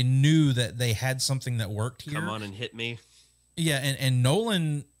knew that they had something that worked here. Come on and hit me. Yeah, and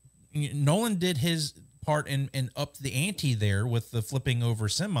Nolan did his part and upped the ante there with the flipping over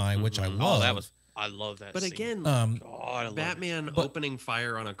semi, which I love. I love that. But scene. again, Batman opening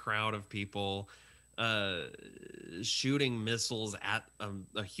fire on a crowd of people, shooting missiles at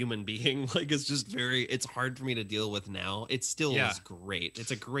a human being, like it's just it's hard for me to deal with now. It still is great.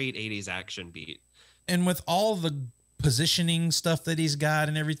 It's a great 80s action beat. And with all the positioning stuff that he's got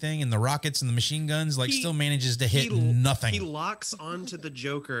and everything, and the rockets and the machine guns, still manages to hit nothing. He locks onto the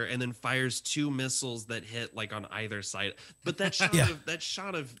Joker and then fires 2 missiles that hit like on either side. But that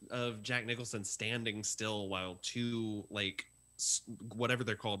shot of Jack Nicholson standing still while 2 like whatever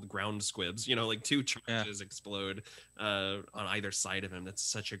they're called, ground squibs, like 2 charges explode on either side of him. That's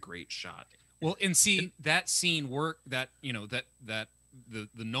such a great shot. Well, and see that scene work that the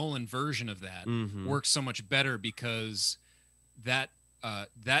Nolan version of that works so much better because that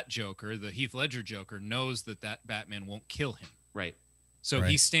Joker, the Heath Ledger Joker, knows that Batman won't kill him. Right. So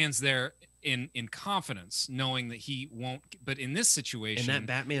he stands there in confidence, knowing that he won't. But in this situation, and that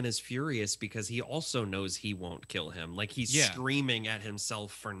Batman is furious because he also knows he won't kill him. Like he's screaming at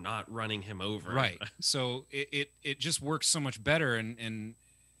himself for not running him over. Right. So it just works so much better, and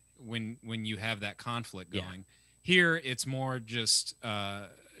when you have that conflict going. Yeah. Here, it's more just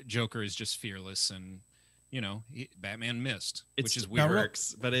Joker is just fearless, and Batman missed, which is weird. It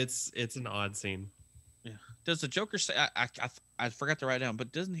works, but it's an odd scene. Yeah. Does the Joker say? I forgot to write down,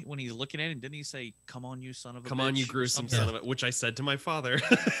 but doesn't he, when he's looking at him, didn't he say, "Come on, you son of a come bitch," on, you gruesome son of a," which I said to my father.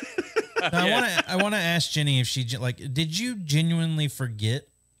 Now, I want to ask Jenny if she did you genuinely forget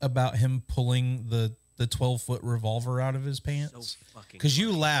about him pulling the 12-foot revolver out of his pants? Because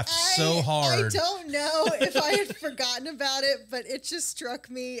you laughed so hard. I don't know if I had forgotten about it, but it just struck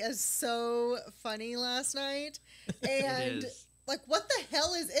me as so funny last night. And Like, what the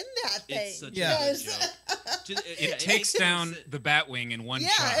hell is in that thing? It's such a good joke. It takes down the Batwing in one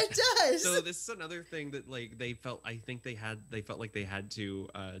shot. Yeah, it does. So this is another thing that like they felt like they had to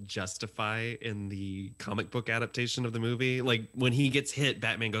justify in the comic book adaptation of the movie. Like when he gets hit,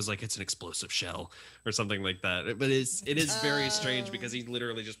 Batman goes like, it's an explosive shell or something like that. But it is very strange because he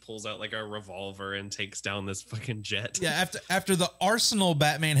literally just pulls out like a revolver and takes down this fucking jet. Yeah, after the arsenal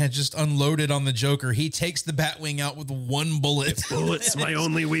Batman had just unloaded on the Joker, he takes the Batwing out with one bullet. Bullet's my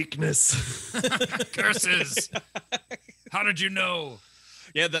only weakness. Curses. How did you know?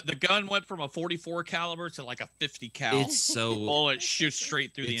 Yeah, the gun went from a 44 caliber to like a 50 cal. It's so bullet shoots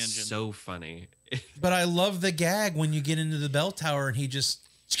straight through the engine. It's so funny. But I love the gag when you get into the bell tower and he just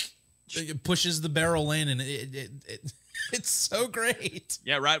pushes the barrel in, and it's so great.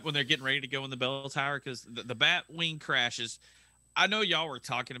 Yeah, right when they're getting ready to go in the bell tower, because the Batwing crashes. I know y'all were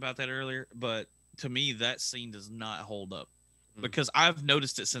talking about that earlier, but to me that scene does not hold up because I've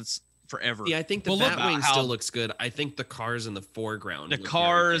noticed it since forever. Yeah, I think the Batwing still looks good. I think the cars in the foreground, the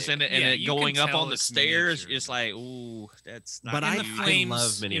cars and it going up on the stairs, it's like, ooh, that's not. But I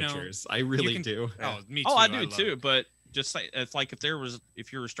love miniatures. I really do. Oh, me too. Oh, I do too. But just like it's like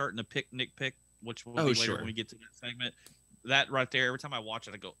if you were starting to pick, which will be later when we get to that segment, that right there. Every time I watch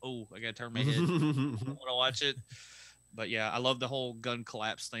it, I go, oh, I gotta turn my head. I want to watch it. But yeah, I love the whole gun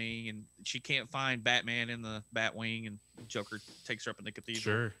collapse thing, and she can't find Batman in the Batwing, and Joker takes her up in the cathedral.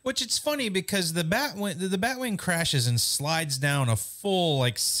 Sure. Which it's funny because the Batwing crashes and slides down a full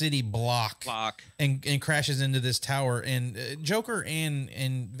like city block. And crashes into this tower, and Joker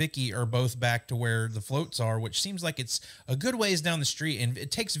and Vicky are both back to where the floats are, which seems like it's a good ways down the street, and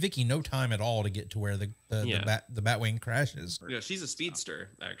it takes Vicky no time at all to get to where the Batwing crashes. Yeah, she's a speedster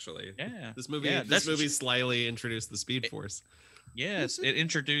actually. Yeah. This movie slyly introduced the Speed Force. Yes, it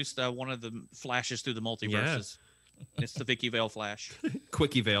introduced one of the flashes through the multiverses. It's the Vicky Vale Flash.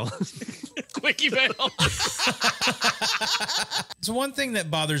 Quickie Vale. Quickie Vale. So one thing that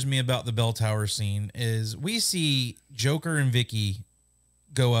bothers me about the bell tower scene is we see Joker and Vicky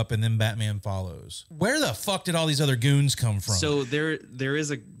go up and then Batman follows. Where the fuck did all these other goons come from? So there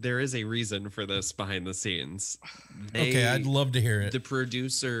is a reason for this behind the scenes. Okay, I'd love to hear it. The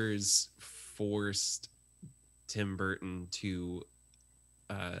producers forced Tim Burton to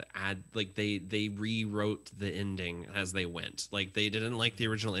add, like they rewrote the ending as they went. Like they didn't like the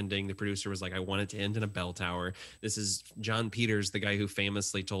original ending. The producer was like, I want it to end in a bell tower. This is John Peters, the guy who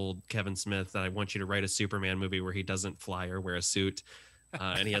famously told Kevin Smith that I want you to write a Superman movie where he doesn't fly or wear a suit.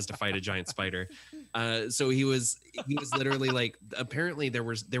 And he has to fight a giant spider. So he was literally like, apparently there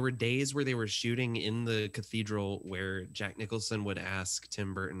were days where they were shooting in the cathedral where Jack Nicholson would ask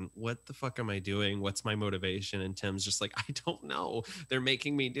Tim Burton, what the fuck am I doing? What's my motivation? And Tim's just like, I don't know. They're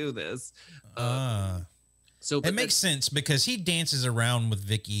making me do this. So it makes sense because he dances around with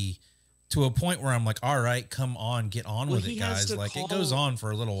Vicky to a point where I'm like, all right, come on, get on with it, guys. Like it goes on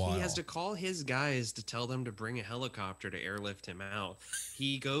for a little while. He has to call his guys to tell them to bring a helicopter to airlift him out.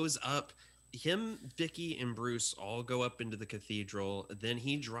 He goes up, Vicky, and Bruce all go up into the cathedral. Then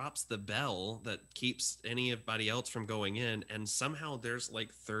he drops the bell that keeps anybody else from going in. And somehow there's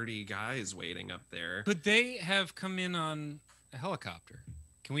like 30 guys waiting up there. But they have come in on a helicopter.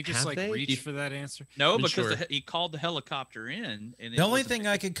 Can we just reach for that answer? No, because he called the helicopter in. And the only thing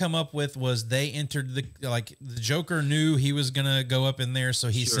I could come up with was they entered the Joker knew he was gonna go up in there, so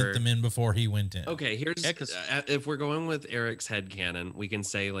he sent them in before he went in. Okay, here's if we're going with Eric's headcanon, we can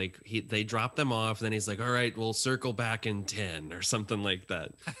say like they dropped them off, then he's like, all right, we'll circle back in 10 or something like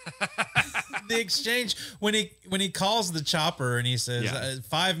that. The exchange when he calls the chopper and he says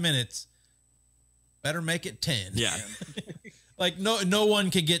 5 minutes, better make it 10. Yeah. Like no one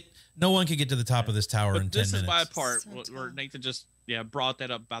could get to the top of this tower in 10 minutes. This is my part where Nathan just brought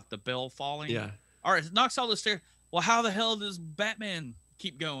that up about the bell falling. Yeah. All right, knocks all the stairs. Well, how the hell does Batman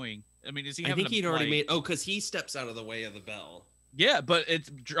keep going? I mean, is he? I think he'd already made. Oh, because he steps out of the way of the bell. Yeah, but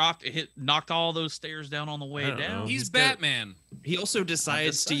it's dropped. Knocked all those stairs down on the way down. He's Batman. He also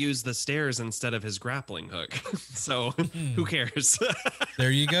decides to use the stairs instead of his grappling hook. So who cares?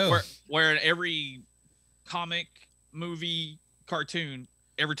 There you go. Where in every comic, movie, cartoon,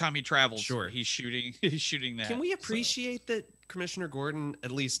 every time he travels, he's shooting that. Can we appreciate that Commissioner Gordon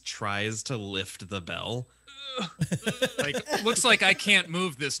at least tries to lift the bell? Looks like I can't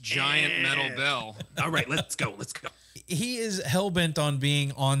move this giant metal bell. All right, let's go. He is hell-bent on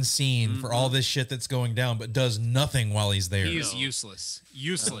being on scene for all this shit that's going down, but does nothing while he's there. He is useless.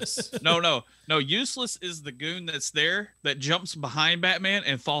 No. Useless is the goon that's there that jumps behind Batman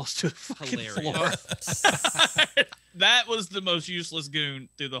and falls to the fucking floor. That was the most useless goon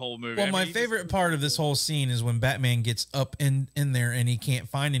through the whole movie. Well, my favorite part of this whole scene is when Batman gets up in there and he can't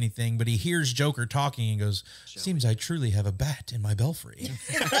find anything, but he hears Joker talking and goes, "Seems I truly have a bat in my belfry."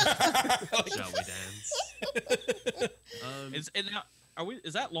 Shall we dance?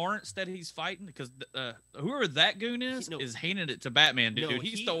 Is that Lawrence that he's fighting? Because whoever that goon is handing it to Batman, dude. No,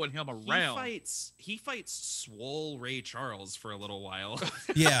 he's throwing him around. He fights Swole Ray Charles for a little while.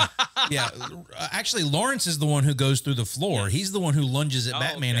 Yeah. Actually, Lawrence is the one who goes through the floor. Yes. He's the one who lunges at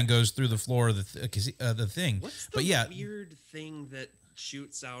Batman and goes through the floor of the thing. What's the weird thing that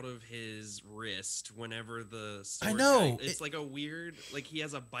shoots out of his wrist whenever the sword I know it's like a weird, like he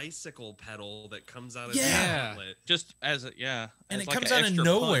has a bicycle pedal that comes out of his outlet. Just as a and it like comes out of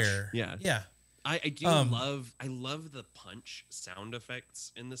nowhere. Punch. Yeah. I do love the punch sound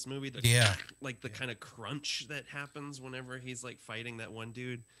effects in this movie. Like the kind of crunch that happens whenever he's like fighting that one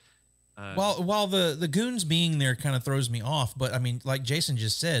dude. While the goons being there kind of throws me off, but I mean, like Jason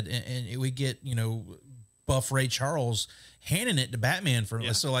just said, and we get, buff Ray Charles handing it to Batman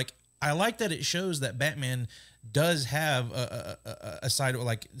so like I like that it shows that Batman does have a side of,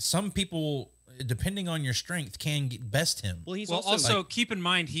 like, some people, depending on your strength, can best him. Well, he's also keep in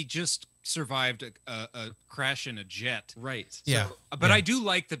mind he just survived a crash in a jet, right? Yeah, but I do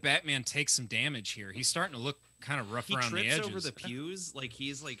like that Batman takes some damage here. He's starting to look kind of rough around the edges. He trips over the pews, like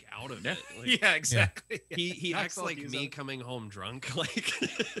he's like out of it. Like, yeah, exactly. He acts like me coming home drunk. Like,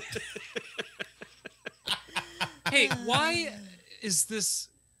 hey, why is this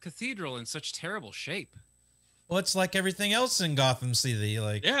cathedral in such terrible shape? Well, it's like everything else in Gotham City.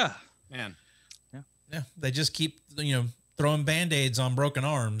 Like, yeah, man, yeah. They just keep throwing Band-Aids on broken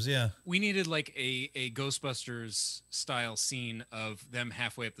arms. Yeah, we needed like a Ghostbusters style scene of them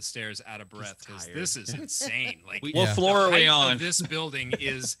halfway up the stairs out of breath, because this is insane. Like, what floor are we on? This building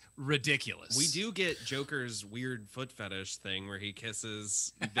is ridiculous. We do get Joker's weird foot fetish thing where he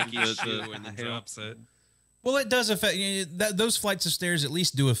kisses Vicky's shoe and then drops it. Well, it does affect those flights of stairs. At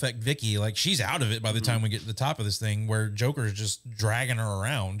least do affect Vicky. Like, she's out of it by the time we get to the top of this thing, where Joker's just dragging her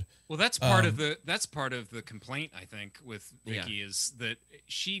around. Well, that's part of the complaint, I think, with Vicky is that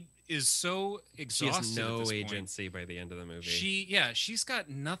she is so exhausted. She has no at this agency by the end of the movie. She's got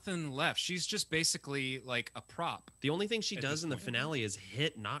nothing left. She's just basically like a prop. The only thing she does in the finale is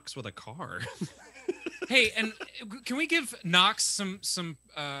hit Knox with a car. Hey, and can we give Knox some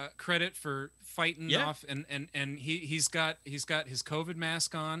credit for fighting off, and he's got his COVID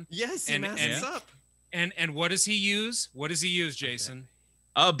mask on. Yes, he masks up. And what does he use? What does he use, Jason?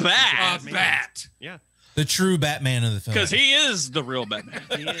 A bat. A bat. Yeah. The true Batman of the film. Because he is the real Batman.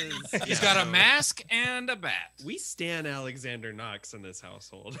 He is. He's got a mask and a bat. We stan Alexander Knox in this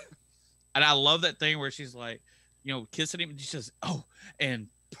household. And I love that thing where she's like, kissing him, and she says, "Oh, and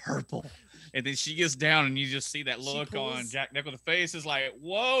purple." And then she gets down, and you just see that look on Jack Nicholson's face. Is like,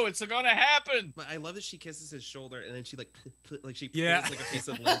 whoa, it's going to happen. But I love that she kisses his shoulder, and then she pulls like a piece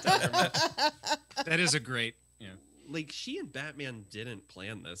of lint on her mouth. That is a great, Like, she and Batman didn't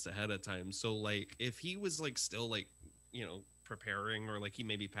plan this ahead of time. So, like, if he was like still like, preparing, or like he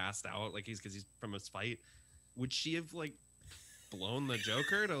maybe passed out, like because he's from his fight, would she have like blown the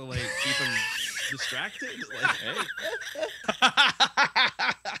Joker to like keep him distracted? Like, hey.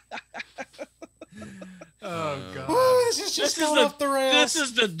 Oh God! This is just going off the rails. This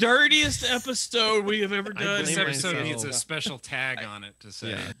is the dirtiest episode we have ever done. This episode needs a special tag on it to say.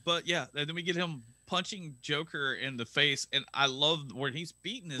 Yeah. But and then we get him punching Joker in the face, and I love where he's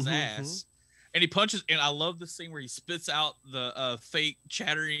beating his ass, and he punches. And I love the scene where he spits out the fake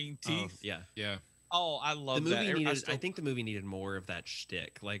chattering teeth. Yeah. Oh, I love that. I think the movie needed more of that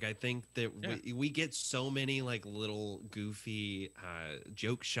shtick. Like, I think that we get so many like little goofy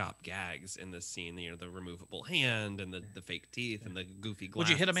joke shop gags in this scene. The removable hand and the fake teeth and the goofy glasses. Would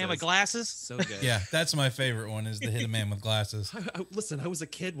you hit a man with glasses? So good. Yeah, that's my favorite one, is the hit a man with glasses. Listen, I was a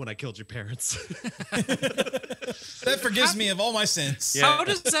kid when I killed your parents. That forgives me of all my sins. Yeah.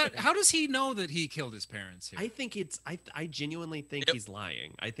 How does he know that he killed his parents here? I think I genuinely think he's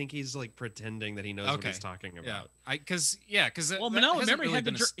lying. I think he's like pretending that he knows what he's talking about. Because remember he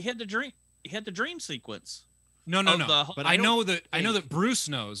had the dream sequence. No. But I know that Bruce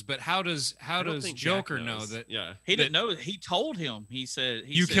knows, but how does Joker know that? Yeah, he didn't know. He told him. He said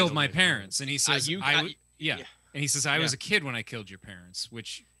you killed my parents, and he says and he says I was a kid when I killed your parents,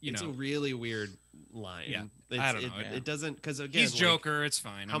 which it's a really weird line. Yeah, I don't know. It doesn't, because again, he's Joker. It's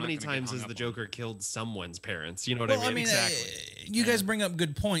fine. How many times has the Joker killed someone's parents? You know what I mean? I mean? Exactly. You guys bring up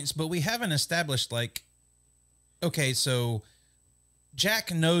good points, but we haven't established, like, okay, so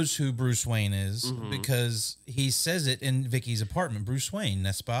Jack knows who Bruce Wayne is because he says it in Vicky's apartment. Bruce Wayne,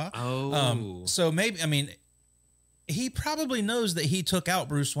 n'est-ce pas? Oh, so maybe, I mean, he probably knows that he took out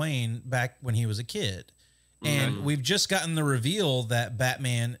Bruce Wayne back when he was a kid. And we've just gotten the reveal that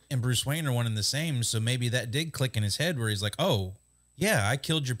Batman and Bruce Wayne are one and the same. So maybe that did click in his head where he's like, oh, yeah, I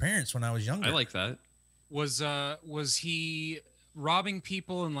killed your parents when I was younger. I like that. Was he robbing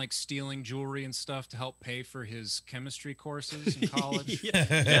people and like stealing jewelry and stuff to help pay for his chemistry courses in college?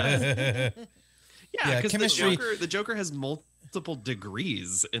 Yeah, because the Joker has multiple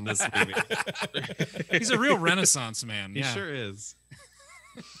degrees in this movie. He's a real Renaissance man. He sure is.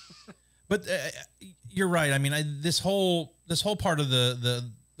 But you're right. I mean, this whole part of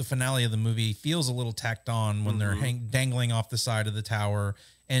the finale of the movie feels a little tacked on when they're dangling off the side of the tower,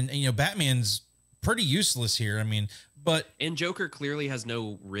 and you know, Batman's pretty useless here. I mean, and Joker clearly has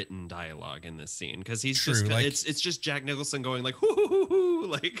no written dialogue in this scene because he's true, just like, it's just Jack Nicholson going like hoo, hoo, hoo, hoo,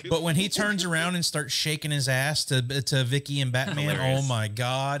 like. But when he turns around and starts shaking his ass to Vicky and Batman, oh my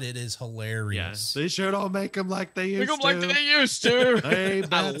God, it is hilarious. Yeah. They sure don't make him like they used to. Make them like they used to. Hey,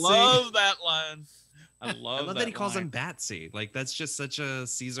 I love that line. I love that he calls him Batsy. Like that's just such a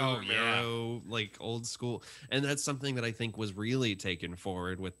Cesar Romero, like old school, and that's something that I think was really taken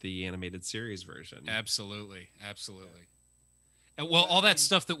forward with the animated series version. Absolutely. And well, all that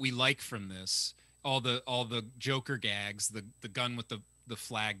stuff that we like from this, all the Joker gags, the gun with the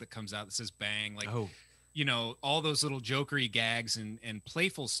flag that comes out that says bang, like you know, all those little jokery gags and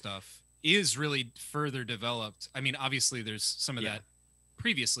playful stuff is really further developed. I mean, obviously there's some of that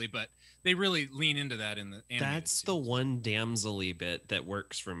previously, but they really lean into that in the animated That's series. the one damsel-y bit that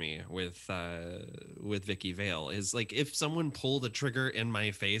works for me with Vicky Vale is like if someone pulled a trigger in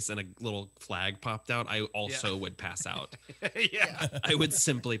my face and a little flag popped out, I also would pass out. I would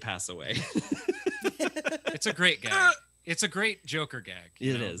simply pass away. It's a great gag. It's a great Joker gag.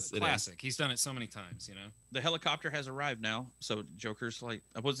 It is classic. He's done it so many times. You know, the helicopter has arrived now, so Joker's like,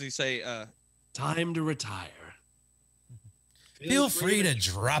 what does he say? Time to retire. Feel free to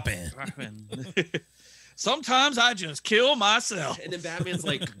drop in. Sometimes I just kill myself. And then Batman's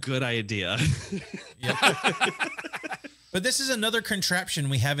like, good idea. But this is another contraption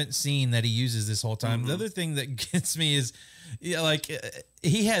we haven't seen that he uses this whole time. The other thing that gets me is, like,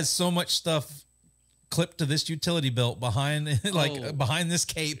 he has so much stuff clipped to this utility belt behind this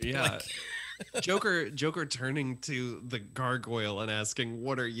cape. Yeah. Like, Joker turning to the gargoyle and asking,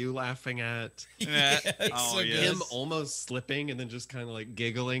 "What are you laughing at?" Him almost slipping and then just kind of like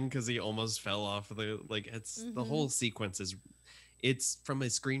giggling because he almost fell off of the it's the whole sequence is. It's from a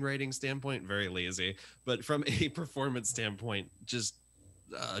screenwriting standpoint very lazy, but from a performance standpoint, just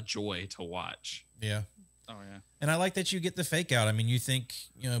a joy to watch. Yeah. Oh yeah. And I like that you get the fake out. I mean, you think,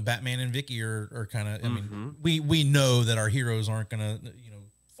 you know, Batman and Vicky are kind of. I mean, we know that our heroes aren't gonna, you know,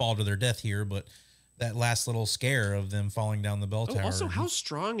 fall to their death here, but that last little scare of them falling down the bell tower. Also, how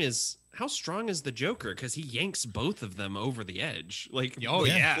strong is the Joker? Because he yanks both of them over the edge, like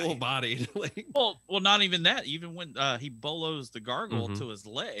full bodied. Like, well, not even that. Even when he bolos the gargoyle to his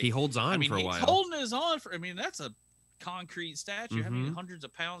leg, he holds on for a while. He's holding his on for. I mean, that's a concrete statue. How many hundreds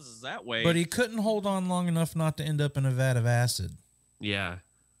of pounds is that weigh? But he couldn't hold on long enough not to end up in a vat of acid. Yeah.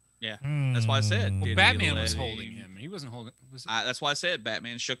 Yeah, that's why I said. Well, Batman was holding him. He wasn't holding. That's why I said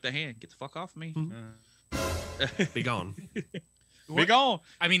Batman shook the hand. Get the fuck off me. Be gone. Be gone.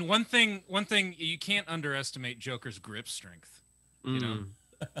 I mean, one thing you can't underestimate Joker's grip strength. You know.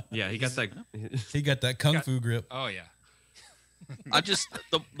 Yeah, he got that. He got that kung fu grip. Oh yeah. I just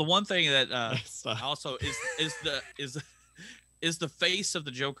the one thing that also is the face of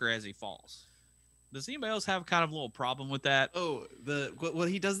the Joker as he falls. Does anybody else have kind of a little problem with that? Oh,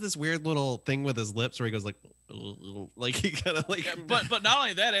 he does this weird little thing with his lips where he goes like he kind of like. Yeah, but not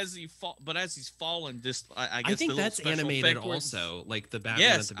only that, as he's falling, just I guess I think that's animated also, like the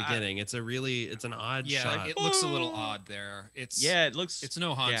Batman at the beginning. It's an odd shot. It looks a little odd there. It's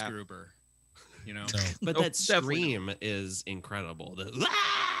no Hans Gruber, you know. No. But that scream is incredible.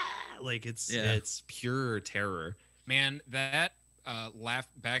 It's pure terror. Man, that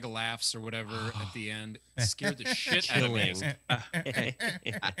bag of laughs or whatever at the end scared the shit out of me.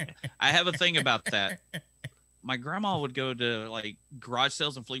 I have a thing about that. My grandma would go to like garage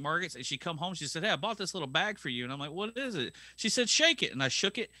sales and flea markets, and she'd come home. She said, "Hey, I bought this little bag for you." And I'm like, "What is it?" She said, "Shake it." And I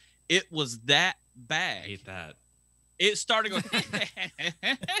shook it. It was that bag. I hate that. It started going, and I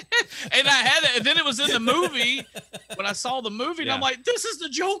had it. And then it was in the movie. When I saw the movie, and I'm like, "This is the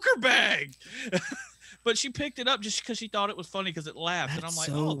Joker bag." But she picked it up just because she thought it was funny because it laughed. That's and I'm like,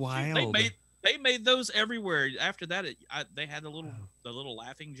 so "Oh, wild." They made those everywhere. After that, they had the little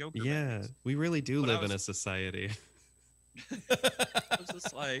laughing Joker. Yeah, bags. we really do live in a society. I was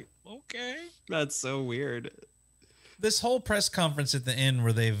just like, okay, that's so weird. This whole press conference at the end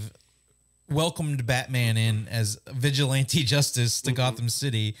where welcomed Batman in as vigilante justice to Gotham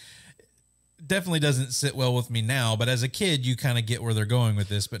City definitely doesn't sit well with me now. But as a kid, you kind of get where they're going with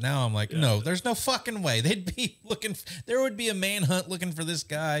this. But now I'm like, no, there's no fucking way. They'd be looking. There would be a manhunt looking for this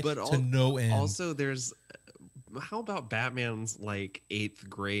guy to no end. Also, there's. How about Batman's like 8th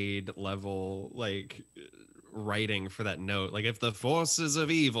grade level like writing for that note? Like, if the forces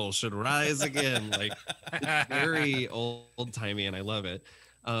of evil should rise again, like it's very old timey, and I love it.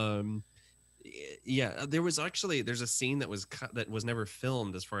 Yeah, there's a scene that was cut that was never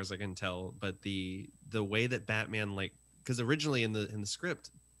filmed, as far as I can tell. But the way that Batman, like, because originally in the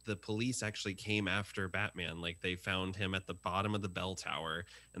script, the police actually came after Batman. Like, they found him at the bottom of the bell tower,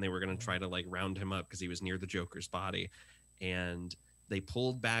 and they were going to try to like round him up because he was near the Joker's body. And they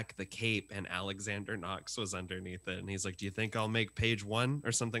pulled back the cape, and Alexander Knox was underneath it. And he's like, "Do you think I'll make page 1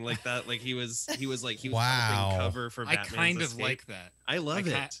 or something like that?" Like he was helping cover for Batman's I kind escape. of like that. I love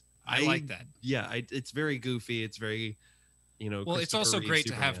it. I like that. Yeah, it's very goofy. It's very, Well, it's also great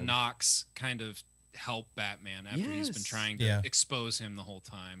to have Knox kind of help Batman after he's been trying to expose him the whole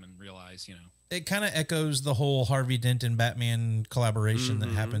time and realize, It kind of echoes the whole Harvey Dent and Batman collaboration that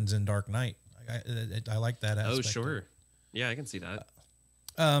happens in Dark Knight. I like that aspect. Oh, sure. Yeah, I can see that.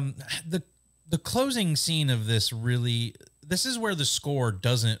 The closing scene of this this is where the score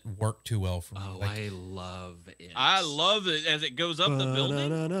doesn't work too well for me. Oh, I love it. I love it as it goes up the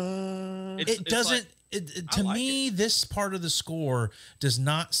building. It doesn't. To me, this part of the score does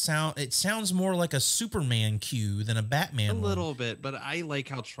not sound. It sounds more like a Superman cue than a Batman. A little bit, but I like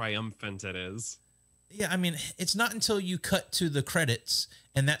how triumphant it is. Yeah, I mean, it's not until you cut to the credits,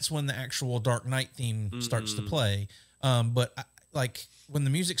 and that's when the actual Dark Knight theme starts to play. But like when the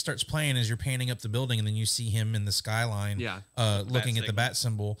music starts playing as you're panning up the building, and then you see him in the skyline, looking at the bat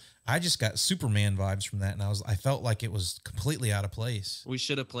symbol, I just got Superman vibes from that, and I felt like it was completely out of place. They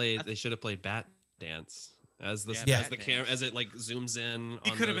should have played Bat Dance as the camera as it like zooms in.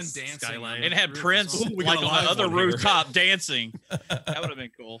 He could have been dancing. Skyline. It had Prince like on the other rooftop dancing. That would have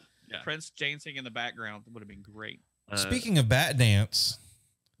been cool. Yeah. Prince dancing in the background would have been great. Speaking of Bat Dance,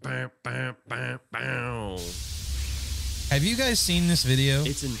 bow, bow, bow, bow. Have you guys seen this video?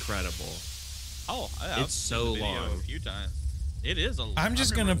 It's incredible. Oh, it's so long. A few times. It is a. I'm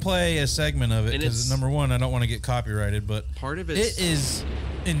just gonna play a segment of it because number one, I don't want to get copyrighted, but part of it is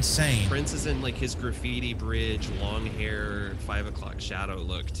insane. Prince is in like his graffiti bridge, long hair, 5 o'clock shadow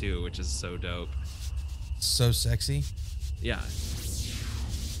look too, which is so dope. So sexy. Yeah.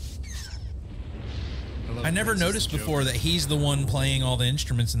 I never noticed before that he's the one playing all the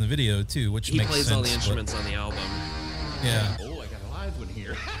instruments in the video too, which makes sense. He plays all the instruments on the album. Yeah. Oh, I got a live one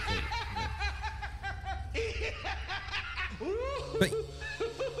here. But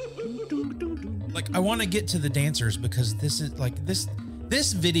like, I want to get to the dancers because this is like this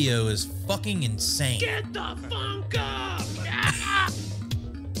video is fucking insane. Get the funk up!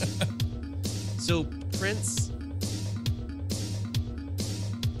 So Prince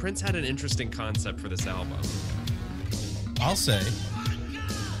had an interesting concept for this album. I'll say.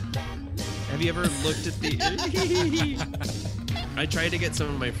 Have you ever looked at the... I tried to get some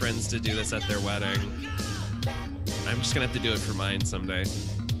of my friends to do this at their wedding. I'm just going to have to do it for mine someday.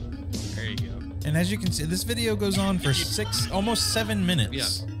 There you go. And as you can see, this video goes on for almost 7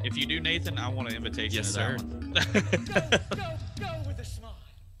 minutes. Yeah. If you do, Nathan, I want an invitation. Yes, sir. Go with a smile.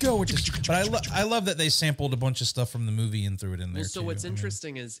 Go with this. But I love that they sampled a bunch of stuff from the movie and threw it in there. Well, so what's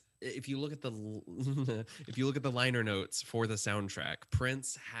interesting is if you look at the liner notes for the soundtrack,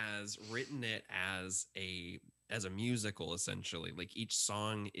 Prince has written it as a musical, essentially. Like each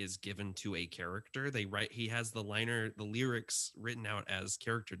song is given to a character. He has the lyrics written out as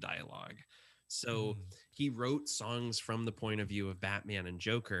character dialogue. So he wrote songs from the point of view of Batman and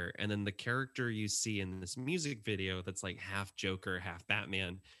Joker, and then the character you see in this music video that's like half Joker, half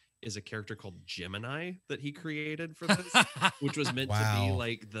Batman is a character called Gemini that he created for this, which was meant to be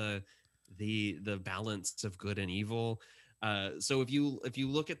like the balance of good and evil. So if you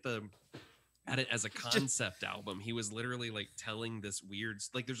look at it as a concept album, he was literally like telling this weird,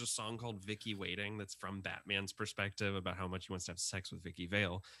 like there's a song called Vicky Waiting that's from Batman's perspective about how much he wants to have sex with Vicky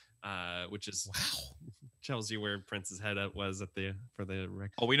Vale, which is tells you where Prince's head was for the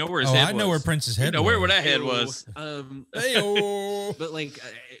record. Oh, we know where his head was. I know where Prince's head was. Where that head was. But like,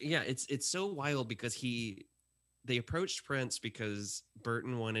 yeah, it's so wild because they approached Prince because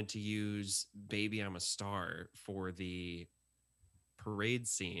Burton wanted to use Baby I'm a Star for the parade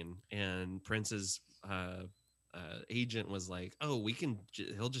scene, and Prince's agent was like, "Oh,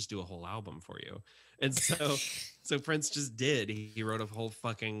 he'll just do a whole album for you." And so Prince just did. He wrote a whole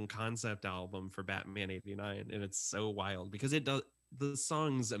fucking concept album for Batman '89, and it's so wild because it the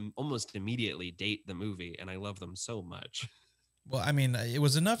songs almost immediately date the movie, and I love them so much. Well, I mean, it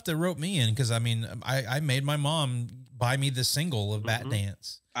was enough to rope me in because I mean, I made my mom buy me the single of Bat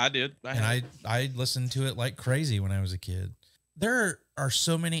Dance. I did. I listened to it like crazy when I was a kid. There are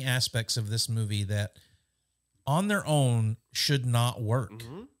so many aspects of this movie that on their own should not work.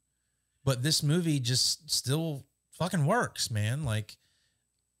 But this movie just still fucking works, man. Like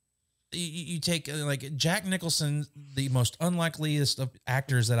you take like Jack Nicholson, the most unlikeliest of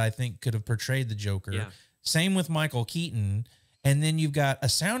actors that I think could have portrayed the Joker. Yeah. Same with Michael Keaton. And then you've got a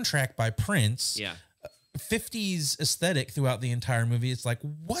soundtrack by Prince. Yeah. 50s aesthetic throughout the entire movie. It's like,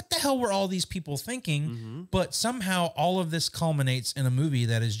 what the hell were all these people thinking? But somehow all of this culminates in a movie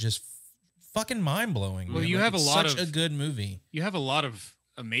that is just fucking mind-blowing. Well, man. you Like, have it's a lot such of a good movie. You have a lot of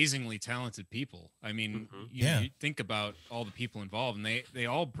amazingly talented people. I mean, you think about all the people involved, and they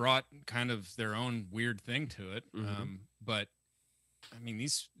all brought kind of their own weird thing to it. But I mean,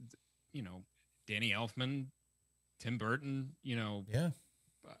 these, you know, Danny Elfman, Tim Burton, you know,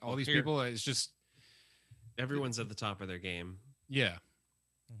 all these people. It's just everyone's at the top of their game. Yeah,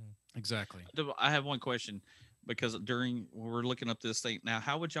 exactly. I have one question, because when we're looking up this thing now,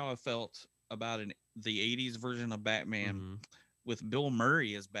 how would y'all have felt about the 80s version of Batman with Bill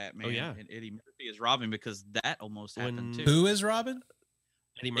Murray as Batman and Eddie Murphy as Robin? Because that almost happened too. Who is Robin?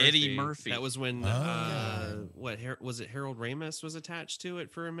 Eddie Murphy. That was when was it Harold Ramis was attached to it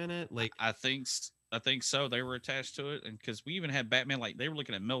for a minute? Like I think so. They were attached to it, and because we even had Batman, like they were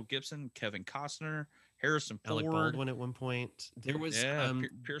looking at Mel Gibson, Kevin Costner, Harrison Ford, Alec Baldwin at one point. There was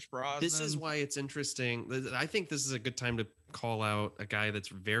Pierce Brosnan. This is why it's interesting. I think this is a good time to call out a guy that's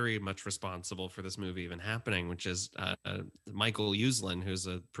very much responsible for this movie even happening, which is Michael Uslan, who's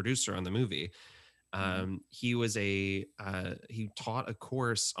a producer on the movie. He taught a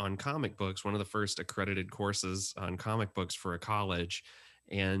course on comic books, one of the first accredited courses on comic books for a college,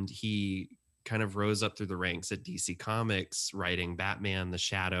 and he kind of rose up through the ranks at DC Comics, writing Batman, The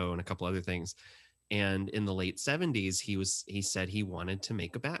Shadow, and a couple other things. And in the late 70s, he said he wanted to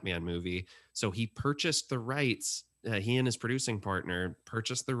make a Batman movie. So he purchased the rights. He and his producing partner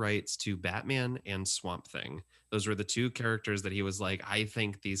purchased the rights to Batman and Swamp Thing. Those were the two characters that he was like, I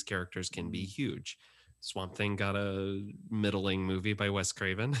think these characters can be huge. Swamp Thing got a middling movie by Wes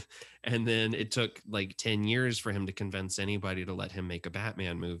Craven. And then it took like 10 years for him to convince anybody to let him make a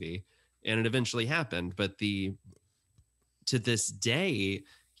Batman movie. And it eventually happened. But to this day,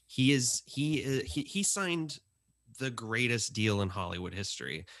 he signed the greatest deal in Hollywood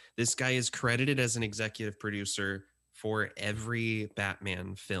history. This guy is credited as an executive producer for every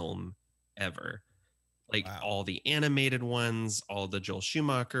Batman film ever. Like all the animated ones, all the Joel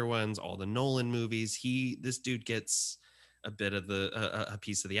Schumacher ones, all the Nolan movies. This dude gets a bit of a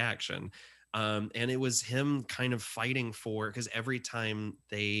piece of the action. And it was him kind of fighting for, because every time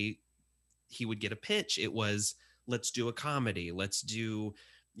he would get a pitch, it was, let's do a comedy. Let's do,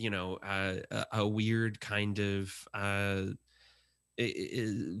 a weird kind of,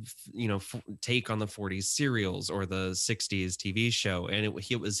 take on the 40s serials or the 60s TV show. And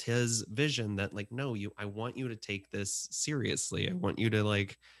it was his vision that like, no, I want you to take this seriously. I want you to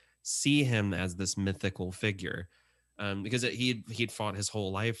like see him as this mythical figure. Because he'd fought his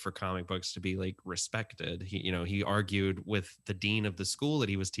whole life for comic books to be like respected. He argued with the dean of the school that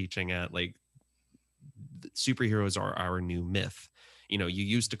he was teaching at, like, superheroes are our new myth. You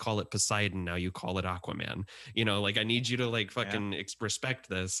used to call it Poseidon, now you call it Aquaman. Like, I need you to like fucking respect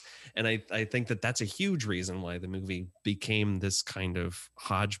this. And I think that that's a huge reason why the movie became this kind of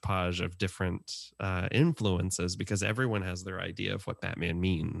hodgepodge of different influences, because everyone has their idea of what Batman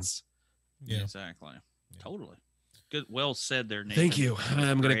means. Yeah, exactly. Yeah. Totally. Good. Well said there, Nathan. Thank you.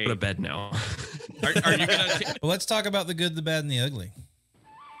 I'm going to go to bed now. Are you going to? Well, let's talk about the good, the bad, and the ugly.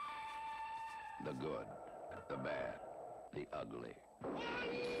 The good, the bad, the ugly.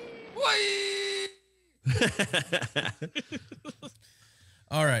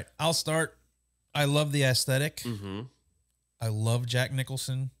 All right, I'll start. I love the aesthetic. I love Jack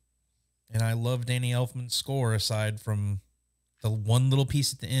Nicholson, and I love Danny Elfman's score, aside from the one little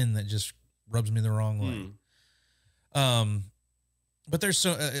piece at the end that just rubs me the wrong way. But there's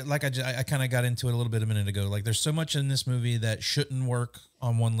so like I kind of got into it a little bit a minute ago. Like, there's so much in this movie that shouldn't work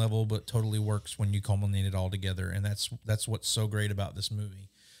on one level, but totally works when you culminate it all together. And that's what's so great about this movie.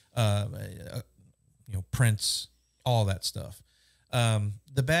 Prince, all that stuff.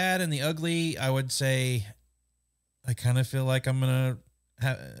 The bad and the ugly, I would say, I kind of feel like I'm gonna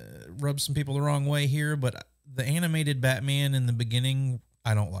rub some people the wrong way here, but the animated Batman in the beginning,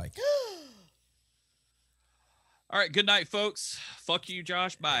 I don't like. All right. Good night, folks. Fuck you,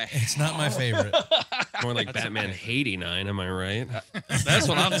 Josh. Bye. It's not my favorite. More like Batman '89. Am I right? That's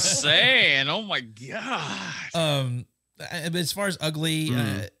what I'm saying. Oh my god. As far as ugly,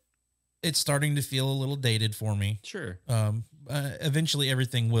 it's starting to feel a little dated for me. Sure. Eventually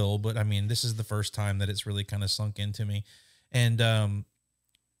everything will, but I mean, this is the first time that it's really kind of sunk into me. And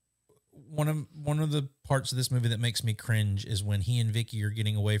one of the parts of this movie that makes me cringe is when he and Vicky are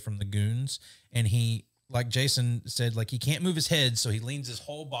getting away from the goons, and he, like Jason said, like he can't move his head, so he leans his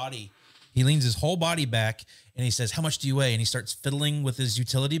whole body back, and he says, "How much do you weigh?" And he starts fiddling with his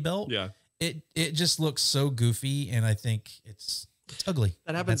utility belt. Yeah. It just looks so goofy, and I think it's ugly.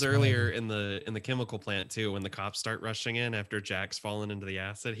 That happens earlier in the chemical plant too, when the cops start rushing in after Jack's fallen into the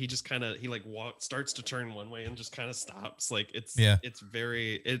acid. He just starts to turn one way and just kind of stops. Like it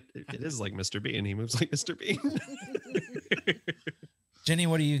is like Mr. Bean. He moves like Mr. Bean. Jenny,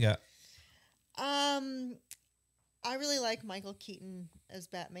 what do you got? I really like Michael Keaton as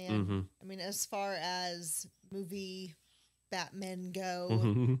Batman. Mm-hmm. I mean, as far as movie Batmen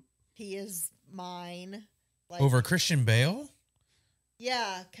go, he is mine. Like, Over Christian Bale?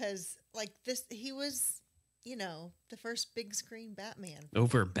 Yeah, because like this, he was, the first big screen Batman.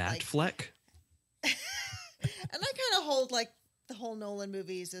 Over Batfleck? And I kind of hold like the whole Nolan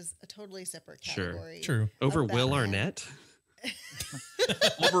movies as a totally separate category. True. Over Will Arnett?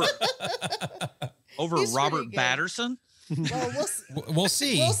 over Robert Pattinson? Well, we'll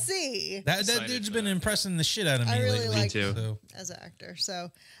see. We'll see. That dude's been impressing the shit out of me I really lately. like too. him as an actor. So,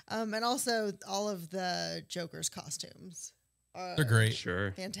 and also all of the Joker's costumes. They're great.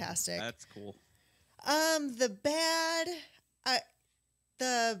 Sure. Fantastic. That's cool.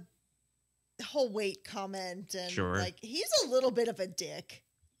 The whole weight comment and Sure. like he's a little bit of a dick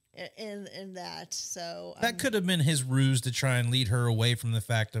in that. So that could have been his ruse to try and lead her away from the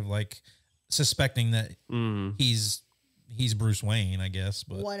fact of like suspecting that he's Bruce Wayne, I guess.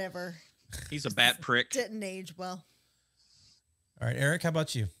 But whatever. He's a bat prick. Didn't age well. All right, Eric, how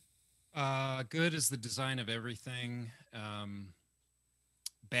about you? Good is the design of everything.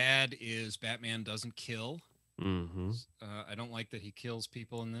 Bad is Batman doesn't kill. Mm-hmm. I don't like that he kills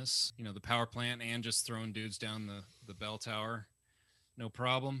people in this. The power plant and just throwing dudes down the bell tower. No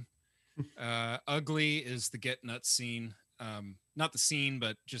problem. Ugly is the get nuts scene. Not the scene,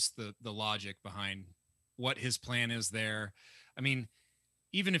 but just the logic behind what his plan is there. I mean,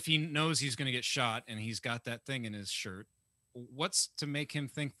 even if he knows he's going to get shot and he's got that thing in his shirt, what's to make him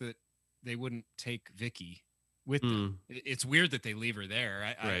think that they wouldn't take Vicky with them? It's weird that they leave her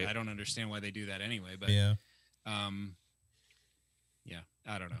there. I don't understand why they do that anyway, but yeah. I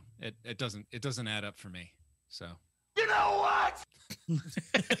don't know. It doesn't add up for me. So, You know what?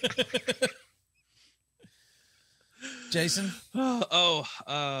 Jason?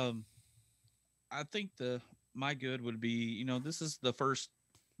 I think my good would be, this is the first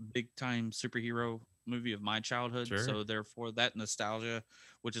big time superhero movie of my childhood. Sure. So therefore that nostalgia,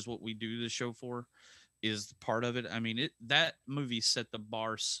 which is what we do this show for, is part of it. I mean, that movie set the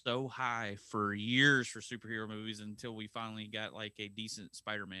bar so high for years for superhero movies until we finally got like a decent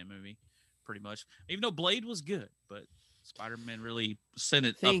Spider-Man movie, pretty much. Even though Blade was good, but Spider-Man really sent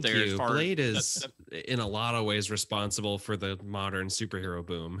it up there. As far Blade is in a lot of ways responsible for the modern superhero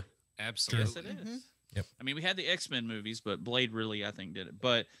boom. Absolutely. Yes, it is. Mm-hmm. Yep. I mean, we had the X-Men movies, but Blade really, I think, did it.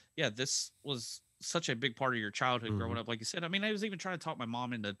 But yeah, this was such a big part of your childhood growing up. Like you said, I mean, I was even trying to talk my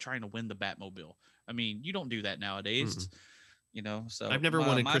mom into trying to win the Batmobile. I mean, you don't do that nowadays, so I've never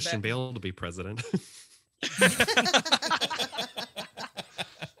wanted Christian Bale to be president.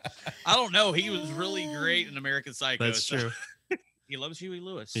 I don't know. He was really great in American Psycho. That's true. He loves Huey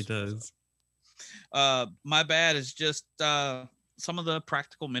Lewis. He does. My bad is just some of the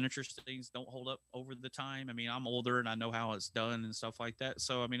practical miniature things don't hold up over the time. I mean, I'm older and I know how it's done and stuff like that.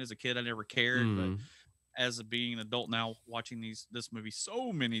 So, I mean, as a kid, I never cared, but as being an adult now, watching this movie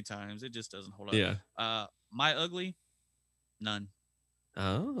so many times, it just doesn't hold up. Yeah. My ugly, none.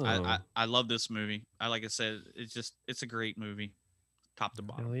 Oh. I love this movie. Like I said, it's a great movie, top to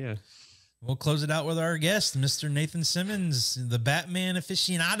bottom. Hell yeah. We'll close it out with our guest, Mr. Nathan Simmons, the Batman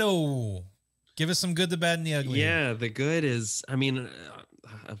aficionado. Give us some good, the bad, and the ugly. Yeah, the good is, I mean,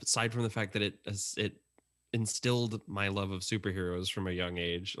 aside from the fact that it instilled my love of superheroes from a young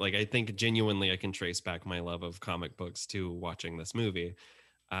age. Like, I think genuinely I can trace back my love of comic books to watching this movie.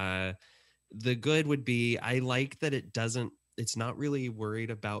 The good would be, I like that it's not really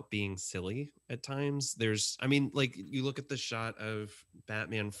worried about being silly at times. Like, you look at the shot of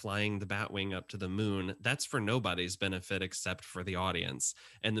Batman flying the Batwing up to the moon. That's for nobody's benefit except for the audience.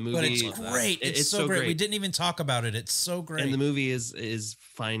 And the movie, but it's great. It's so great. We didn't even talk about it. It's so great. And the movie is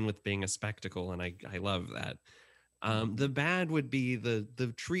fine with being a spectacle, and I love that. The bad would be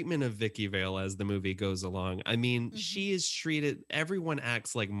the treatment of Vicky Vale as the movie goes along. I mean, she is treated. Everyone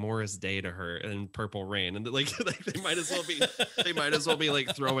acts like Morris Day to her in Purple Rain, and like they might as well be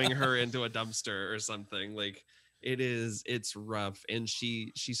like throwing her into a dumpster or something. Like it's rough. And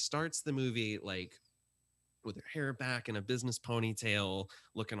she starts the movie like with her hair back in a business ponytail,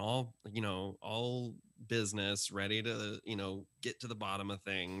 looking all business, ready to get to the bottom of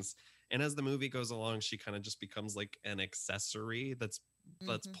things. And as the movie goes along, she kind of just becomes like an accessory that's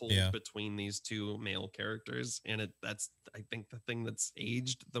pulled between these two male characters. And that's, I think, the thing that's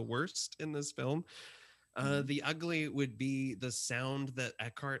aged the worst in this film. The ugly would be the sound that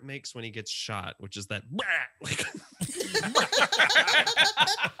Eckhart makes when he gets shot, which is that like,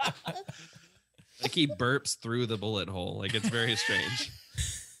 like he burps through the bullet hole. Like, it's very strange.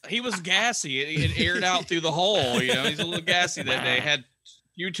 He was gassy. It aired out through the hole. He's a little gassy that day. Had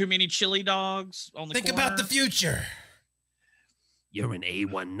too many chili dogs on the Think corner. about the future. You're an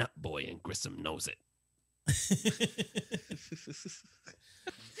A1 nut boy, and Grissom knows it.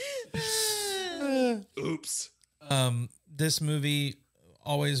 Oops. This movie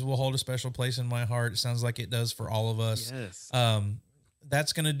always will hold a special place in my heart. It sounds like it does for all of us. Yes.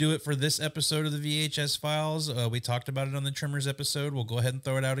 That's going to do it for this episode of the VHS Files. We talked about it on the Trimmers episode. We'll go ahead and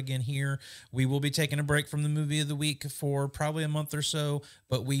throw it out again here. We will be taking a break from the movie of the week for probably a month or so,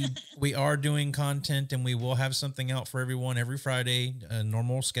 but we are doing content, and we will have something out for everyone every Friday, a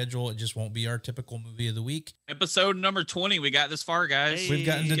normal schedule. It just won't be our typical movie of the week. Episode number 20. We got this far, guys. We've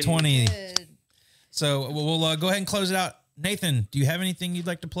gotten to 20. So we'll go ahead and close it out. Nathan, do you have anything you'd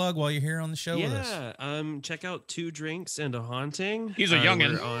like to plug while you're here on the show with us? Yeah, check out 2 Drinks and a Haunting. He's a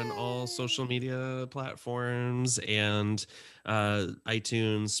youngin'. We're on all social media platforms and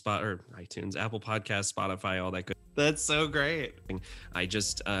iTunes, Apple Podcasts, Spotify, all that good. That's so great. I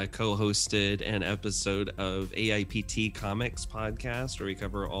just co-hosted an episode of AIPT Comics podcast where we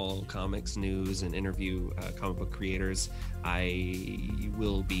cover all comics news and interview comic book creators. I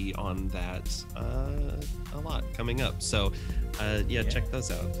will be on that a lot coming up. So check those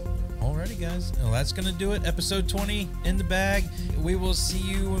out. Alrighty, guys. Well, that's going to do it. Episode 20 in the bag. We will see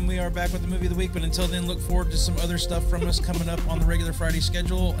you when we are back with the movie of the week. But until then, look forward to some other stuff from us coming up on the regular Friday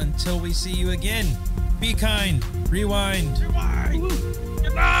schedule. Until we see you again, be kind. Rewind.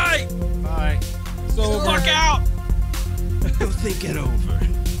 Good night. Bye. So look out. Go think it over.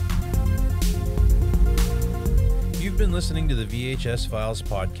 You've been listening to the VHS Files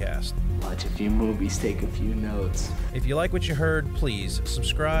Podcast. Watch a few movies, take a few notes. If you like what you heard, please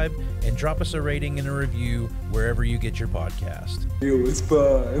subscribe and drop us a rating and a review wherever you get your podcast. It was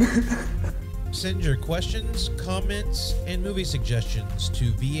fun. Send your questions, comments, and movie suggestions to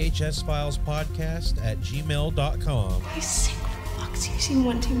vhsfilespodcast@gmail.com. You sick fucks, you've seen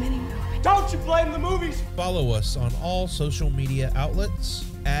one too many movies. Don't you blame the movies! Follow us on all social media outlets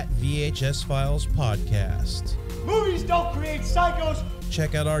at VHS Files Podcast. Movies don't create psychos.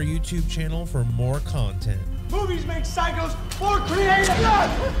 Check out our YouTube channel for more content. Movies make psychos more creative.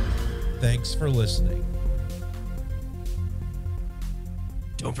 Thanks for listening.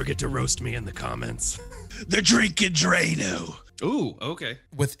 Don't forget to roast me in the comments. The drinking Drano. Ooh, okay.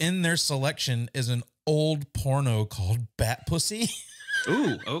 Within their selection is an old porno called Bat Pussy.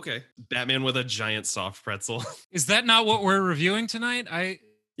 Ooh, okay. Batman with a giant soft pretzel. Is that not what we're reviewing tonight?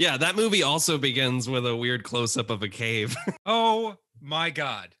 Yeah, that movie also begins with a weird close-up of a cave. Oh my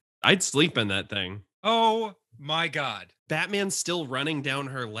God. I'd sleep in that thing. Oh my God. Batman's still running down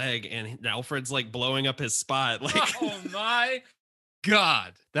her leg and Alfred's like blowing up his spot. Like, oh my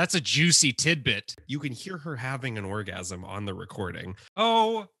God. That's a juicy tidbit. You can hear her having an orgasm on the recording.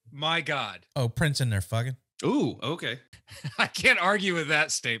 Oh my God. Oh, Prince in there fucking. Ooh, okay. I can't argue with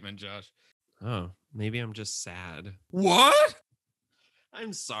that statement, Josh. Oh, maybe I'm just sad. What?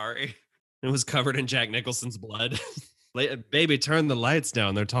 I'm sorry. It was covered in Jack Nicholson's blood. Baby, turn the lights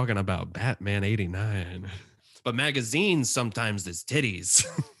down. They're talking about Batman 89. But magazines sometimes there's titties.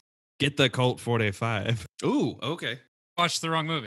 Get the Colt 45. Ooh, okay. Watched the wrong movie.